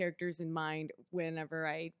couple of characters in mind whenever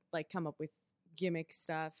I like come up with gimmick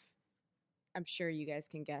stuff. I'm sure you guys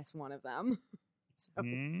can guess one of them. So,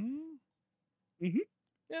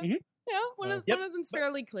 one of them's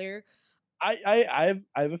fairly clear. I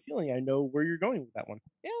have a feeling I know where you're going with that one.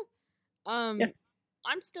 Yeah.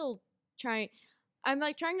 I'm still trying. I'm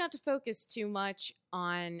like trying not to focus too much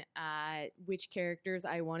on which characters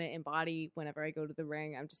I want to embody whenever I go to the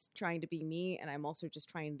ring. I'm just trying to be me, and I'm also just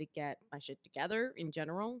trying to get my shit together in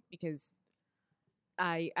general because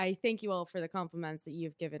I thank you all for the compliments that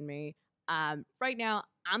you've given me. Right now,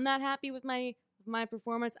 I'm not happy with my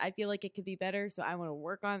performance. I feel like it could be better, so I want to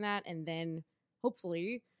work on that, and then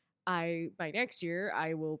hopefully, by next year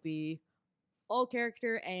I will be all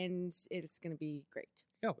character, and it's gonna be great.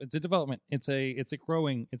 Yeah, it's a development. It's a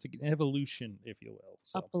growing. It's an evolution, if you will.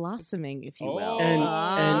 So. A blossoming, if you will.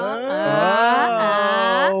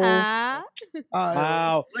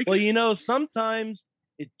 Wow. Well, sometimes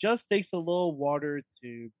it just takes a little water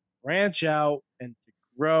to branch out and to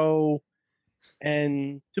grow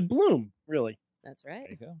and to bloom, really. That's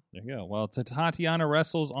right. There you go. Well, Tatiana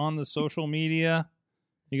Wrestles on the social media.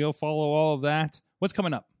 You go follow all of that. What's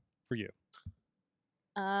coming up for you?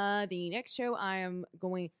 The next show I am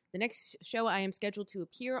going The next show I am scheduled to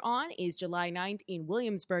appear on is July 9th in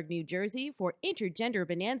Williamsburg, New Jersey for Intergender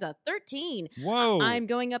Bonanza 13. Whoa. I'm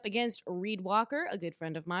going up against Reed Walker, a good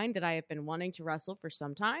friend of mine that I have been wanting to wrestle for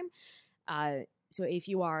some time. So if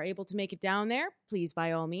you are able to make it down there, please,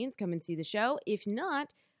 by all means, come and see the show. If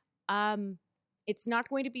not, it's not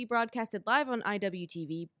going to be broadcasted live on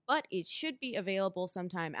IWTV, but it should be available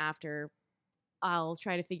sometime after. I'll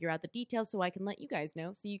try to figure out the details so I can let you guys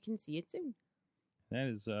know so you can see it soon. That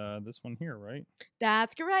is this one here, right?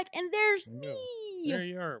 That's correct. And there's There you me. go. There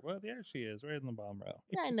you are. Well, there she is, right in the bottom row.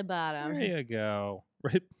 Right in the bottom. There you go.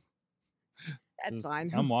 Right. That's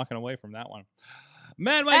fine. I'm walking away from that one.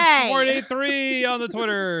 Man Mike Hey! 483 on the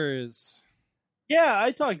Twitters. Yeah,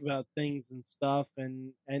 I talk about things and stuff,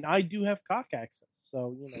 and I do have cock access,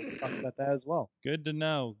 so we'll talk about that as well. Good to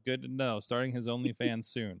know. Good to know. Starting his OnlyFans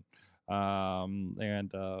soon.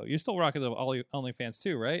 And you're still rocking the OnlyFans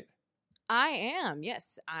too, right? I am.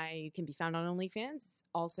 Yes, I can be found on OnlyFans.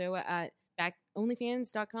 Also at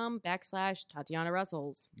onlyfans.com/Tatiana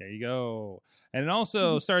Russels. There you go. And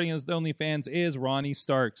also starting his OnlyFans is Ronnie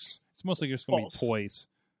Starks. It's mostly just going to be toys.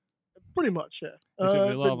 Pretty much, yeah. There's gonna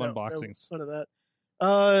be a lot but of unboxings. None of that.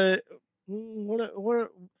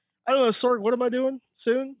 What? I don't know, Sorg. What am I doing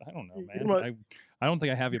soon? I don't know, You're man. I don't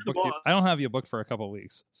think I have you You're the booked. boss. I don't have you booked for a couple of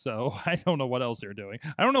weeks, so I don't know what else you're doing.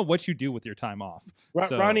 I don't know what you do with your time off.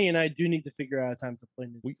 So Ronnie and I do need to figure out a time to play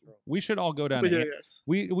Ninja Turtles. we should all go down We to do, yes.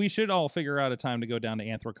 we should all figure out a time to go down to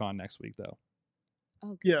Anthrocon next week, though.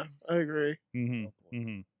 Oh, Yeah, goodness. I agree. Mm-hmm.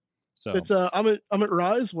 Mm-hmm. So It's I'm at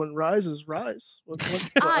Rise when Rise is Rise.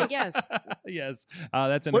 Yes. yes,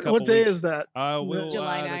 that's in a couple what day weeks. is that?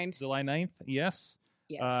 July that's 9th. July 9th. Yes.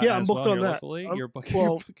 Yes. Yeah, I'm as booked well on here that. locally. I'm- You're booked.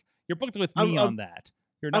 well, you're booked with I'm- me I'm- on that.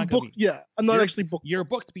 You're not I'm gonna booked. be, Yeah, I'm not you're- actually booked. You're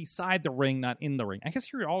booked beside the ring, not in the ring. I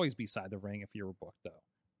guess you're always beside the ring if you were booked, though.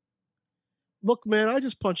 Look, man, I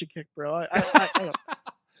just punch a kick, bro. I don't.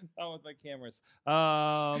 Oh, with my cameras.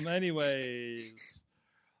 Anyways.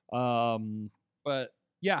 But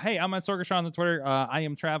yeah, hey, I'm at Sorgatron on the Twitter. I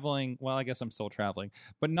am traveling. Well, I guess I'm still traveling,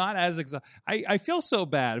 but not as I feel so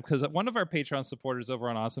bad because one of our Patreon supporters over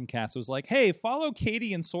on Awesome Cast was like, "Hey, follow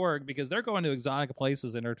Katie and Sorg because they're going to exotic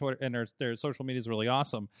places and their social media is really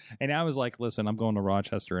awesome." And I was like, "Listen, I'm going to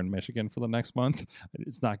Rochester in Michigan for the next month.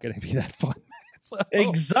 It's not going to be that fun." So,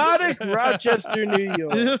 Exotic Rochester, New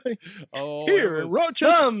York. oh, Here, it was- Rochester,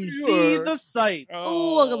 Come New see York. the site.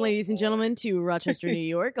 Welcome, ladies and gentlemen, to Rochester, New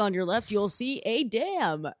York. On your left, you'll see a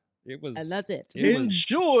dam, It was, and that's it. it was-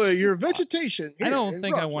 Enjoy your vegetation. I here don't in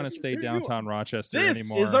think I want to Rochester, stay New York. downtown Rochester This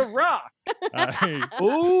anymore. is a rock.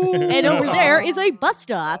 Ooh. And over there is a bus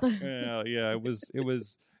stop. Yeah, it was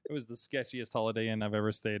the sketchiest Holiday Inn I've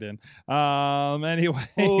ever stayed in. Anyway.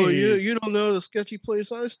 Oh, you don't know the sketchy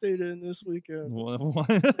place I stayed in this weekend. What?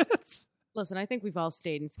 Listen, I think we've all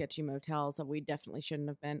stayed in sketchy motels that we definitely shouldn't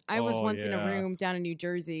have been. I was Oh, once in a yeah. room down in New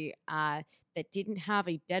Jersey that didn't have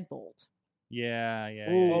a deadbolt. Yeah.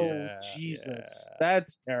 Oh, yeah, Jesus. yeah.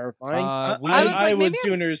 That's terrifying. Uh, we- I was like, I would maybe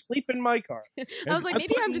I'm- sooner sleep in my car. I was like, I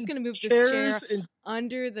maybe put I'm in just going to move this chair Chairs and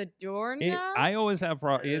under the doorknob. I always have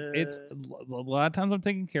it's a lot of times I'm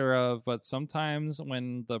taken care of, but sometimes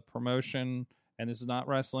when the promotion, and this is not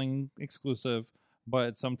wrestling exclusive,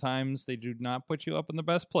 but sometimes they do not put you up in the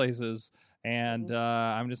best places. And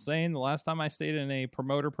I'm just saying, the last time I stayed in a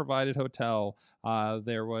promoter provided hotel,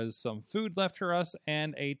 there was some food left for us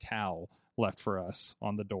and a towel left for us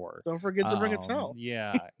on the door. don't forget to bring a towel.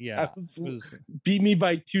 Yeah. It was Beat me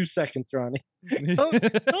by 2 seconds, Ronnie. Don't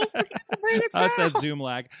forget to bring a That's that towel. Zoom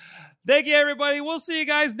lag. Thank you, everybody. We'll see you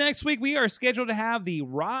guys next week. We are scheduled to have the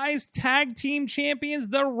Rise Tag Team Champions,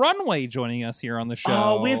 The Runway, joining us here on the show.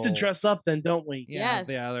 Oh, we have to dress up then, don't we? Yeah, Yes.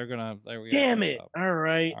 yeah, they're gonna. Damn it! All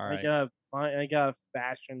right, All right. I got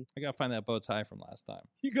fashion. I gotta find that bow tie from last time.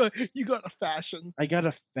 You got a fashion. I got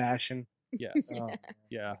a fashion. Yes. Oh,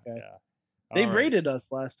 Yeah. Okay. Yeah. They All right. rated us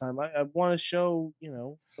last time. I want to show,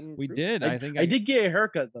 some We proof. did. I think I did get a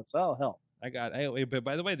haircut though, so that'll help. I got. Hey, but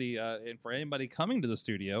by the way, and for anybody coming to the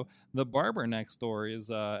studio, the barber next door is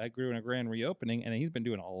doing a grand reopening, and he's been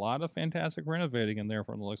doing a lot of fantastic renovating in there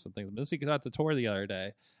from the looks of things. Missy got the tour the other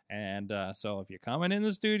day, and so if you're coming in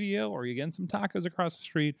the studio or you're getting some tacos across the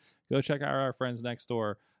street, go check out our friends next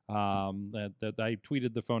door. That I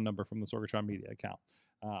tweeted the phone number from the Sorgatron Media account.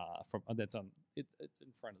 From that's on it's in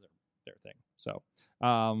front of their thing. So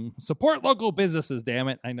support local businesses. Damn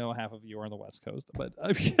it! I know half of you are on the West Coast, but.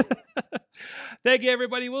 Thank you,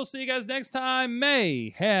 everybody. We'll see you guys next time.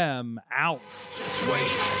 Mayhem out. Just wait,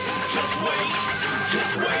 just wait,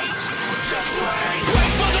 just wait, just wait.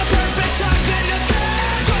 Wait for the perfect time, then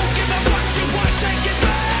attack. Don't give up what you want, take it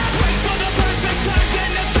back. Wait for the perfect time,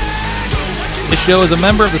 then attack. Do what you This show is a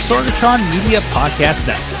member of the Sorgatron Media Podcast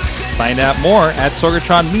Network. Find out more at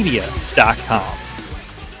sorgatronmedia.com.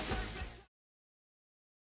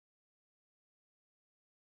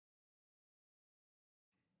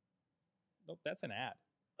 Nope, that's an ad.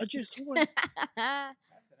 I just went. That's an ad.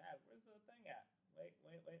 Where's the thing at? Wait.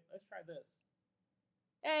 Let's try this.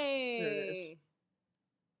 Hey.